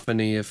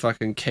cacophony of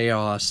fucking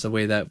chaos, the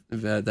way that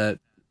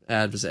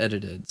ad was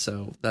edited.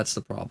 So that's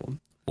the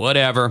problem.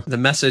 Whatever. The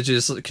message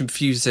is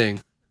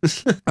confusing.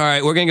 All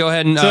right, we're gonna go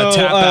ahead and tap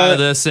out of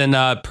this and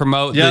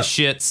promote the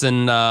shits,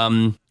 and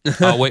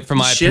I'll wait for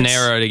my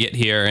Panera to get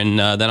here, and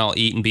then I'll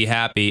eat and be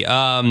happy.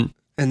 And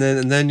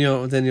then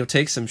you'll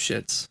take some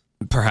shits.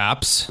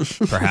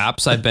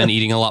 Perhaps I've been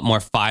eating a lot more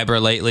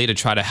fiber lately to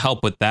try to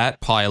help with that.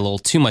 Probably a little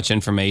too much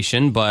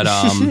information, but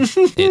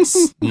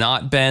it's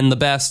not been the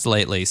best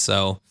lately.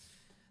 So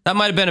that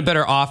might have been a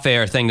better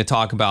off-air thing to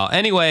talk about.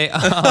 Anyway,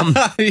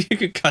 you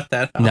could cut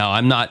that out. No,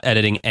 I'm not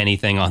editing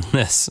anything on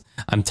this.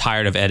 I'm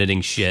tired of editing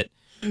shit.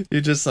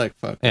 You're just like,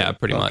 fuck. Yeah,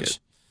 pretty much.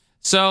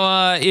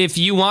 So if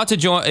you want to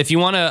join, if you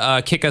want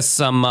to kick us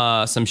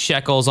some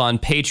shekels on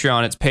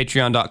Patreon, it's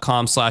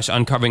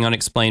patreon.com/uncovering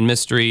unexplained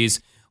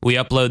mysteries. We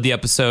upload the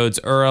episodes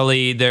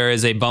early. There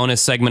is a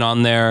bonus segment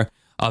on there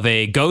of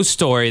a ghost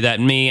story that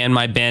me and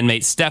my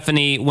bandmate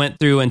Stephanie went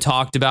through and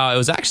talked about. It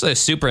was actually a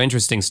super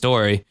interesting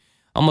story.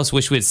 Almost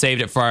wish we had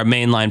saved it for our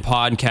mainline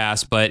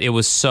podcast, but it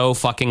was so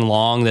fucking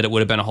long that it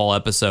would have been a whole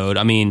episode.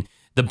 I mean,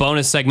 the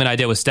bonus segment I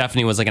did with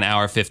Stephanie was like an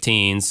hour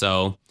 15,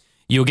 so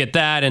you'll get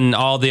that and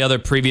all the other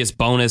previous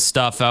bonus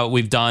stuff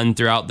we've done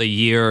throughout the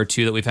year or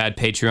two that we've had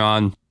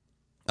Patreon.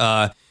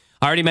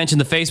 I already mentioned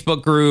the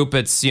Facebook group.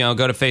 It's,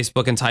 go to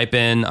Facebook and type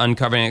in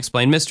Uncovering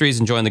Explained Mysteries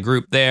and join the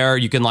group there.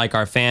 You can like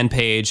our fan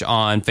page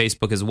on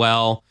Facebook as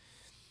well.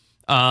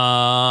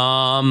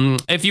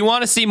 If you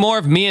want to see more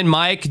of me and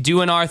Mike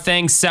doing our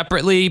thing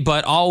separately,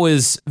 but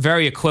always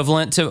very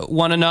equivalent to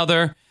one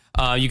another,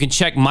 you can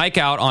check Mike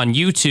out on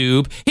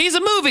YouTube. He's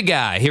a movie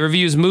guy. He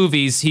reviews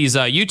movies. He's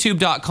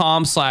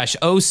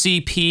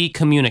youtube.com/OCP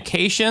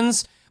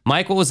Communications.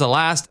 Mike, what was the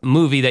last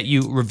movie that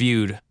you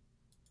reviewed?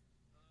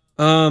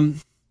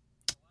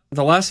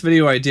 The last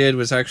video I did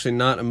was actually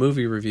not a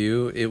movie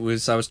review. I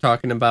was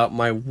talking about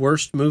my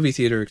worst movie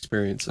theater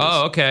experiences.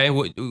 Oh, okay.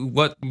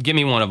 What? Give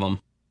me one of them.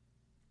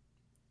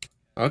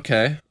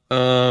 Okay.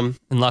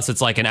 Unless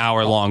it's like an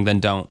hour long, then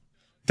don't.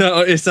 No,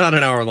 it's not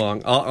an hour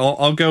long.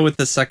 I'll go with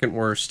the second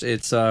worst.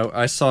 It's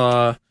I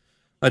saw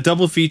a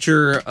double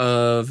feature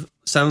of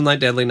Silent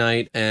Night, Deadly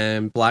Night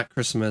and Black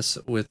Christmas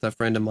with a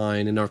friend of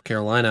mine in North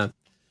Carolina.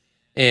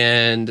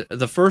 And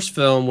the first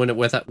film, when it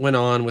went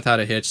on without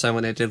a hitch,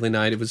 Silent Night, Deadly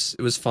Night, it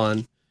was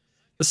fun.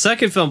 The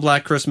second film,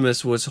 Black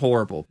Christmas, was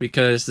horrible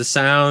because the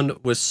sound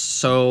was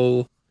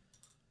so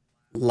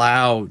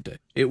loud.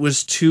 It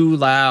was too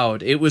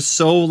loud. It was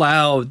so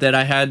loud that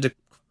I had to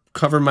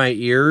cover my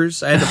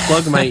ears. I had to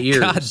plug my ears.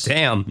 God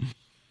damn.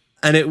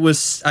 And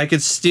I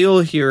could still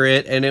hear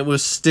it, and it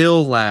was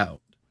still loud.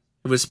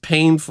 It was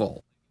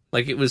painful.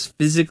 Like, it was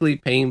physically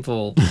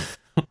painful.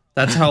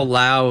 That's how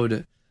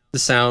loud the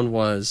sound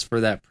was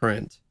for that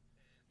print.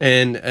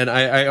 And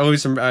I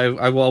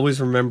will always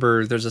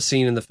remember there's a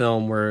scene in the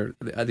film where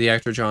the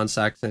actor John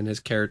Saxon, his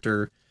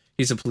character,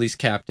 he's a police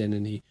captain,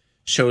 and he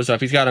shows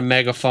up. He's got a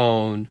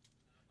megaphone.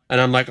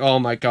 And I'm like, oh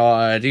my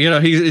God,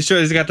 he's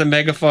got the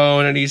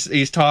megaphone and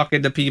he's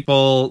talking to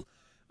people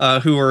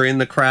who are in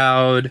the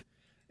crowd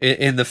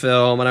in the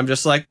film. And I'm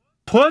just like,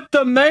 put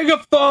the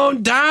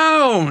megaphone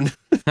down.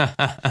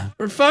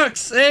 For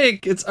fuck's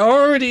sake. It's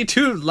already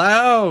too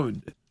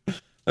loud.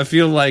 I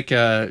feel like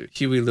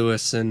Huey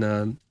Lewis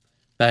in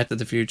Back to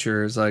the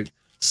Future is like,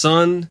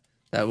 son,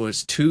 that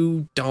was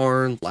too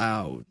darn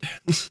loud.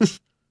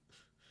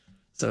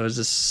 So it was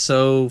just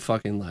so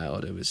fucking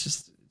loud. It was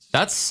just,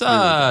 that's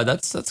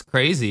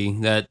crazy.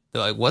 That,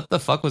 like, what the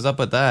fuck was up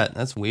with that?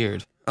 That's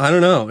weird. I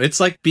don't know. It's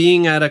like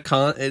being at a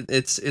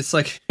it's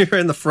like you're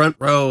in the front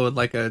row at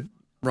like a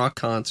rock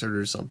concert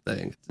or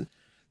something.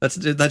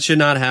 That should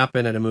not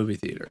happen at a movie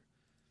theater.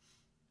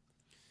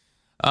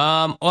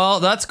 Well,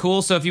 that's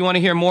cool. So if you want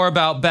to hear more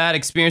about bad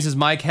experiences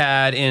Mike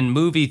had in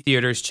movie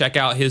theaters, check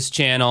out his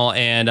channel,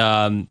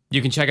 and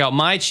you can check out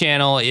my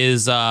channel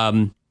is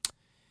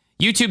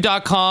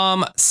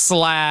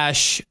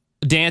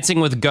youtube.com/Dancing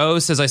with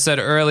Ghosts. As I said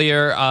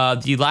earlier,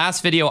 the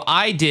last video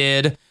I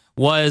did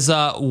was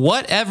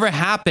whatever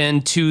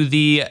happened to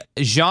the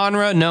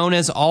genre known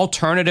as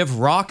alternative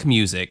rock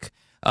music.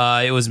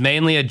 It was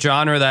mainly a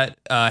genre that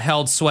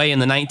held sway in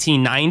the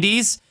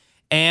 1990s.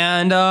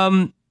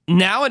 And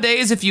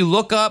nowadays, if you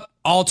look up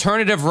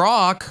alternative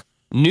rock,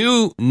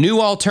 new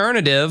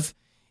alternative,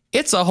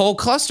 it's a whole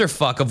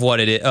clusterfuck of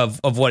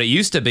what it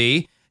used to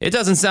be. It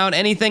doesn't sound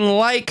anything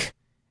like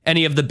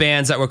any of the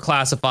bands that were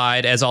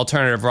classified as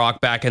alternative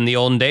rock back in the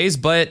olden days,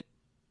 but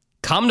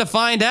come to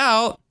find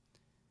out,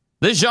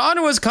 the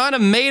genre was kind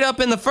of made up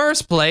in the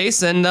first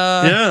place, and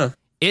that's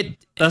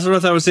what I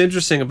thought was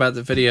interesting about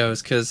the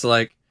videos, because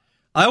like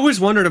I always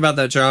wondered about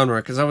that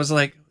genre, because I was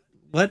like,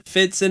 what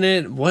fits in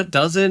it, what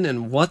doesn't,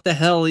 and what the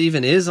hell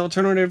even is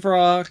alternative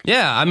rock?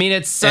 Yeah, I mean,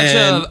 it's such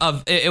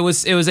it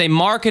was a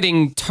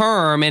marketing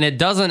term, and it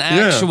doesn't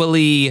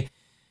actually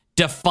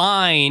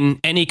define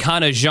any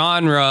kind of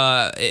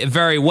genre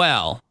very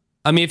well.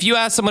 I mean, if you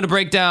ask someone to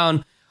break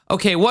down,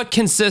 okay, what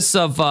consists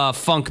of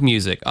funk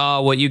music?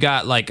 Well, you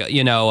got like,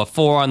 a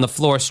 4 on the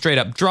floor straight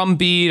up drum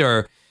beat,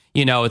 or,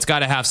 it's got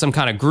to have some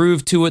kind of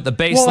groove to it. The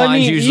bass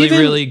line's usually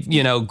really,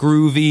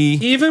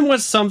 groovy. Even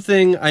with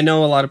something, I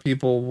know a lot of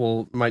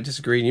people might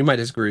disagree, and you might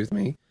disagree with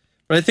me,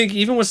 but I think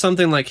even with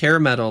something like hair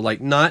metal,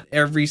 like not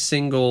every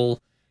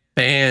single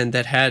band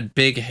that had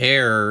big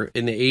hair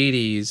in the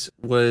 80s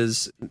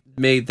was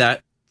made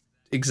that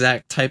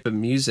exact type of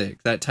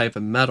music, that type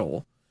of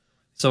metal.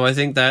 So I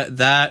think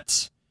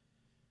that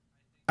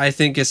I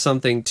think is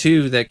something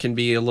too that can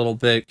be a little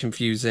bit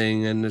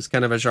confusing, and it's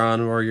kind of a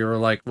genre where you're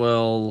like,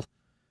 well,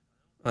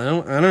 I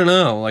don't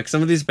know. Like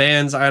some of these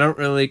bands I don't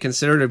really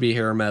consider to be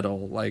hair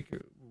metal. Like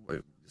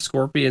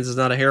Scorpions is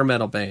not a hair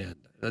metal band.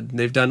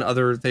 They've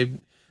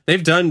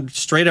done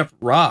straight up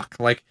rock.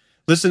 Like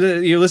listen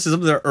to some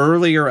of their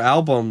earlier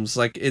albums.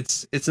 Like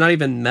it's not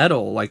even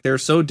metal. Like they're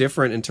so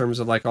different in terms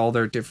of like all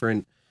their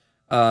different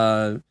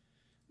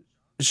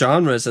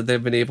genres that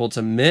they've been able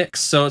to mix.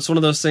 So it's one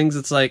of those things.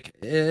 It's like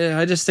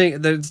I just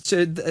think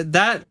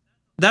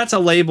that's a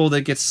label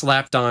that gets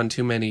slapped on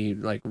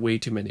way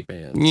too many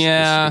bands.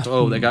 Yeah.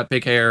 They got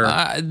big hair.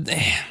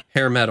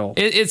 Hair metal.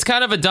 It's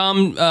kind of a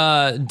dumb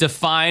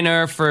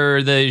definer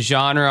for the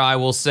genre, I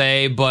will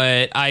say.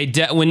 But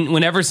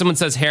whenever someone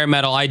says hair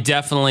metal, I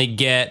definitely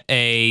get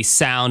a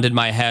sound in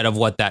my head of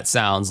what that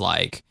sounds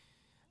like.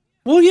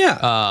 Well,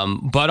 yeah.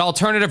 But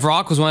alternative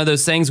rock was one of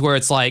those things where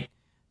it's like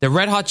the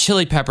Red Hot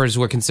Chili Peppers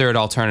were considered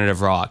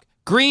alternative rock.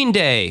 Green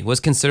Day was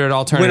considered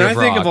alternative rock.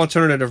 When I think of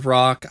alternative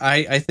rock,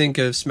 I think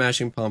of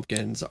Smashing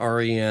Pumpkins,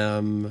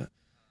 REM.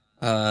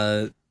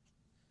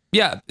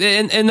 Yeah,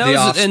 and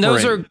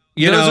those are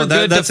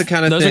that's the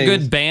kind of those thing. are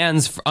good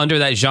bands under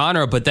that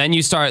genre. But then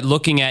you start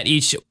looking at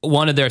each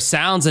one of their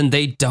sounds, and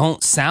they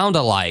don't sound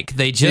alike.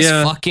 They just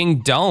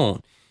fucking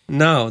don't.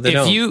 No, they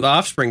don't. The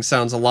Offspring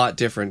sounds a lot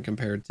different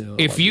compared to.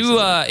 If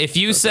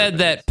you said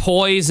that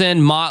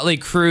Poison, Motley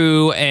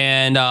Crue,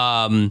 and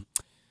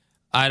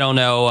I don't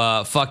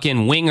know,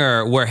 fucking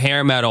Winger were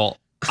hair metal,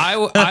 I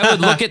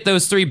would look at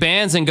those three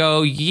bands and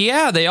go,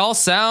 yeah, they all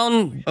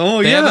sound.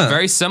 They have a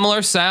very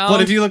similar sound.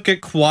 But if you look at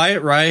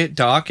Quiet Riot,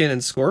 Dokken,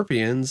 and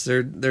Scorpions,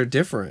 they're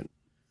different.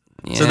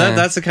 Yeah. So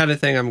that's the kind of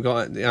thing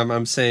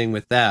I'm saying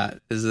with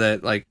that is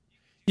that like.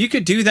 You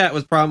could do that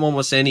with probably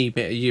almost any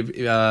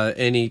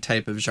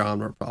type of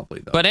genre,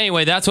 probably, though. But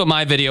anyway, that's what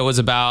my video was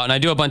about, and I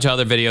do a bunch of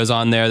other videos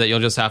on there that you'll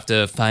just have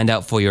to find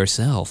out for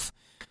yourself.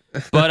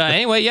 But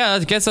anyway, yeah, I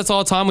guess that's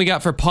all the time we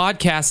got for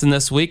podcasting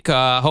this week.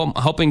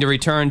 Hoping to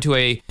return to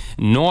a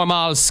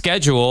normal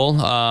schedule.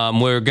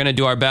 We're going to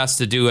do our best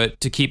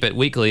to keep it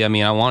weekly. I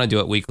mean, I want to do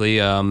it weekly.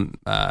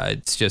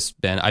 I've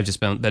just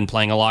been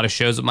playing a lot of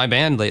shows with my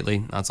band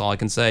lately. That's all I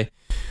can say.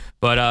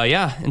 But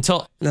yeah,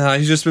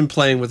 he's just been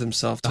playing with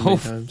himself too many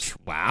times.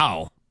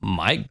 Wow,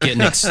 Mike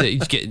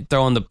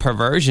throwing the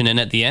perversion in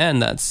at the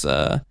end. That's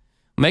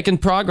making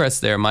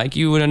progress there, Mike.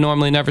 You would have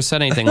normally never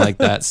said anything like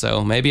that.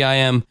 So maybe I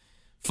am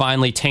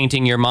finally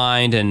tainting your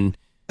mind and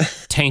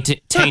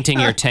tainting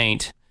your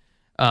taint.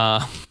 So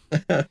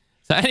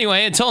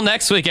anyway, until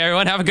next week,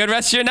 everyone, have a good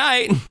rest of your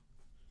night.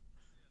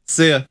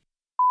 See ya.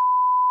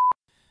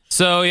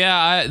 So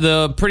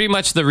yeah, pretty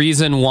much the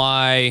reason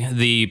why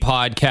the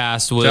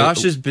podcast was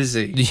Josh is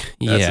busy.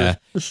 Yeah,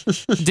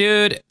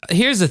 dude.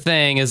 Here's the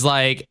thing: is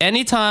like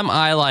anytime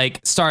I like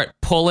start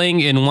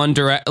pulling in one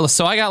direction.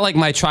 So I got like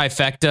my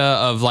trifecta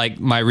of like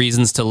my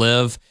reasons to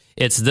live.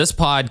 It's this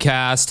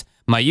podcast,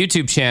 my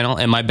YouTube channel,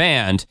 and my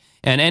band.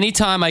 And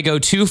anytime I go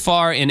too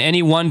far in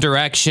any one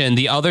direction,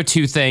 the other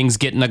two things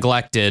get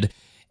neglected.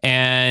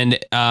 And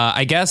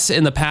I guess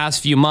in the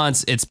past few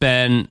months, it's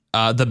been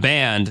the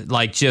band,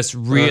 like just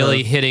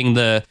really hitting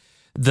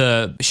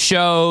the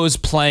shows,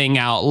 playing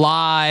out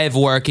live,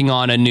 working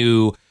on a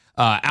new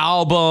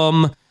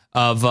album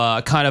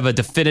of kind of a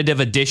definitive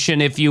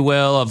edition, if you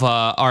will, of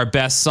our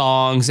best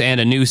songs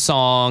and a new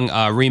song,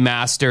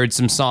 remastered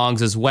some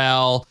songs as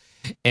well.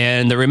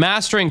 And the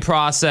remastering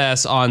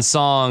process on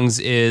songs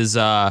is...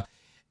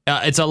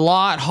 it's a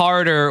lot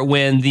harder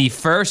when the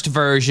first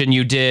version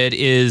you did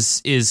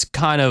is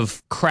kind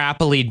of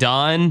crappily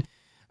done,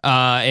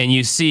 and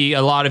you see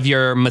a lot of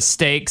your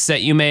mistakes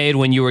that you made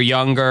when you were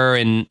younger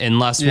and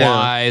less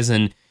wise.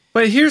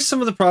 But here's some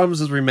of the problems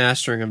with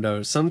remastering, I've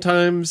noticed.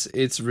 Sometimes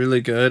it's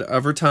really good.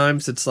 Other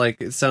times it's like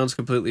it sounds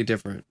completely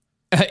different.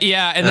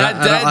 Yeah, and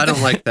I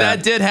don't like that.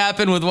 That did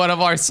happen with one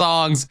of our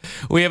songs.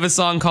 We have a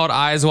song called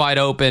Eyes Wide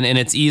Open, and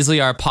it's easily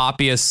our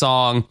poppiest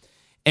song.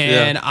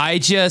 And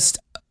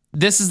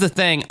this is the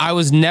thing. I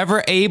was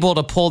never able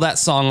to pull that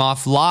song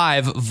off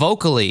live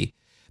vocally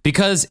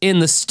because in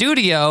the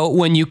studio,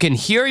 when you can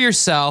hear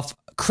yourself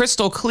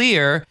crystal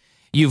clear,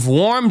 you've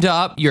warmed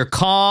up, you're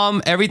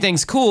calm,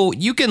 everything's cool,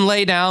 you can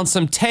lay down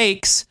some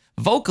takes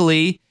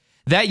vocally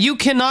that you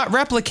cannot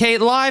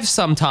replicate live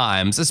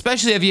sometimes,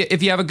 especially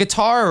if you have a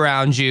guitar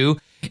around you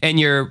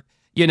and you're,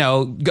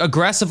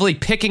 aggressively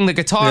picking the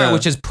guitar,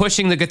 which is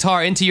pushing the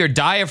guitar into your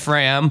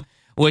diaphragm,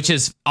 which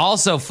is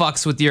also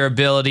fucks with your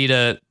ability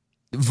to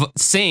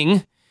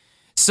sing.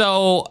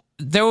 So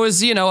there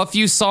was a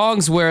few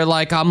songs where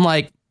like I'm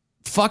like,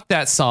 fuck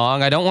that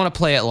song, I don't want to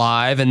play it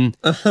live. And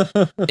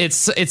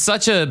it's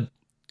such a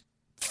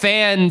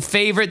fan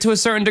favorite to a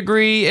certain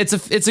degree.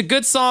 It's a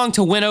good song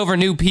to win over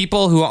new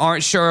people who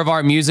aren't sure of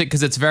our music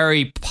because it's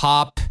very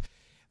pop,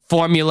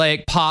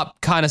 formulaic pop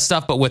kind of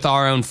stuff, but with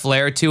our own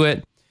flair to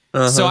it.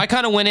 So I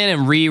kind of went in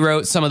and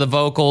rewrote some of the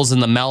vocals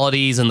and the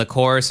melodies and the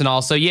chorus, and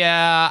also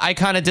I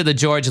kind of did the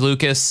George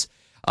Lucas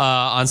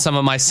on some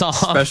of my songs,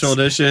 special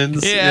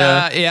editions.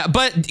 Yeah,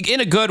 but in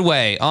a good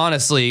way,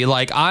 honestly.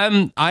 Like I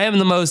am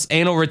the most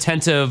anal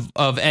retentive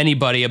of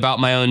anybody about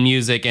my own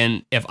music,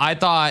 and if I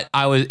thought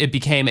it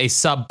became a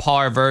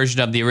subpar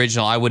version of the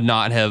original, I would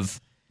not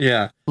have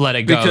let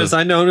it go. Because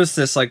I noticed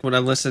this, like when I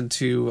listened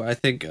to, I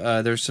think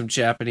there's some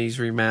Japanese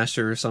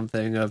remaster or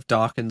something of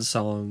Dokken's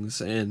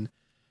songs, and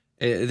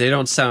they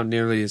don't sound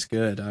nearly as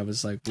good. I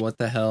was like, what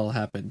the hell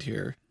happened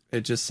here?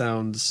 It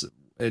sounds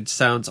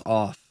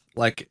off.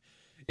 Like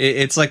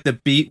it's like the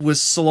beat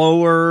was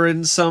slower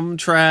in some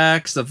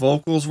tracks. The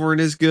vocals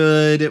weren't as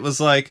good. It was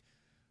like,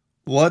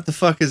 what the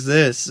fuck is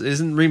this?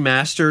 Isn't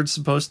remastered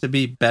supposed to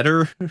be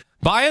better?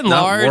 By and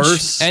large,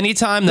 worse?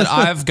 Anytime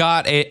I've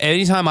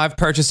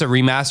purchased a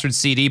remastered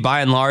CD,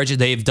 by and large,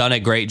 they've done a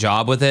great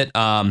job with it.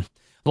 A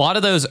lot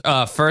of those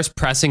first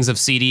pressings of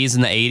CDs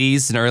in the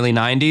 80s and early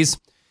 90s,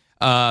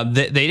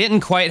 they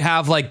didn't quite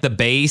have like the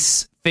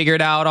bass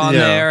figured out on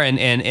there,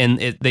 and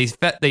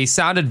they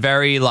sounded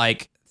very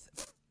like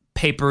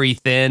papery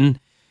thin.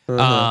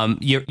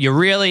 You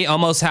really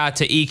almost had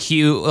to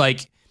EQ,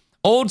 like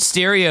old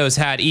stereos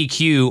had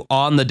EQ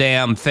on the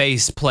damn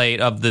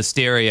faceplate of the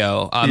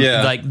stereo.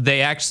 Like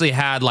they actually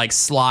had like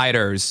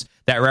sliders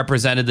that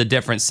represented the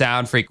different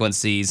sound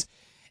frequencies.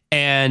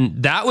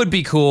 And that would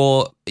be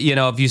cool,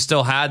 if you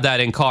still had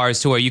that in cars,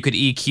 to where you could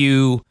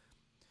EQ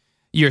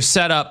your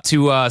setup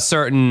to a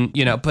certain,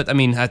 but I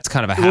mean, that's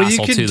kind of a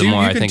hassle too, the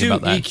more I think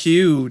about that. You can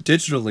do EQ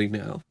digitally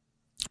now.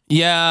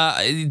 Yeah,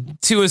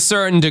 to a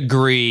certain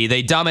degree.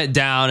 They dumb it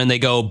down and they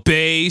go,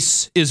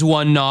 bass is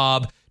one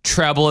knob,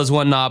 treble is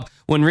one knob,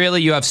 when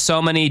really you have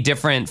so many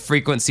different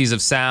frequencies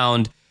of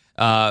sound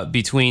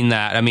between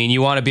that. I mean,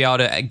 you want to be able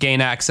to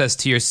gain access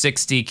to your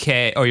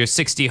 60K or your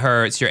 60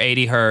 hertz, your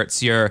 80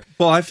 hertz, your...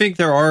 Well, I think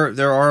there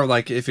are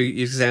like, if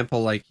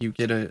example, like you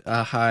get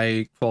a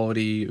high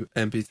quality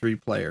MP3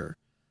 player,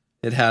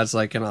 it has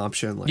like an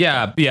option. Like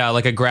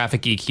like a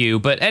graphic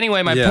EQ. But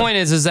anyway, my point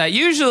is that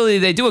usually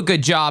they do a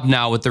good job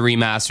now with the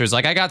remasters.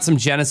 Like I got some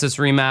Genesis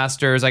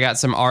remasters, I got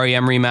some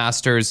REM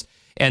remasters,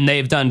 and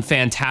they've done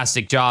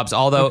fantastic jobs.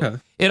 Although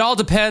it all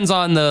depends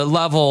on the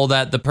level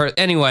that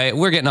Anyway,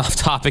 we're getting off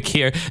topic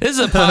here. This is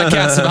a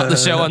podcast about the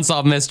show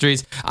Unsolved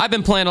Mysteries. I've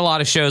been playing a lot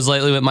of shows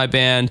lately with my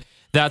band.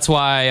 That's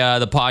why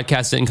the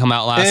podcast didn't come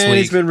out last week.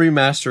 He's been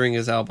remastering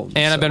his album.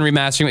 And I've been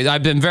remastering.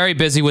 I've been very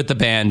busy with the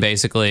band,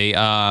 basically.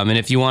 And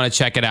if you want to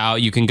check it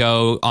out, you can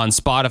go on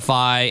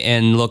Spotify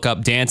and look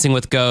up Dancing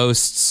with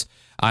Ghosts.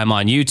 I'm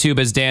on YouTube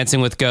as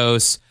Dancing with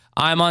Ghosts.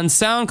 I'm on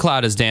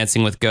SoundCloud as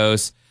Dancing with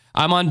Ghosts.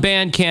 I'm on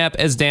Bandcamp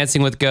as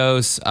Dancing with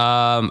Ghosts.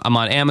 I'm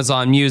on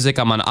Amazon Music.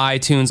 I'm on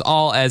iTunes,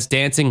 all as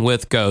Dancing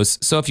with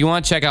Ghosts. So if you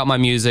want to check out my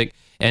music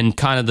and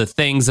kind of the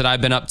things that I've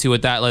been up to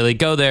with that lately,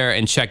 go there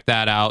and check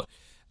that out.